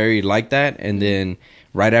 Like, I'm very like that, and then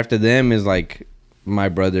right after them is like my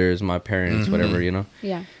brothers, my parents, whatever, you know.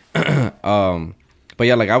 Yeah. But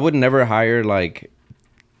yeah, like I would never hire like,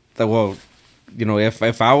 you know,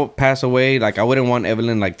 if I would pass away, like I wouldn't want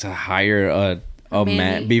Evelyn like to hire a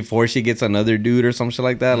man before she gets another dude or some shit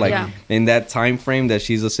like that. Like in that time frame that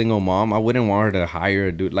she's a single mom, I wouldn't want her to hire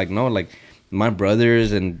a dude. Like, no, like my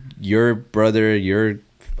brothers and your brother,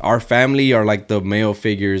 our family are like the male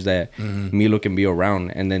figures that Milo can be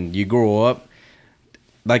around. And then you grow up,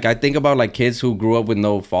 like I think about like kids who grew up with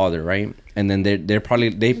no father, right? And then they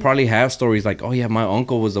probably have stories like, oh yeah, my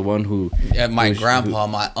uncle was the one who my grandpa,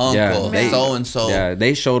 my uncle, so and so. Yeah,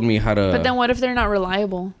 they showed me how to. But then what if they're not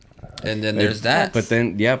reliable? And then there's that. But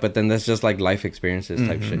then that's just like life experiences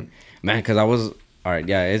type shit, man. Because I was all right.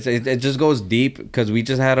 Yeah, it just goes deep because we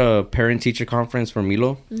just had a parent teacher conference for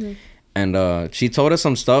Milo, and she told us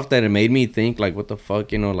some stuff that it made me think like, what the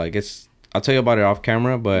fuck, you know? Like I'll tell you about it off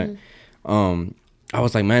camera, but I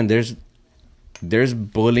was like, man, there's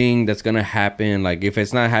bullying that's gonna happen. Like if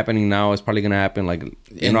it's not happening now, it's probably gonna happen. Like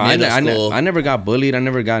you know, I never got bullied. I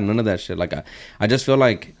never got none of that shit. Like I just feel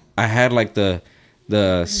like I had like the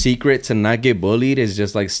secret to not get bullied is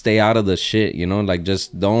just like stay out of the shit. You know, like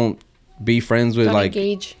just don't be friends with like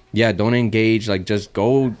engage. Yeah, don't engage. Like just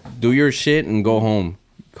go do your shit and go home.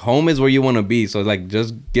 Home is where you want to be. So like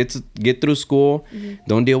just get through school,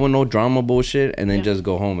 don't deal with no drama bullshit, and then just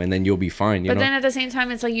go home, and then you'll be fine. You know? Then at the same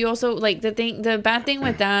time, it's like you also like the bad thing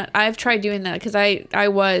with that. I've tried doing that because I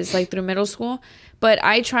was like through middle school, but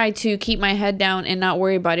I tried to keep my head down and not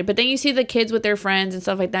worry about it. But then you see the kids with their friends and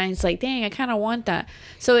stuff like that, and it's like, dang, I kind of want that.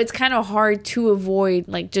 So it's kind of hard to avoid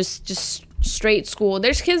like just straight school.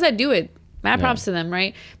 There's kids that do it. Mad props to them,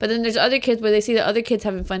 right? But then there's other kids where they see the other kids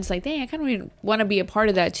having fun. It's like, dang, I kind of want to be a part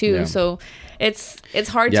of that too. Yeah. So it's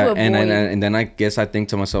hard to avoid. And then I guess I think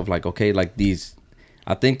to myself like, okay, like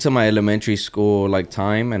I think to my elementary school like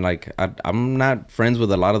time, and like I'm not friends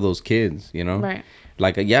with a lot of those kids, you know? Right.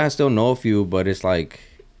 Like I still know a few, but it's like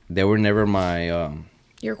they were never my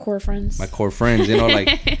your core friends. My core friends, you know,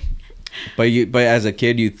 like. but as a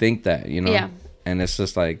kid, you think that, you know. Yeah. And it's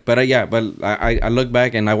just like, but I look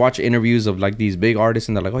back and I watch interviews of like these big artists,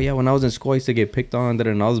 and they're like, oh yeah, when I was in school I used to get picked on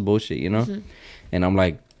and all this bullshit, you know. And I'm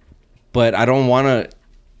like, but I don't want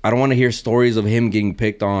to hear stories of him getting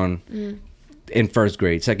picked on in first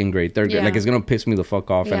grade, second grade, third grade. Like it's gonna piss me the fuck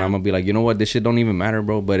off, and I'm gonna be like, you know what, this shit don't even matter,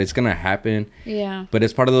 bro. But it's gonna happen. Yeah. But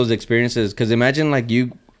it's part of those experiences, because imagine like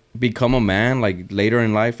you become a man like later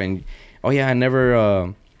in life, and oh yeah, I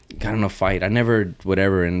never got in a fight, I never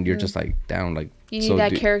whatever, and you're just like down, like you need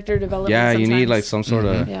that character development. Yeah, sometimes. You need like some sort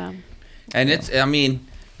of And it's, I mean,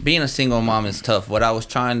 being a single mom is tough. What I was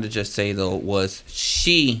trying to just say though was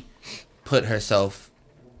she put herself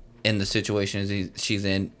in the situation she's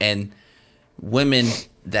in, and women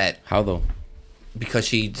that how though, because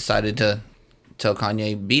she decided to tell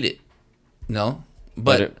Kanye beat it, no,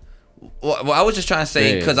 but well, I was just trying to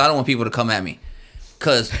say, because I don't want people to come at me.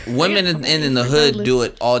 Because women in the hood do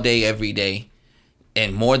it all day, every day,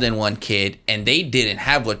 and more than one kid, and they didn't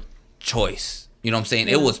have a choice. You know what I'm saying?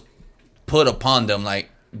 Yeah. It was put upon them, like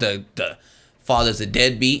the father's a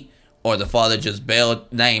deadbeat, or the father just bailed.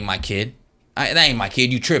 That ain't my kid. That ain't my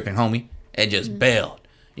kid. You tripping, homie? And just bailed.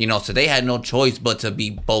 You know, so they had no choice but to be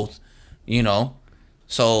both. You know,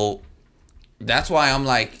 so that's why I'm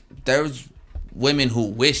like, there's women who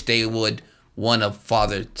wish they would want a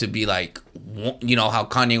father to be like, you know, how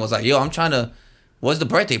Kanye was like, yo, I'm trying to, where's the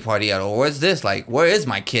birthday party at, or where's this, like, where is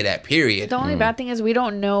my kid at, period. The only bad thing is we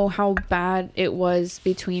don't know how bad it was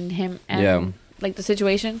between him and like the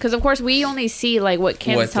situation, because of course we only see like what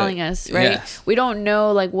Kim's telling us, right? Yes. We don't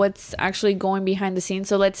know like what's actually going behind the scenes.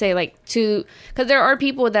 So let's say like because there are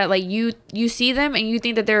people that like you see them and you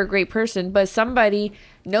think that they're a great person, but somebody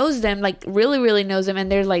knows them, like really knows them,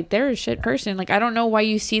 and they're like, they're a shit person. Like I don't know why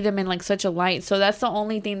you see them in like such a light. So that's the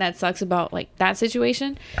only thing that sucks about like that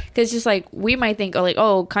situation, because just like we might think, oh, like,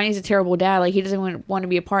 oh, Kanye's a terrible dad, like he doesn't want to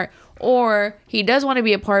be a part, or he does want to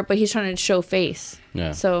be a part, but he's trying to show face.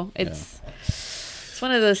 Yeah. So it's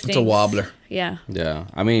one of those things. It's a wobbler. Yeah. Yeah.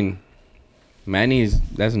 I mean,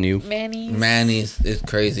 that's new. Manny's is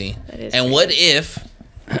crazy. And crazy. What if,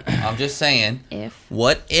 I'm just saying,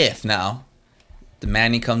 what if now the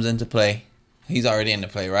Manny comes into play? He's already into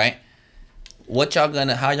play, right? How y'all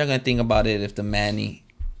gonna think about it if the Manny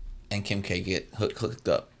and Kim K get hooked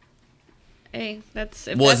up? Hey, if that's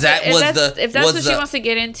what she wants to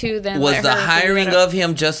get into, then was the hiring of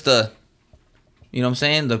him just the, you know what I'm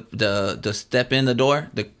saying, the step in the door,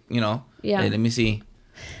 hey, let me see,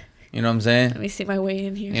 you know what I'm saying, let me see my way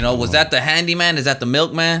in here, you know, was that the handyman, is that the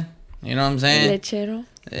milkman, you know what I'm saying, lechero?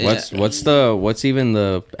 What's even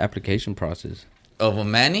the application process of a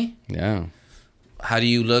Manny? Yeah, how do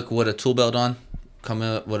you look with a tool belt on, come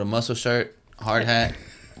in with a muscle shirt, hard hat?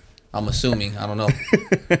 I'm assuming, I don't know.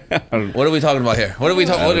 What are we talking about here? What are we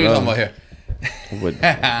talking about here?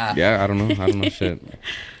 Yeah, I don't know shit.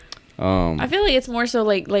 I feel like it's more so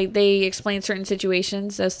like they explain certain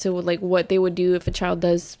situations as to like what they would do if a child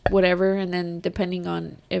does whatever, and then depending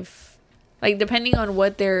on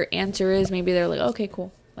what their answer is, maybe they're like, okay,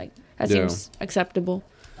 cool, like that seems acceptable,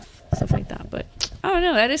 stuff like that. But I don't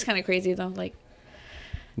know. That is kind of crazy though. Like,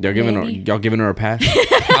 Y'all giving her a pass?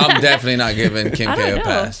 I'm definitely not giving Kim I K don't a know.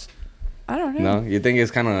 pass. I don't know. No, you think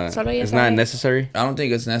it's kind of Sorry, it's sorry. not necessary? I don't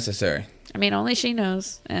think it's necessary. I mean, only she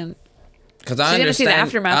knows, and Because She's I gonna see the understand.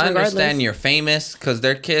 aftermath I regardless. understand you're famous because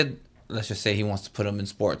their kid. Let's just say he wants to put him in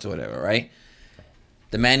sports or whatever, right?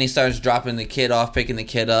 The man he starts dropping the kid off, picking the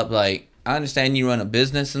kid up. Like, I understand you run a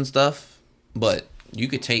business and stuff, but you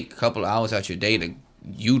could take a couple of hours out your day to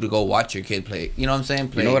go watch your kid play. You know what I'm saying?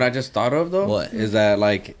 Play. You know what I just thought of though? What? Is that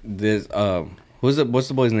like this? What's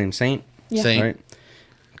the boy's name? Saint. yeah, Saint. Right.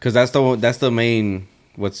 Because that's the main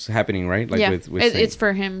what's happening, right? Like yeah. with It, Saint. it's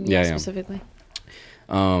for him, Yeah, yeah. specifically.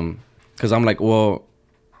 Because I'm like, well,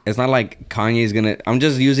 it's not like Kanye's gonna. I'm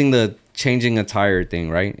just using the changing a tire thing,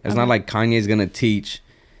 right? It's not like Kanye's gonna teach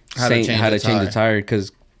How to Saint change how a to change a tire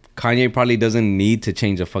because Kanye probably doesn't need to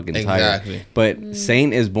change a fucking Exactly. tire. But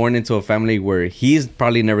Saint is born into a family where he's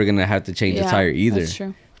probably never gonna have to change a tire either. That's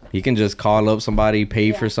true. He can just call up somebody,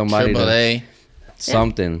 pay for somebody Triple to A.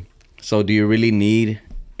 something. So do you really need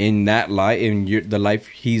in that life the life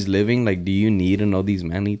he's living? Like, do you need to know these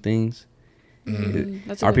manly things?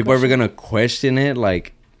 That's a Are good people ever question. gonna question it?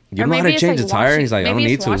 Like, you Or know how maybe to it's, change like, a tire? watching- He's like, I don't maybe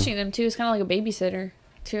need it's to. watching them too. It's kind of like a babysitter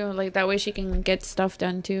too. Like that way she can get stuff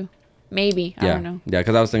done too. Maybe I don't know. Yeah,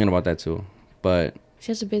 because I was thinking about that too. But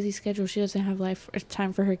She has a busy schedule. She doesn't have life or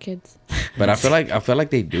time for her kids. I feel like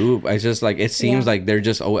they do. It's just like it seems Yeah. like they're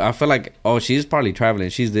just. Oh, I feel like she's probably traveling.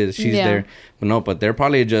 She's this. She's Yeah. there. But no, but they're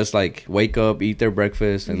probably just like wake up, eat their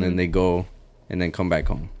breakfast, and then they go, and then come back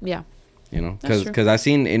home. Yeah. You know, That's because I've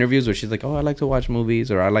seen interviews where she's like, oh, I like to watch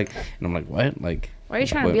movies, or I like, and I'm like, what? Like, Why are you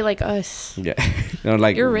trying to what? be like us? Yeah, you know,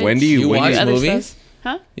 like You're rich. when do You you when watch do Other movies? stuff.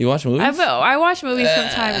 Huh? You watch movies? I watch movies from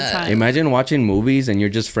time to time. imagine watching movies and you're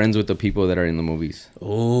just friends with the people that are in the movies?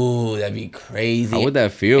 Ooh, that'd be crazy. How would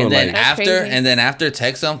that feel? And then Like, That's after, crazy.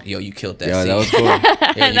 text them. Yo, you killed that. yeah, scene. that was cool.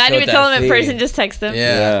 Yo, you Not killed even that tell them in scene. person, just text them.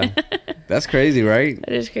 Yeah. Yeah, that's crazy, right?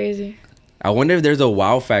 That is crazy. I wonder if there's a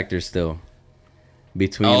wow factor still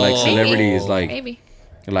between like Oh. celebrities, Maybe.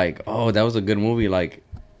 like oh, that was a good movie. Like,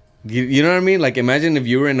 you know what I mean? Like, imagine if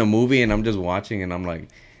you were in a movie and I'm just watching and I'm like,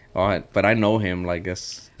 oh, but I know him. Like,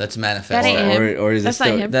 that's Let's That manifest. ain't that. him. or is That's it not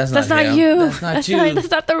still? him. That's That's not not him. you. That's not you. That's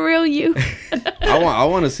not the real you. I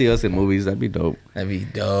want to see us in movies. That'd be dope. That'd be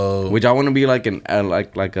dope. Would y'all want to be like in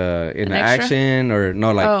like in An an extra? action or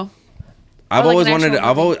no? Like, Oh. I've Oh, like always an wanted.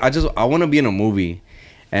 actual I want to be in a movie,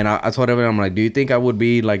 and I told everyone, I'm like, do you think I would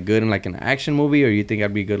be like good in like an action movie, or you think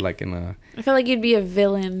I'd be good like in a? I feel like you'd be a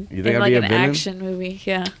villain You think in I'd like be a an villain? action movie.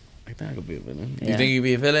 Yeah. I think I could be a villain. You think you'd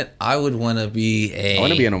be a villain? I would want to be I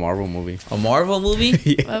want to be in a Marvel movie. a Marvel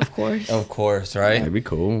movie. Of course. Of course, right? That'd be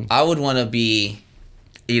cool. I would want to be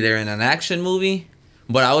either in an action movie,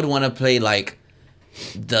 but I would want to play like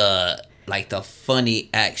the funny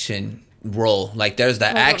action role. Like there's the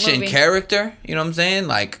Like what action movie? character, you know what I'm saying?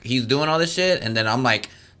 Like he's doing all this shit and then I'm like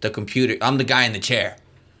the computer. I'm the guy in the chair.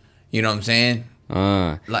 You know what I'm saying?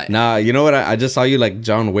 Like- Nah, you know what? I just saw you like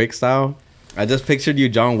John Wick style. I just pictured you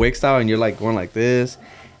John Wick style, and you're like going like this,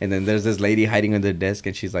 and then there's this lady hiding under the desk,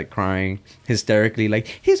 and she's like crying hysterically,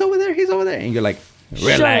 like he's over there, and you're like,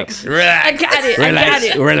 relax, I Relax. got it. I got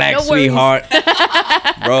it. relax, No worries. sweetheart,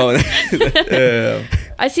 bro. Yeah.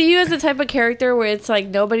 I see you as the type of character where it's like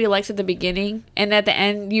nobody likes at the beginning, and at the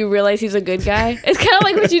end you realize he's a good guy. It's kind of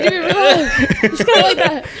like what you do in real life. It's kind of like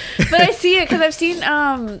that. But I see it because I've seen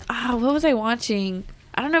what was I watching?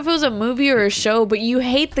 I don't know if it was a movie or a show, but you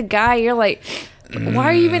hate the guy. You're like, why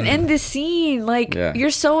are you even in this scene? Like, Yeah.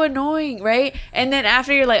 you're so annoying, right? And then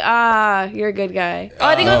after you're like, you're a good guy. Oh,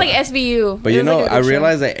 I think it was like SVU. But It you was, know, like, a I good show.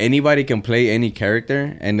 realize that anybody can play any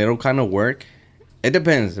character, and it'll kind of work. It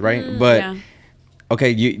depends, right? But yeah.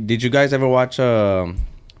 okay, did you guys ever watch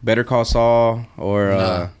Better Call Saul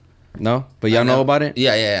or no? But y'all know about it?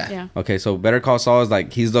 Yeah. Okay, so Better Call Saul is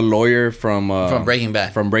like he's the lawyer from Breaking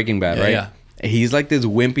Bad. From Breaking Bad, Yeah, right? yeah. He's like this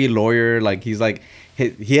wimpy lawyer, like he's like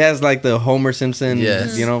he has like the Homer Simpson,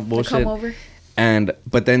 Yes. you know, The bullshit. come over.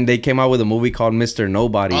 But then they came out with a movie called Mr.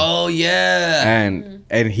 Nobody. Oh yeah. And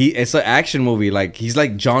it's an action movie, like he's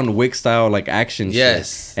like John Wick style, like action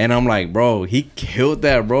Yes. shit. And I'm like, bro, he killed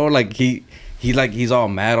that, bro. Like he's all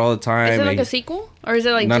mad all the time. Is it like and a sequel? Or is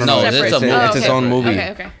it like No, just no, it's separate? a movie. it's its own movie.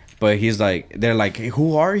 Okay. But he's like, they're like, hey,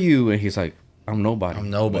 who are you? And he's like, I'm nobody.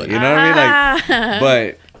 I'm nobody. You know what I mean? Like, Ah.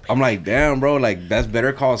 but I'm like, damn, bro, like that's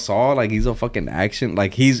Better Call Saul. Like he's a fucking action.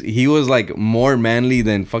 Like he was like more manly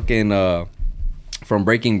than fucking from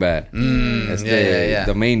Breaking Bad. That's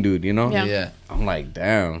the main dude, you know? Yeah. Yeah. I'm like,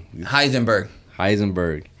 damn,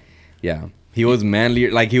 Heisenberg. Yeah, he was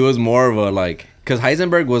manlier. Like he was more of a like, cause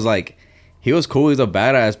Heisenberg was like, he was cool. He's a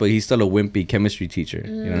badass, but he's still a wimpy chemistry teacher.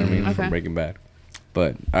 You know what I mean? okay. From Breaking Bad.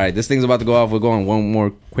 But all right, this thing's about to go off. We'll go on one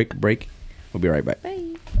more quick break. We'll be right back. Bye.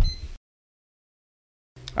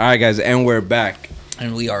 All right, guys, and we're back.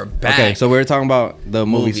 And we are back. Okay, so we were talking about the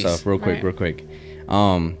movie Movies. stuff real quick.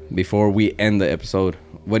 Before we end the episode,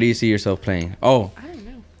 what do you see yourself playing? Oh, I don't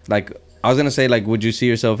know. like I was gonna say, like, would you see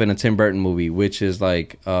yourself in a Tim Burton movie, which is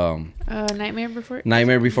like Nightmare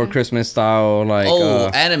Before Christmas style, like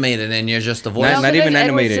animated, and you're just the voice. Not even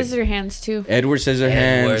animated. Edward Scissorhands too. Edward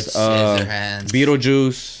Scissorhands,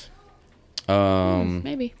 Beetlejuice,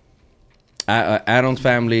 Maybe Addams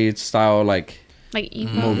Family style, like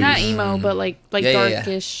emo, not emo, but like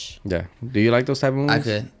darkish. Yeah. Do you like those type of movies? I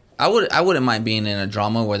could. I wouldn't mind being in a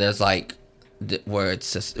drama where there's like, where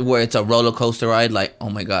it's a roller coaster ride. Like, oh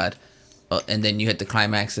my god, and then you hit the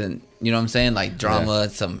climax, and you know what I'm saying? Like drama,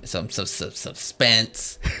 some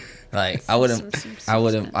suspense. Like I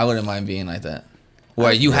wouldn't mind being like that,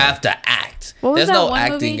 where you have to act. What was There's that no one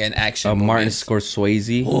acting movie? in action. Martin movies.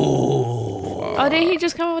 Scorsese. Oh, did he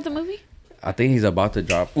just come out with a movie? I think he's about to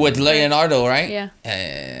drop With Leonardo, right? Yeah.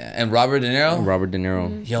 And Robert De Niro. Robert De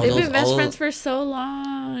Niro. Yo, They've those been best old- friends for so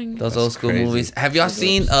long. Those That's old school crazy. movies. Have y'all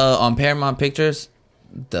seen on Paramount Pictures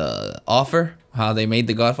The Offer? How they made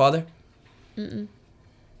The Godfather? What do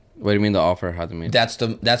you mean The Offer? How to make? That's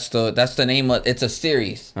the name of it's a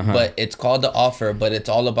series, but it's called The Offer. But it's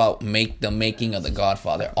all about the making of The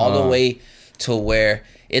Godfather, all the way to where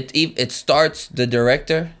it starts. The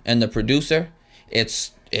director and the producer.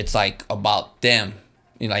 It's like about them.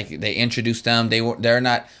 You know, like they introduce them. They're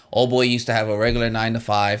not. Old boy used to have a regular 9 to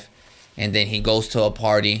 5. And then he goes to a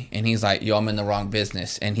party and he's like, yo, I'm in the wrong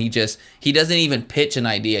business. And he doesn't even pitch an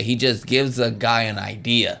idea. He just gives the guy an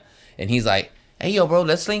idea. And he's like, hey, yo, bro,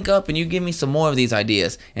 let's link up and you give me some more of these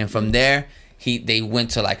ideas. And from there, they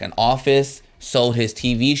went to like an office, sold his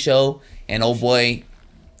TV show. And old boy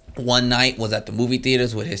one night was at the movie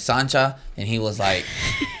theaters with his Sancha. And he was like,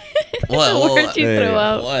 what? Word you throw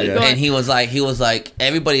out. What? Yeah. And he was like,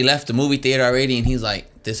 everybody left the movie theater already. And he's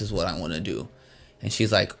like, this is what I want to do. And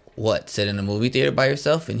she's like, what? Sit in a movie theater by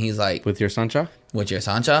yourself? And he's like, With your Sancha? with your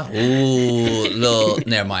Sancha? Ooh, little.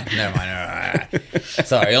 Never mind.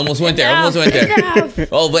 Sorry, almost went there.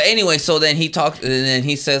 Oh, but anyway, so then he talks, and then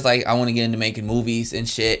he says like, I want to get into making movies and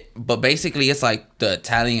shit. But basically, it's like the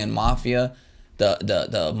Italian mafia,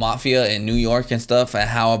 the mafia in New York and stuff. And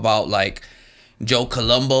how about like Joe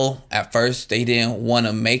Colombo? At first, they didn't want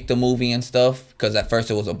to make the movie and stuff because at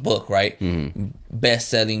first it was a book, right?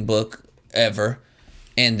 Best-selling book ever.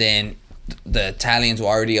 And then the Italians were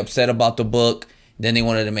already upset about the book. Then they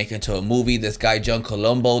wanted to make it into a movie. This guy, John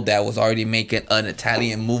Colombo, that was already making an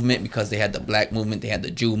Italian movement because they had the black movement, they had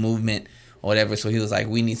the Jew movement, or whatever. So he was like,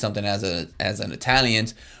 we need something as an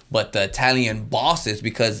Italians. But the Italian bosses,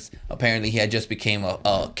 because apparently he had just became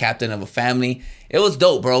a captain of a family. It was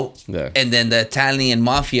dope, bro. Yeah. And then the Italian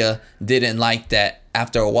mafia didn't like that.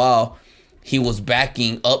 After a while, he was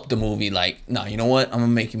backing up the movie. Like, no, you know what? I'm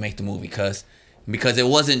going to make you make the movie because it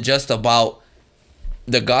wasn't just about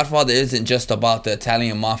The Godfather isn't just about the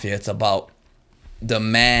Italian mafia. It's about the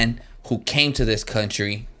man who came to this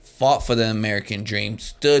country, fought for the American dream,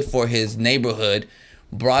 stood for his neighborhood,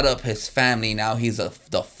 brought up his family. Now he's the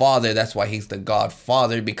father. That's why he's the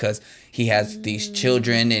Godfather, because he has these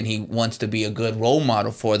children and he wants to be a good role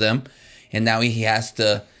model for them. And now he has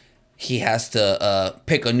to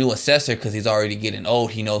pick a new assessor because he's already getting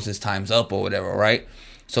old. He knows his time's up or whatever, right?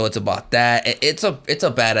 So it's about that. It's a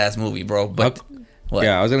badass movie, bro. But what?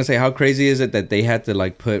 Yeah, I was gonna say, how crazy is it that they had to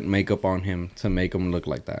like put makeup on him to make him look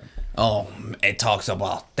like that? Oh, it talks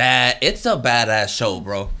about that. It's a badass show,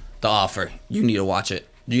 bro. The Offer. You need to watch it.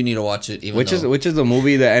 Which is the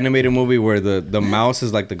movie, the animated movie where the mouse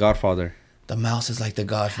is like the Godfather. The mouse is like the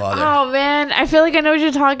Godfather. Oh man, I feel like I know what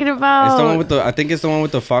you're talking about. It's the one with I think it's the one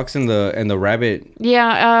with the fox and the rabbit.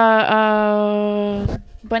 Yeah,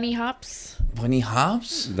 Bunny Hops. Bunny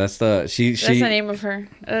Hops? That's the That's the name of her.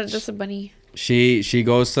 That's a bunny. She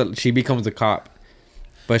becomes a cop,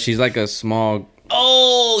 but she's like a small.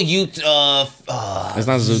 Oh, It's not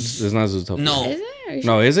Zootopia. No. Is it? Are you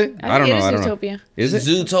No, sure? is it? I don't know. I don't know. Zootopia. Is it?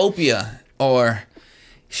 Zootopia. Or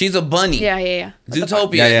she's a bunny. Yeah.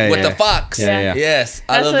 Zootopia with the fox. Yeah. Yes,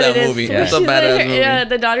 I That's love what that it is. movie. Where It's a she's badass like, movie. Yeah,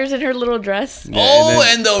 the daughter's in her little dress. Yeah, Oh,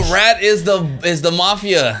 and and the rat is the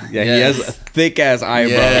mafia. Yeah, Yes. he has a thick ass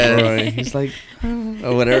eyebrow, Yes. bro. And he's like,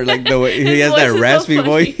 or whatever, like the way he His has voice that is so raspy funny.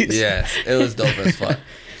 voice. Yes, it was dope as fuck.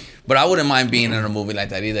 But I wouldn't mind being in a movie like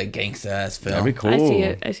that either. Gangsta ass film. That'd be cool. I see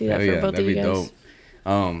it. I see that Hell for both of you guys.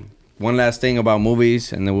 Dope. One last thing about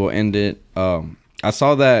movies, and then we'll end it. I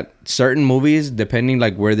saw that certain movies, depending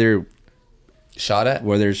like where they're Shot at?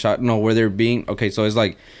 where they're being. Okay, so it's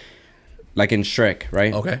like like in Shrek,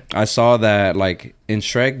 right? Okay. I saw that like in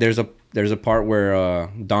Shrek, there's a part where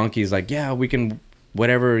Donkey's like, yeah, we can,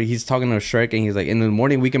 whatever. He's talking to Shrek, and he's like, in the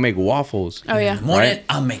morning we can make waffles. Oh yeah. Morning, Right?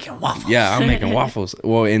 I'm making waffles. Yeah, I'm making waffles.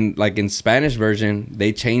 Well, in Spanish version,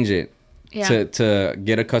 they change it Yeah. to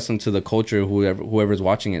get accustomed to the culture, whoever's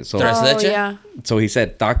watching it. So Tres Oh leche? yeah. so he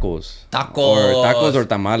said tacos. Tacos. or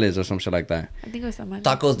tamales or some shit like that. I think it was tamales.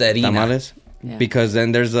 Tacos de harina. Tamales. Yeah. Because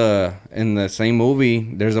then there's in the same movie,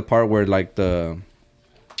 there's a part where like the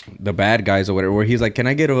bad guys or whatever, where he's like, can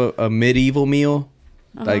I get a medieval meal?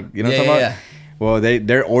 Like, you know what I'm talking about? Well,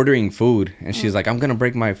 they're ordering food, and she's like, I'm gonna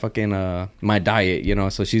break my fucking my diet, you know.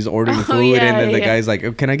 So she's ordering food, yeah, and then the yeah. guy's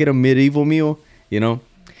like, can I get a medieval meal, you know?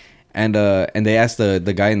 And they asked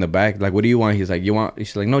the guy in the back, like, what do you want? He's like,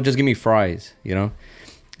 she's like, no, just give me fries, you know.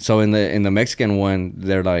 So in the Mexican one,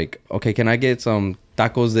 they're like, okay, can I get some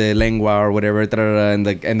tacos de lengua or whatever? And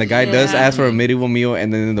the guy does ask for a medieval meal,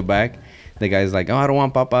 and then in the back, the guy's like, oh, I don't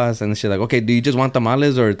want papas, and she's like, okay, do you just want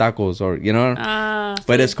tamales or tacos, or you know? So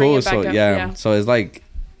But they it's bring cool. it back So up, yeah, so it's like,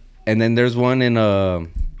 and then there's one in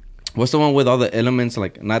what's the one with all the elements,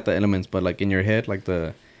 like not the elements, but like in your head, like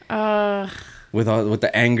the with the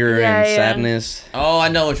anger and sadness. Oh, I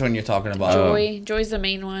know which one you're talking about. Joy's the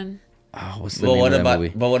main one. Oh, what's the Well, name what of that about?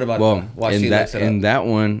 movie? But what about? Well, While she looks it in up. that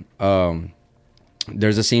one,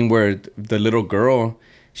 there's a scene where the little girl,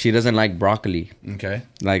 she doesn't like broccoli. Okay.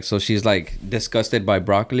 Like, so she's like disgusted by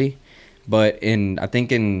broccoli, but I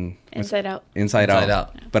think in Inside Out. Inside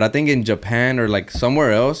Out. But I think in Japan or like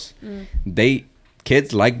somewhere else,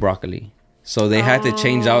 kids like broccoli. So they had to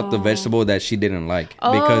change out the vegetable that she didn't like.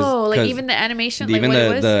 Oh, like 'cause even the animation, even like what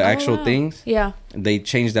it was? the Oh, actual wow. things, Yeah. they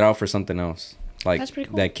changed it out for something else. Like That's pretty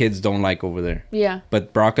cool. that kids don't like over there. Yeah.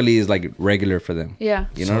 But broccoli is like regular for them. Yeah.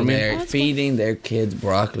 You know what I mean? They're that's feeding their kids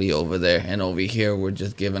broccoli over there, and over here we're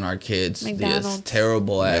just giving our kids McDonald's. this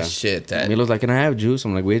terrible ass Yeah. shit that. Milo's like, can I have juice?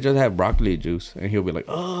 I'm like, we just have broccoli juice. And he'll be like,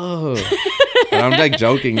 oh. And I'm like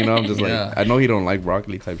joking, you know? I'm just like, Yeah. I know he don't like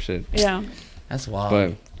broccoli type shit. Yeah. That's wild.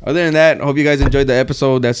 But other than that, hope you guys enjoyed the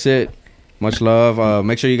episode. That's it. Much love.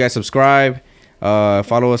 Make sure you guys subscribe.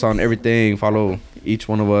 Follow us on everything. Follow each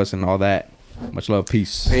one of us and all that. Much love.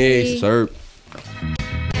 Peace. Peace. Sir.